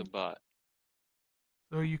 Always a butt.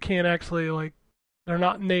 So you can't actually, they're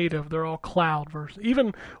not native, they're all cloud versions.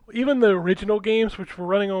 Even the original games, which were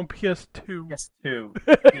running on PS2. Yes, too.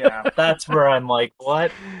 Yeah, that's where I'm like,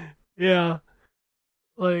 what? Yeah.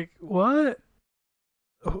 Like, what?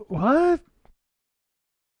 What?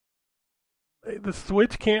 The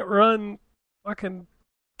Switch can't run fucking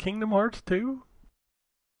Kingdom Hearts 2?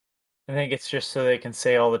 I think it's just so they can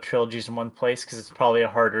say all the trilogies in one place because it's probably a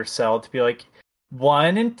harder sell to be like,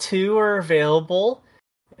 1 and 2 are available,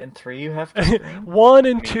 and 3 you have to stream. 1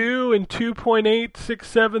 and 2 and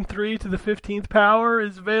 2.8673 to the 15th power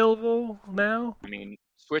is available now. I mean,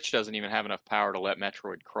 Switch doesn't even have enough power to let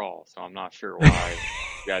Metroid crawl, so I'm not sure why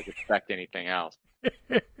you guys expect anything else.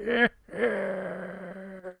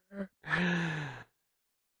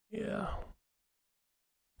 Yeah.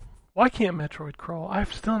 Why can't Metroid crawl?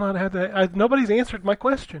 I've still not had that. Nobody's answered my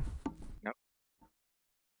question. Nope.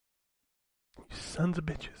 You sons of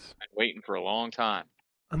bitches. Been waiting for a long time.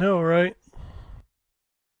 I know, right?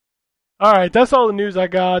 Alright, that's all the news I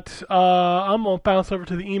got. I'm going to bounce over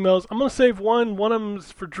to the emails. I'm going to save one. One of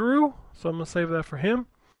them's for Drew, so I'm going to save that for him.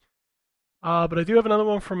 But I do have another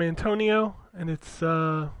one from Antonio, and it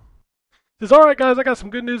says, alright guys, I got some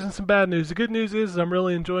good news and some bad news. The good news is I'm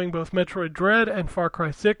really enjoying both Metroid Dread and Far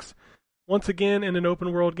Cry 6. Once again, in an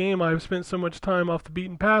open world game, I have spent so much time off the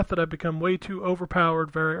beaten path that I've become way too overpowered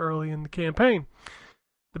very early in the campaign.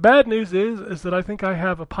 The bad news is that I think I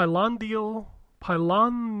have a pilonidal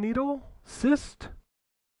cyst.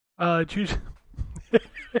 It's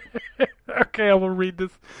okay, I will read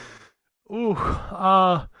this.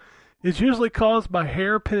 It's usually caused by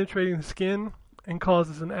hair penetrating the skin and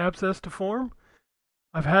causes an abscess to form.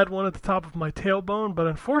 I've had one at the top of my tailbone, but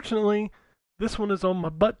unfortunately, this one is on my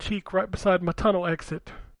butt cheek right beside my tunnel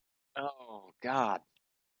exit. Oh, God.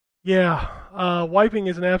 Yeah, wiping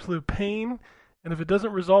is an absolute pain, and if it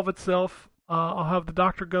doesn't resolve itself, I'll have the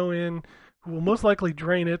doctor go in, who will most likely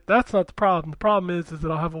drain it. That's not the problem. The problem is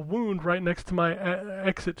that I'll have a wound right next to my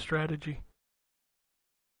exit strategy.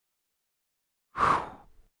 Whew.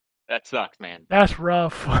 That sucks, man. That's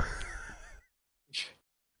rough.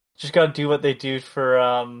 Just gotta do what they do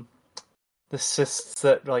for the cysts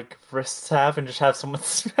that like wrists have, and just have someone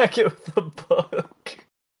smack it with a book.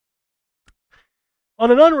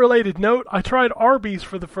 On an unrelated note, I tried Arby's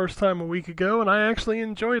for the first time a week ago, and I actually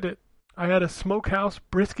enjoyed it. I had a smokehouse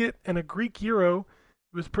brisket and a Greek gyro.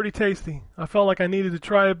 It was pretty tasty. I felt like I needed to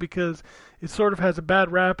try it because it sort of has a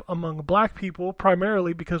bad rap among black people,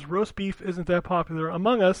 primarily because roast beef isn't that popular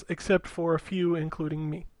among us, except for a few, including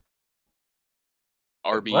me.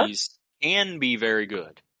 Arby's can be very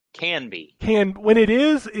good. Can be. When it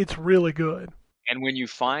is, it's really good. And when you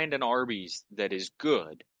find an Arby's that is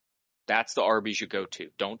good, that's the Arby's you go to.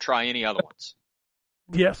 Don't try any other ones.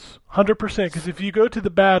 Yes, 100%, because if you go to the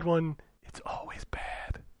bad one, it's always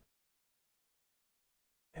bad.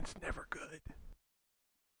 It's never good.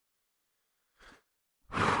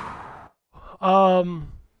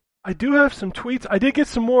 I do have some tweets. I did get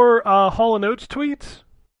some more Hall & Oates tweets.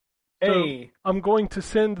 Hey, So I'm going to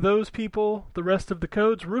send those people the rest of the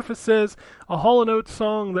codes. Rufus says, a Hall & Oates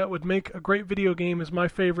song that would make a great video game is my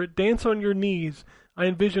favorite. Dance on Your Knees. I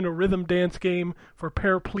envision a rhythm dance game for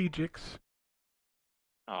paraplegics.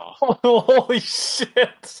 Oh, holy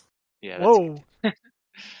shit! yeah. That's, Whoa.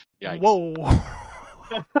 yikes. Whoa.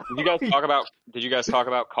 Did you guys talk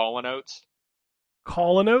about Call & Oates?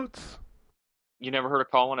 Call & Oates? You never heard of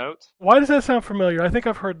Call & Oates? Why does that sound familiar? I think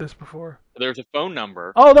I've heard this before. There's a phone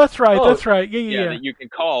number. Oh, that's right. Oh, That's right. Yeah. that you can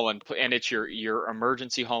call and it's your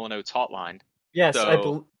emergency Hall & Oates hotline. Yes,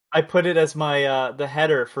 So- I put it as my the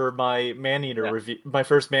header for my Maneater Yeah. review, my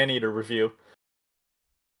first Maneater review.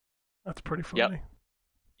 That's pretty funny.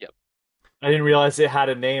 I didn't realize it had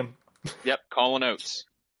a name. Yep, Call & Oates.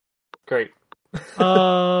 Great.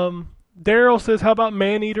 Daryl says, how about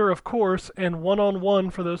Maneater, of course, and one-on-one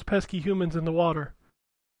for those pesky humans in the water.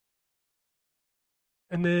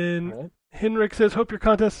 And then Alright. Henrik says, hope your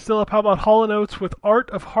contest is still up. How about Hall & Oates with Art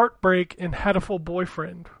of Heartbreak and Hatful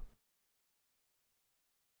Boyfriend?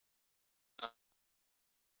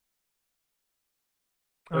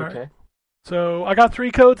 All right. Okay. So I got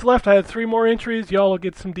 3 codes left. I had 3 more entries. Y'all will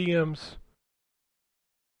get some DMs.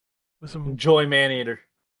 With some Enjoy Maneater.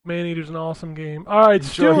 Maneater's an awesome game. All right,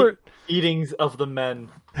 Enjoy Stuart. Eatings of the Men.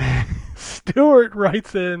 Stuart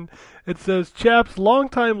writes in. It says, chaps,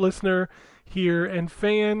 longtime listener here and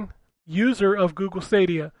fan user of Google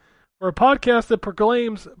Stadia. For a podcast that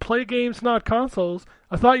proclaims play games, not consoles,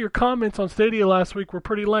 I thought your comments on Stadia last week were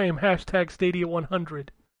pretty lame. Hashtag Stadia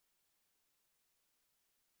 100.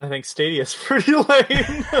 I think Stadia's pretty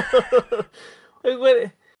lame. Like,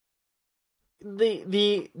 what?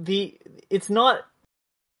 It's not.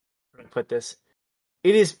 How do I put this?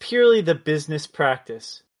 It is purely the business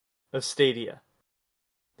practice of Stadia.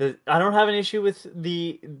 I don't have an issue with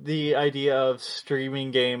the idea of streaming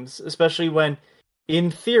games, especially when, in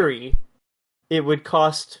theory, it would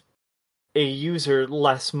cost a user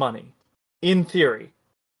less money. In theory,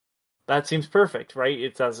 that seems perfect, right?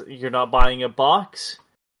 It's as you're not buying a box,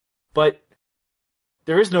 but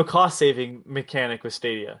there is no cost-saving mechanic with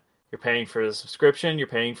Stadia. You're paying for the subscription, you're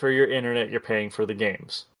paying for your internet, you're paying for the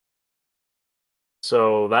games.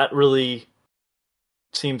 So that really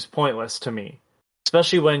seems pointless to me.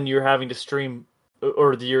 Especially when you're having to stream,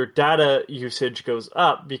 or your data usage goes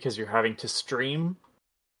up because you're having to stream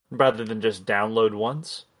rather than just download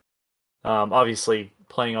once. Obviously,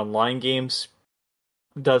 playing online games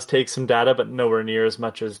does take some data, but nowhere near as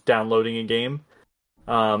much as downloading a game.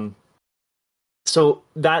 So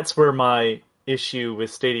that's where my issue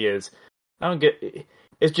with Stadia is. I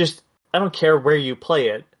don't care where you play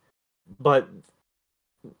it, but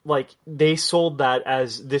like they sold that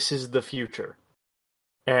as this is the future.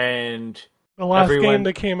 And The last game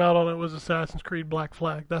that came out on it was Assassin's Creed Black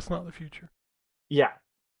Flag. That's not the future. yeah,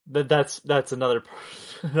 that's another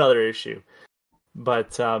another issue.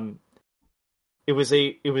 But it was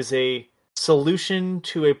a solution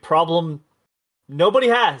to a problem nobody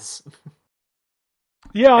has.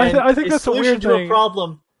 Yeah, And I think that's a solution weird to thing. a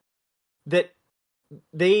problem that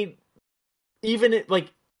they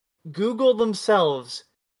like Google themselves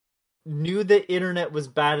knew the internet was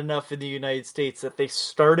bad enough in the United States that they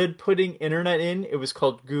started putting internet in. It was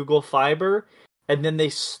called Google Fiber, and then they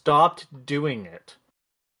stopped doing it.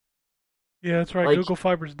 Yeah, that's right. Like- Google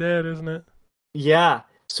Fiber's dead, isn't it? Yeah.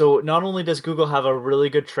 So not only does Google have a really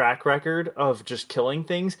good track record of just killing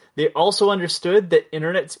things, they also understood that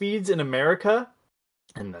internet speeds in America,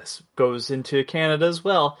 and this goes into Canada as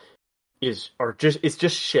well, it's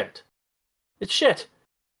just shit. It's shit.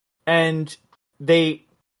 And they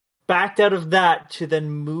backed out of that to then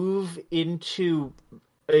move into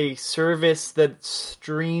a service that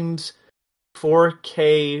streams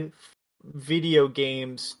 4K video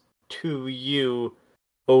games to you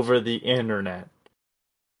over the internet.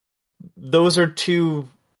 Those are two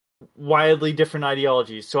wildly different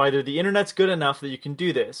ideologies. So either the internet's good enough that you can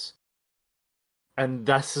do this, and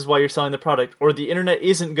this is why you're selling the product, or the internet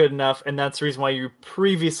isn't good enough, and that's the reason why you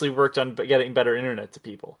previously worked on getting better internet to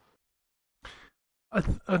people.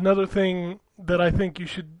 Another thing that I think you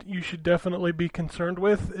should definitely be concerned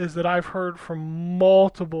with is that I've heard from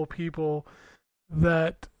multiple people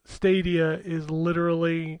that Stadia is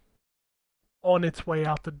literally on its way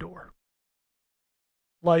out the door.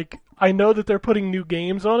 Like, I know that they're putting new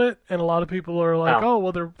games on it, and a lot of people are like, "Oh,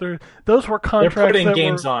 well, they're those were contracts They're putting that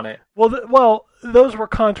games were, on it. Well, those were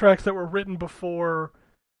contracts that were written before.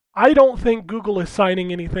 I don't think Google is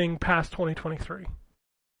signing anything past 2023.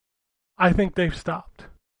 I think they've stopped.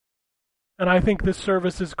 And I think this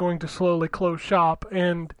service is going to slowly close shop,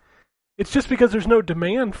 and it's just because there's no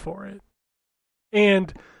demand for it.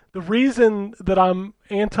 And the reason that I'm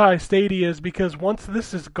anti-Stadia is because once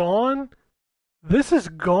this is gone, this is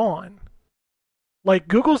gone. Like,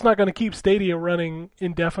 Google's not going to keep Stadia running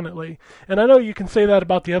indefinitely. And I know you can say that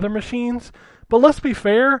about the other machines, but let's be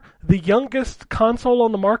fair, the youngest console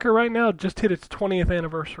on the market right now just hit its 20th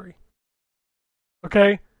anniversary.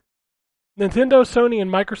 Okay? Nintendo, Sony, and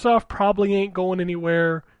Microsoft probably ain't going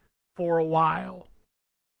anywhere for a while.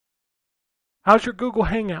 How's your Google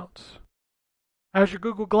Hangouts? How's your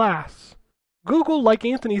Google Glass? Google, like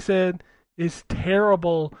Anthony said, is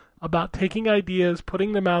terrible about taking ideas,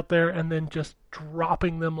 putting them out there, and then just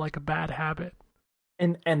dropping them like a bad habit.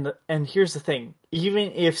 And here's the thing.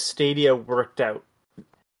 Even if Stadia worked out,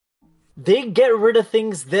 they get rid of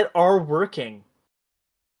things that are working.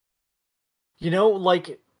 You know,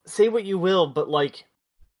 like, say what you will, but like,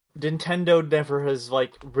 Nintendo never has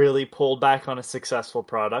like really pulled back on a successful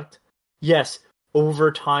product. Yes,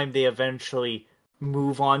 over time they eventually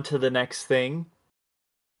move on to the next thing.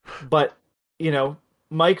 But, you know,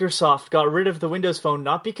 Microsoft got rid of the Windows Phone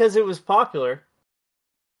not because it was popular.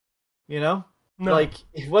 You know? No. Like,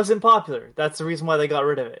 it wasn't popular. That's the reason why they got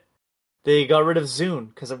rid of it. They got rid of Zune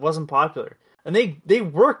because it wasn't popular. And they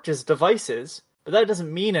worked as devices, but that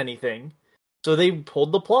doesn't mean anything. So they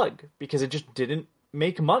pulled the plug because it just didn't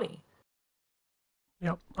make money.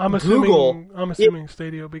 Yep. I'm Google- assuming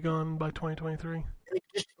Stadia will be gone by 2023.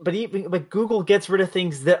 But Google gets rid of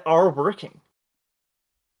things that are working.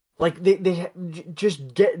 Like, they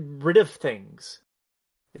just get rid of things.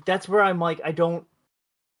 That's where I'm like, I don't...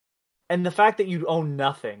 And the fact that you own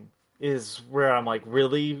nothing is where I'm like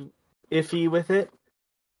really iffy with it.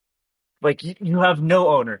 Like, you have no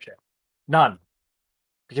ownership. None.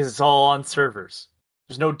 Because it's all on servers.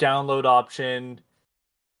 There's no download option.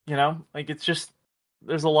 You know? Like, it's just...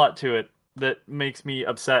 There's a lot to it that makes me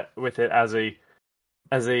upset with it as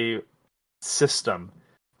a system.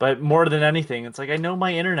 But more than anything, it's like, I know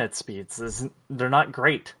my internet speeds. They're not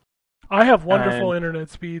great. I have wonderful internet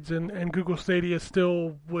speeds, and Google Stadia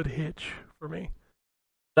still would hitch for me.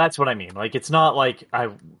 That's what I mean. Like, it's not like I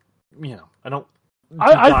don't.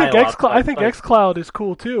 I think xCloud is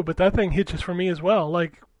cool too, but that thing hitches for me as well.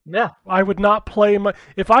 Like, Yeah. I would not play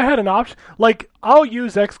if I had an option. Like, I'll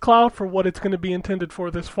use xCloud for what it's going to be intended for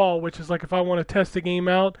this fall, which is like if I want to test a game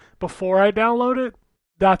out before I download it.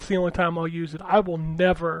 That's the only time I'll use it. I will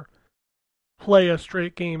never play a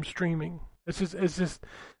straight game streaming. It's just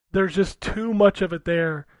there's just too much of it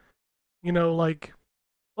there. You know, like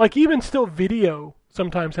even still video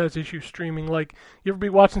sometimes has issues streaming. Like, you ever be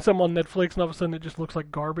watching something on Netflix and all of a sudden it just looks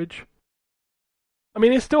like garbage? I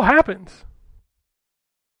mean, it still happens.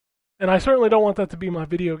 And I certainly don't want that to be my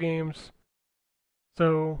video games.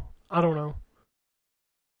 So, I don't know.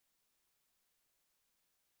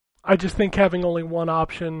 I just think having only one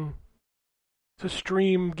option to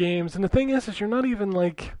stream games, and the thing is you're not even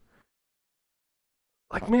like,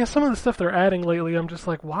 man, some of the stuff they're adding lately, I'm just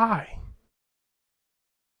like, why?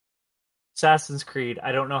 Assassin's Creed,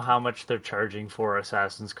 I don't know how much they're charging for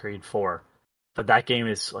Assassin's Creed 4, but that game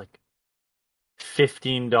is like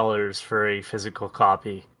 $15 for a physical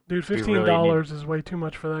copy. Dude, $15 really is way too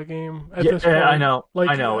much for that game at this point. I know. Like,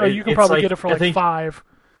 I know. You can It's probably like, get it for I like think- $5.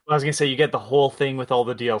 I was gonna say you get the whole thing with all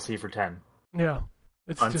the DLC for 10 Yeah.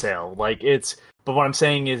 It's on just, sale. Like, it's, but what I'm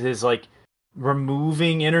saying is like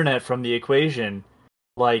removing internet from the equation.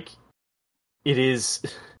 Like, it is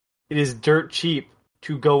dirt cheap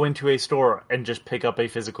to go into a store and just pick up a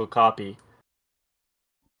physical copy.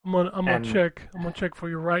 I'm gonna and- check. I'm gonna check for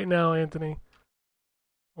you right now, Anthony.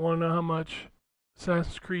 I want to know how much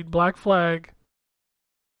Assassin's Creed Black Flag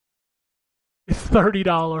is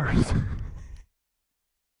 $30.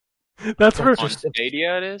 That's for On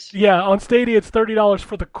Stadia, it is. yeah. On Stadia, it's $30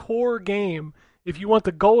 for the core game. If you want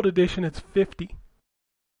the gold edition, it's $50.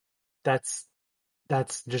 That's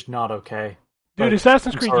just not okay. Dude, Like,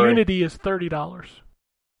 Assassin's I'm Creed sorry. Unity is $30.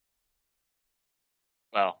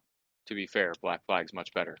 Well, to be fair, Black Flag's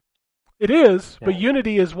much better. It is, but Yeah.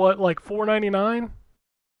 Unity is what, like $4.99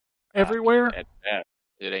 everywhere. At best,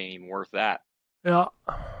 it ain't even worth that. Yeah.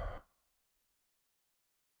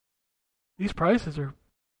 These prices are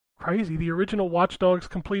crazy. The original Watch Dogs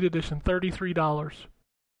Complete Edition, $33.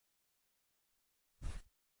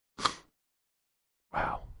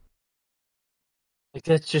 Wow. Like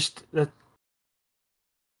that's just that.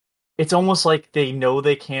 It's almost like they know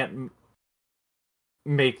they can't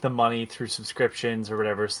make the money through subscriptions or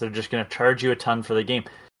whatever, so they're just going to charge you a ton for the game.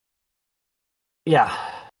 Yeah,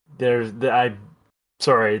 I'm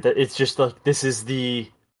sorry that it's just like this is the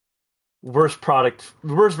worst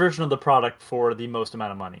version of the product for the most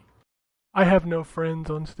amount of money. I have no friends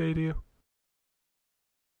on Stadia.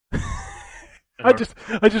 I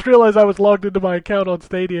just realized I was logged into my account on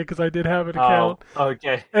Stadia because I did have an account,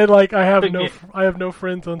 okay. and like I have Okay. no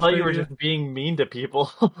friends on I thought you were Stadia. just being mean to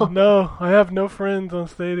people. No, I have no friends on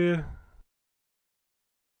Stadia.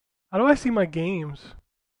 How do I see my games?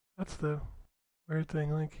 That's the weird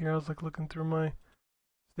thing. Like here, I was like looking through my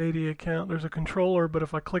Stadia account. There's a controller, but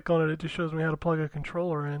if I click on it, it just shows me how to plug a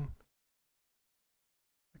controller in.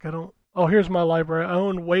 Like I don't. Oh, here's my library. I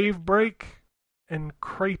own Wave Break and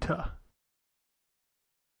Crata.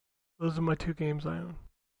 Those are my two games I own.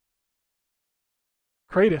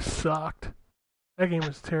 Crata sucked. That game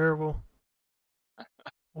was terrible.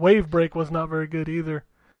 Wave Break was not very good either.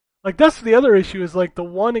 Like that's the other issue is like the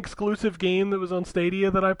one exclusive game that was on Stadia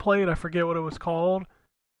that I played, I forget what it was called,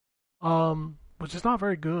 was just not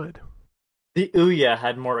very good. The Ouya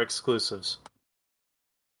had more exclusives.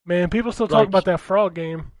 Man, people still talk Like- about that frog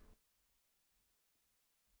game.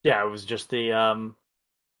 Yeah, it was just the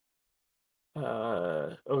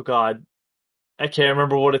oh god, I can't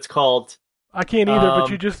remember what it's called. I can't either, but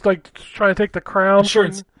you just like try to take the crown.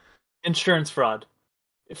 Insurance fraud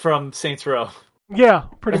from Saints Row. Yeah,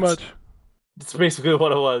 pretty That's- much. That's basically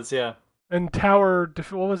what it was. Yeah, And Tower,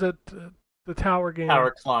 what was it? The Tower game.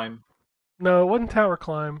 Tower Climb, No, it wasn't Tower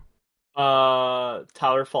Climb.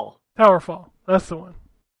 Tower Fall. Tower Fall. That's the one.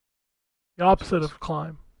 The opposite of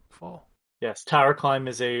climb. Fall. Yes, Tower Climb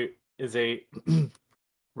is a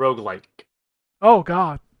roguelike. Oh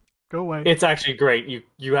God, go away. It's actually great.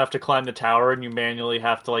 You have to climb the tower and you manually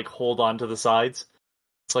have to like hold on to the sides.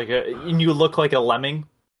 It's like and you look like a lemming.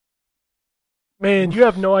 Man, you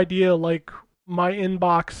have no idea, like, my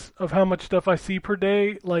inbox of how much stuff I see per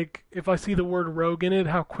day. Like, if I see the word rogue in it,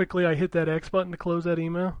 how quickly I hit that X button to close that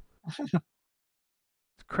email. It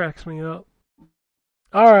cracks me up.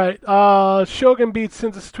 Alright, Shogun Beats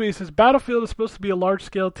sends us a tweet. It says, Battlefield is supposed to be a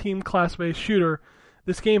large-scale team class-based shooter.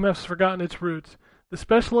 This game has forgotten its roots. The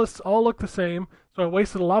specialists all look the same, so I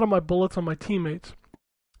wasted a lot of my bullets on my teammates.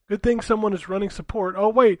 Good thing someone is running support. Oh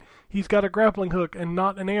wait, he's got a grappling hook and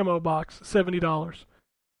not an ammo box. $70.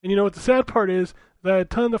 And you know what the sad part is? That I had a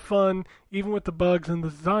ton of fun, even with the bugs and the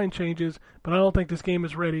design changes, but I don't think this game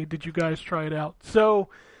is ready. Did you guys try it out? So,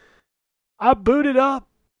 I booted up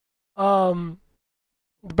the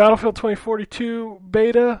Battlefield 2042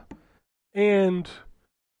 beta, and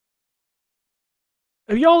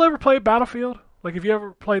have y'all ever played Battlefield? Like, have you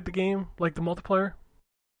ever played the game, like the multiplayer?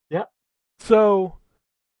 Yeah. So,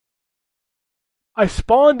 I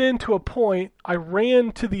spawned into a point, I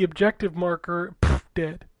ran to the objective marker,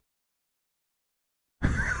 dead.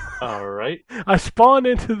 All right. I spawned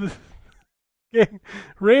into the game,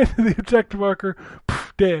 ran to the objective marker,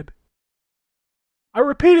 dead. I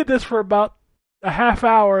repeated this for about a half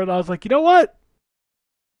hour, and I was like, you know what?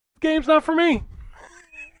 This game's not for me.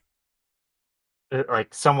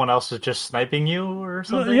 Like someone else is just sniping you or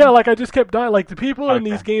something. Yeah, like I just kept dying. Like the people in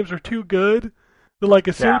Okay. these games are too good. That like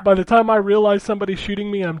as soon, Yeah. by the time I realize somebody's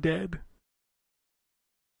shooting me, I'm dead.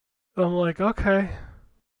 And I'm like, okay.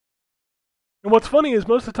 And what's funny is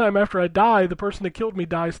most of the time after I die, the person that killed me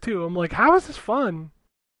dies too. I'm like, how is this fun?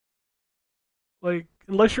 Like,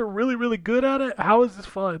 unless you're really, really good at it, how is this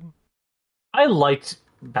fun? I liked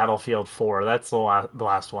Battlefield 4. That's the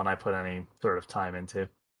last one I put any sort of time into.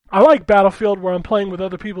 I like Battlefield where I'm playing with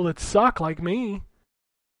other people that suck like me.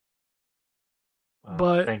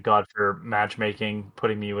 But- thank God for matchmaking,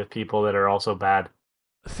 putting me with people that are also bad.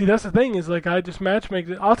 See, that's the thing is like I just matchmake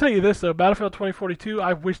it. I'll tell you this though, Battlefield 2042.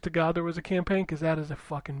 I wish to God there was a campaign because that is a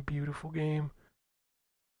fucking beautiful game.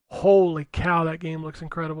 Holy cow, that game looks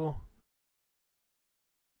incredible.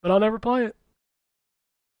 But I'll never play it,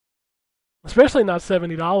 especially not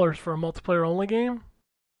 $70 for a multiplayer only game.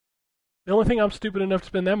 The only thing I'm stupid enough to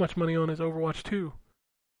spend that much money on is Overwatch 2.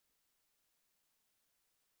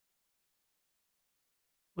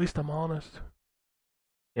 At least I'm honest.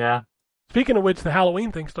 Yeah. Speaking of which, the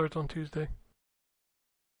Halloween thing starts on Tuesday.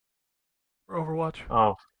 For Overwatch.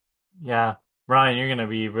 Oh, yeah. Ryan, you're gonna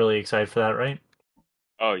be really excited for that, right?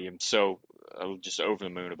 Oh, I'm so just over the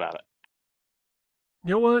moon about it.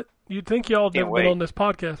 You know what? You'd think y'all have Can't never been wait. on this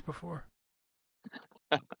podcast before.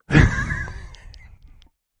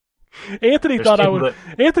 Anthony There's thought I people was.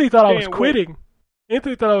 that- Anthony thought I was Can't wait. quitting.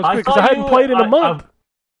 Anthony thought I was I quitting because thought I hadn't you- played in a I- month.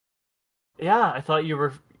 Yeah, I thought you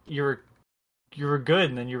were good,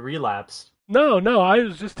 and then you relapsed. No, I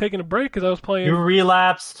was just taking a break because I was playing. You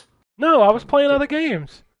relapsed. No, I was playing other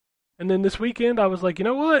games. And then this weekend, I was like, you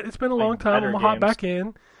know what? It's been a long Playing time. I'm better going to hop games. back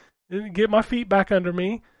in and get my feet back under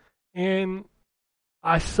me. And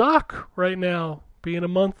I suck right now, being a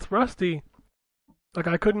month rusty. Like,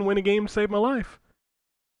 I couldn't win a game to save my life.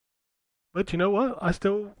 But you know what? I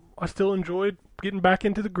still enjoyed getting back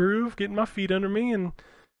into the groove, getting my feet under me. And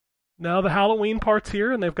now the Halloween part's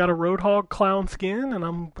here, and they've got a Roadhog clown skin, and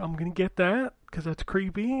I'm going to get that because that's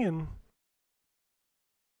creepy. And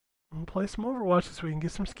I'm gonna play some Overwatch this week and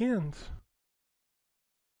get some skins.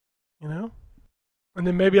 You know? And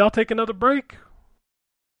then maybe I'll take another break.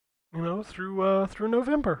 You know, through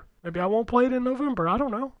November. Maybe I won't play it in November. I don't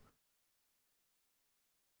know.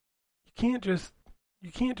 You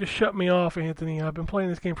can't just shut me off, Anthony. I've been playing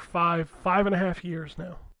this game for five and a half years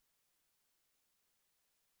now.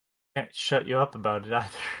 Can't shut you up about it either.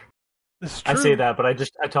 This is true. I say that, but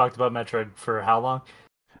I talked about Metroid for how long?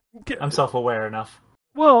 I'm self-aware enough.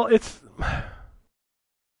 Well,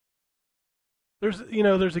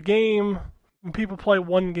 there's a game, and people play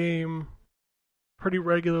one game pretty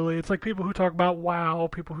regularly. It's like people who talk about WoW,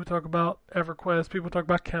 people who talk about EverQuest, people who talk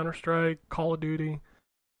about Counter-Strike, Call of Duty.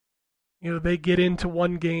 You know, they get into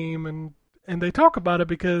one game and they talk about it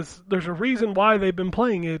because there's a reason why they've been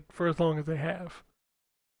playing it for as long as they have.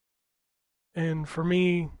 And for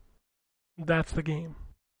me, that's the game.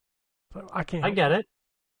 So I can't. I get it.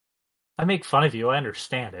 I make fun of you. I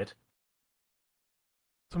understand it.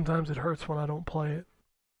 Sometimes it hurts when I don't play it.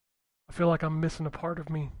 I feel like I'm missing a part of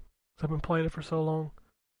me because I've been playing it for so long.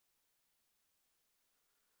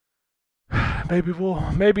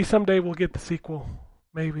 Maybe someday we'll get the sequel.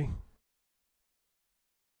 Maybe.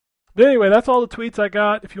 But anyway, that's all the tweets I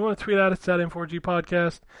got. If you want to tweet at us, at M4G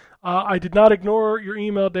Podcast. I did not ignore your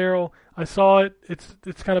email, Daryl. I saw it.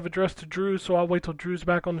 It's kind of addressed to Drew, so I'll wait till Drew's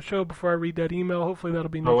back on the show before I read that email. Hopefully that'll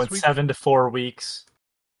be next Oh, it's week. 7 to 4 weeks.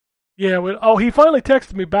 Yeah. He finally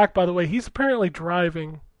texted me back. By the way, he's apparently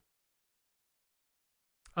driving.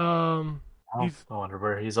 Oh, I wonder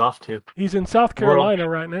where he's off to. He's in South Carolina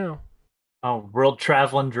right now. Oh, world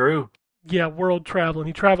traveling Drew. Yeah, world traveling.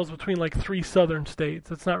 He travels between like 3 southern states.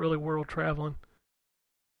 That's not really world traveling.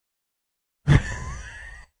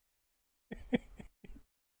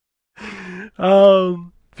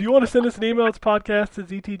 If you want to send us an email, it's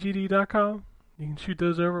podcast@ztgd.com. You can shoot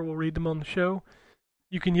those over. We'll read them on the show.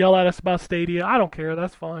 You can yell at us about Stadia. I don't care.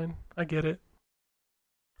 That's fine. I get it.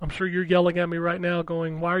 I'm sure you're yelling at me right now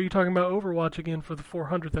going, why are you talking about Overwatch again for the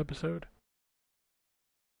 400th episode?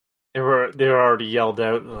 They were already yelled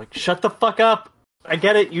out like, "Shut the fuck up! I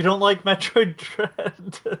get it. You don't like Metroid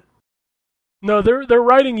Dread." No, they're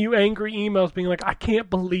writing you angry emails being like, I can't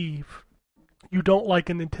believe you don't like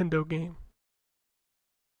a Nintendo game.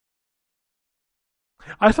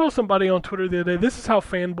 I saw somebody on Twitter the other day. This is how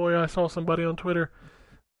fanboy I saw somebody on Twitter.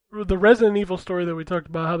 The Resident Evil story that we talked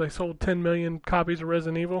about, how they sold 10 million copies of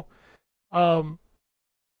Resident Evil.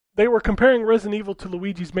 They were comparing Resident Evil to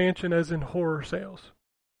Luigi's Mansion as in horror sales.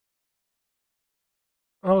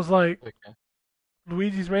 I was like, Okay.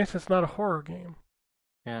 Luigi's Mansion's not a horror game.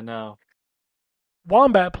 Yeah, no.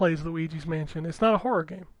 Wombat plays Luigi's Mansion. It's not a horror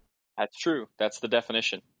game. That's true. That's the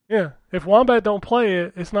definition. Yeah, if Wombat don't play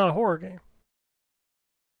it, it's not a horror game.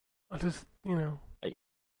 I just,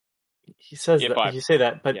 He says If that. I- You say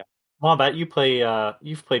that, but yeah. Wombat, you've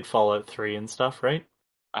played Fallout 3 and stuff, right?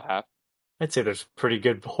 I have. I'd say there's pretty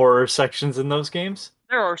good horror sections in those games.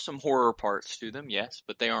 There are some horror parts to them, yes,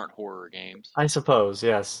 but they aren't horror games. I suppose,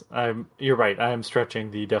 yes. You're right. I am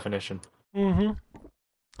stretching the definition. mm-hmm.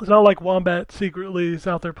 It's not like Wombat secretly is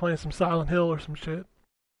out there playing some Silent Hill or some shit.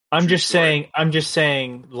 I'm True just story.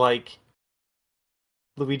 saying, like,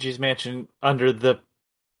 Luigi's Mansion under the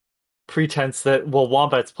pretense that, well,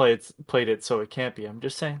 Wombat's played it, so it can't be. I'm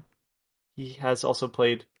just saying. He has also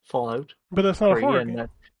played Fallout But that's not a 3, horror and game. that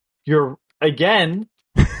you're, again,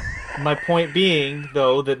 my point being,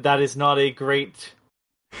 though, that is not a great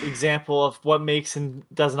example of what makes and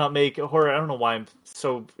does not make a horror. I don't know why I'm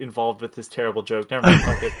so involved with this terrible joke. Never mind,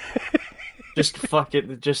 fuck it. Just fuck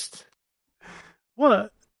it. Just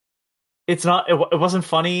What? it's not. It wasn't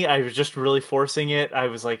funny. I was just really forcing it. I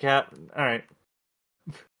was like, yeah, all right.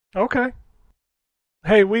 Okay.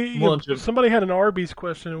 Hey, Well, just- somebody had an Arby's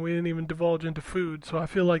question and we didn't even divulge into food, so I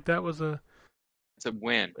feel like that was a It's a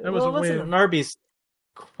win. That was well, a it wasn't win. an Arby's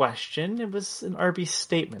question. It was an Arby's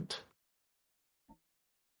statement.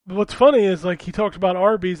 What's funny is like he talked about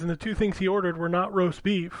Arby's and the two things he ordered were not roast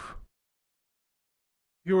beef.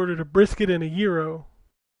 He ordered a brisket and a gyro.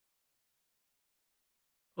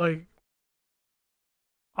 Like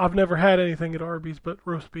I've never had anything at Arby's but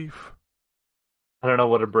roast beef. I don't know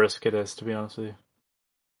what a brisket is, to be honest with you.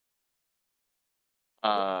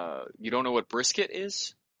 You don't know what brisket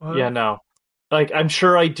is? What? Yeah, no. Like, I'm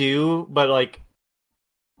sure I do, but like,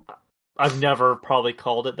 I've never probably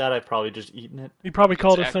called it that. I've probably just eaten it. He probably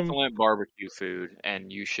called It's it some. excellent barbecue food,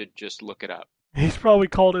 and you should just look it up. He's probably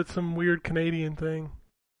called it some weird Canadian thing,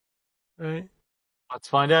 right? Let's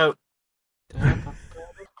find out.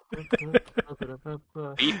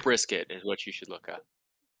 Beef brisket is what you should look up.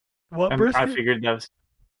 What I brisket? figured that was.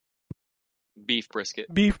 Beef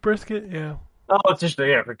brisket. Beef brisket? Yeah, Oh, it's just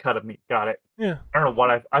a cut of meat. Got it. yeah. I don't know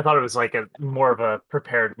what I thought it was like a more of a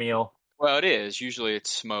prepared meal. Well, it is. Usually it's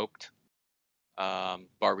smoked,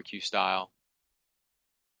 barbecue style.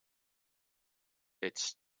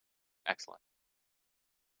 It's excellent.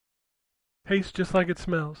 Tastes just like it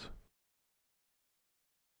smells.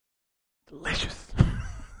 Delicious.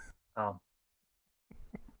 I'm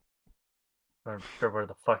not sure where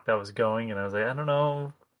the fuck that was going, and I was like, I don't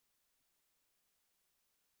know.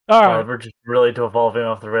 All right. We're just really devolving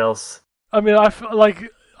off the rails. I mean, I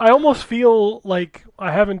almost feel like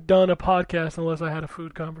I haven't done a podcast unless I had a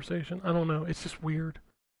food conversation. I don't know. It's just weird.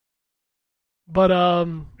 But I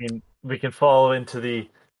mean, we can fall into the.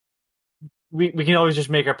 We can always just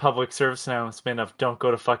make our public service announcement of don't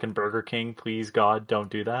go to fucking Burger King, please God, don't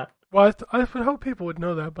do that. well, I would hope people would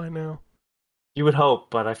know that by now. You would hope,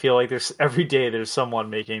 but I feel like there's every day there's someone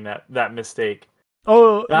making that mistake.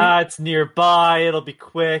 Oh, It's nearby, it'll be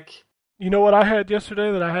quick. you know what I had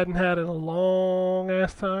yesterday that I hadn't had in a long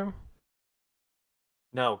ass time?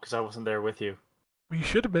 No, because I wasn't there with you. Well, you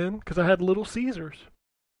should have been, because I had Little Caesars.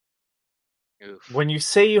 Oof. When you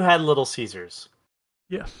say you had Little Caesars,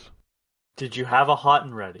 Yes. did you have a hot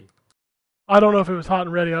and ready? I don't know if it was hot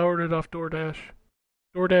and ready. I ordered it off DoorDash.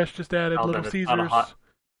 DoorDash just added Oh, Little then it's Caesars. not a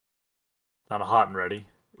Not a hot and ready.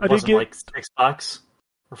 I It did wasn't get- like $6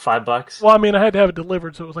 or $5. Well, I mean, I had to have it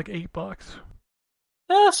delivered, so it was like $8.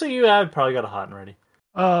 So you had probably got a hot and ready.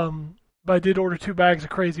 But I did order 2 bags of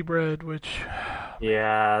Crazy Bread, which,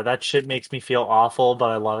 Yeah, that shit makes me feel awful, but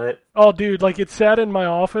I love it. oh, dude, like it sat in my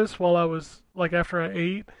office while I was like after I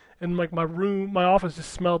ate, and like my office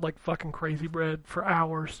just smelled like fucking Crazy Bread for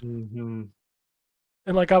hours. Mm-hmm.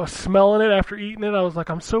 And like I was smelling it after eating it, I was like,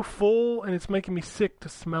 I'm so full, and it's making me sick to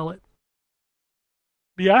smell it.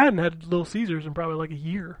 But yeah, I hadn't had Little Caesars in probably like a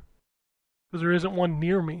year, because there isn't one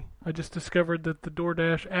near me. I just discovered that the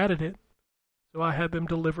DoorDash added it, so I had them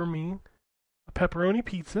deliver me a pepperoni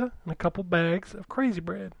pizza and a couple bags of Crazy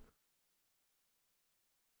Bread.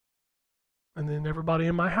 And then everybody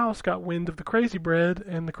in my house got wind of the Crazy Bread,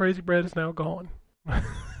 and the Crazy Bread is now gone.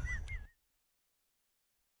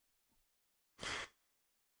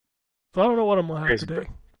 So I don't know what I'm gonna have Crazy today.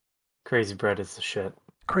 Bread. Crazy Bread is the shit.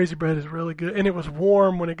 Crazy Bread is really good, and it was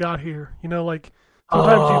warm when it got here. You know, like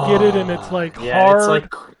sometimes you get it and it's like yeah, hard. It's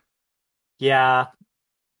like, yeah,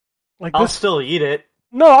 like I'll this. still eat it.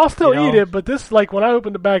 No, I'll still you eat know. it, but this, like when I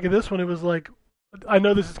opened the bag of this one, it was like, I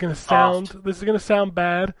know this is gonna sound,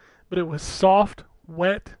 bad, but it was soft,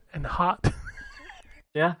 wet, and hot.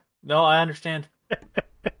 Yeah, no, I understand.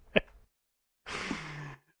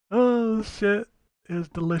 Oh shit, it was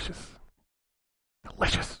delicious,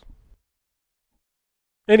 delicious.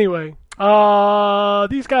 Anyway,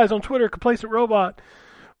 these guys on Twitter, Complacent Robot,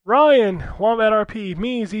 Ryan, Wombat RP,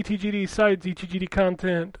 me, ZTGD Site, ZTGD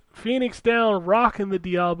Content, Phoenix Down, rocking the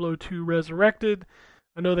Diablo 2 Resurrected.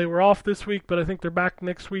 I know they were off this week, but I think they're back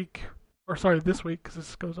next week. Or sorry, this week, because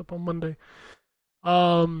this goes up on Monday.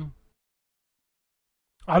 I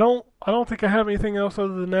don't think I have anything else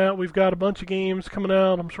other than that. We've got a bunch of games coming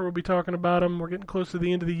out. I'm sure we'll be talking about them. We're getting close to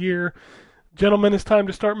the end of the year. Gentlemen, it's time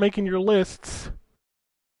to start making your lists.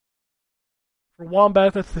 For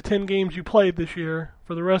Wombat, that's the 10 games you played this year.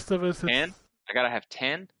 For the rest of us, it's... 10? I gotta have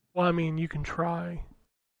 10? Well, I mean, you can try.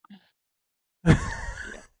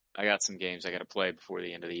 I got some games I gotta play before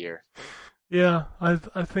the end of the year. Yeah, I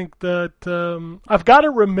think that I've got to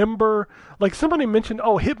remember. Like somebody mentioned,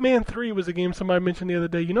 Hitman 3 was a game somebody mentioned the other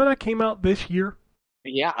day. You know that came out this year,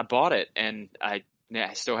 Yeah, I bought it, and I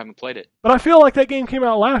still haven't played it. but I feel like that game came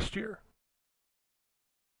out last year.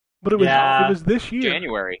 But it was Yeah. it was this year.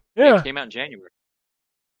 January. Yeah. It came out in January.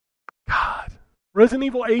 God. Resident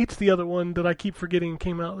Evil 8's the other one that I keep forgetting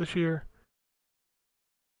came out this year.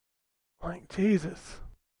 Like, Jesus.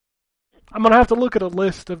 I'm going to have to look at a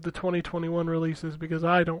list of the 2021 releases because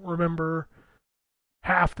I don't remember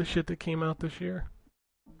half the shit that came out this year.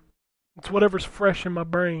 It's whatever's fresh in my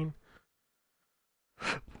brain.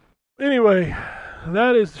 Anyway,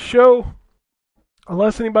 that is the show.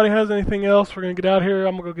 Unless anybody has anything else, we're going to get out here.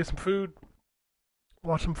 I'm going to go get some food,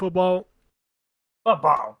 watch some football.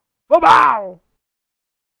 Football. Football!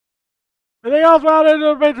 Anything else about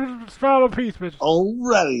it? Smile of peace, bitch.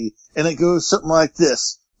 Alrighty. And it goes something like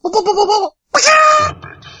this.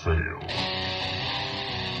 Epic fail.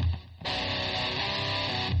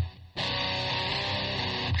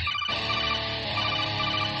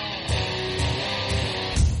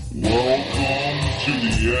 Welcome to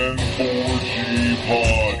the N4G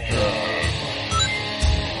podcast.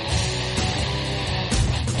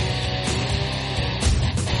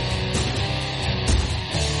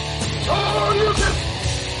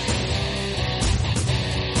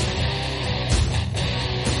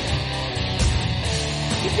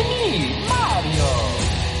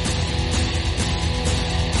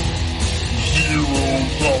 Zero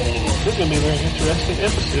tolerance. This is going to be a very interesting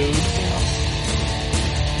episode.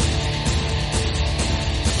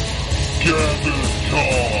 Gather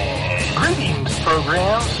time. Greetings,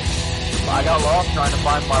 programs. I got lost trying to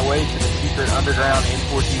find my way to the secret underground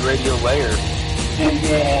N4G radio lair. The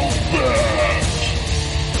Wombat.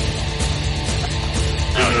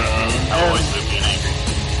 And I always live being angry.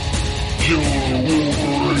 Killer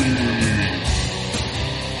Wolverine.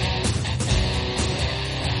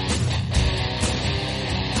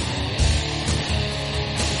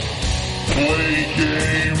 Play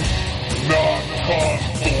games, not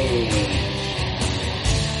consoles.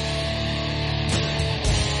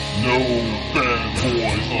 No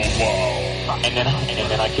fanboys allowed. And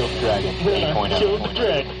then I killed the dragon. 8.0. Killed the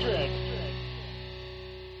dragon.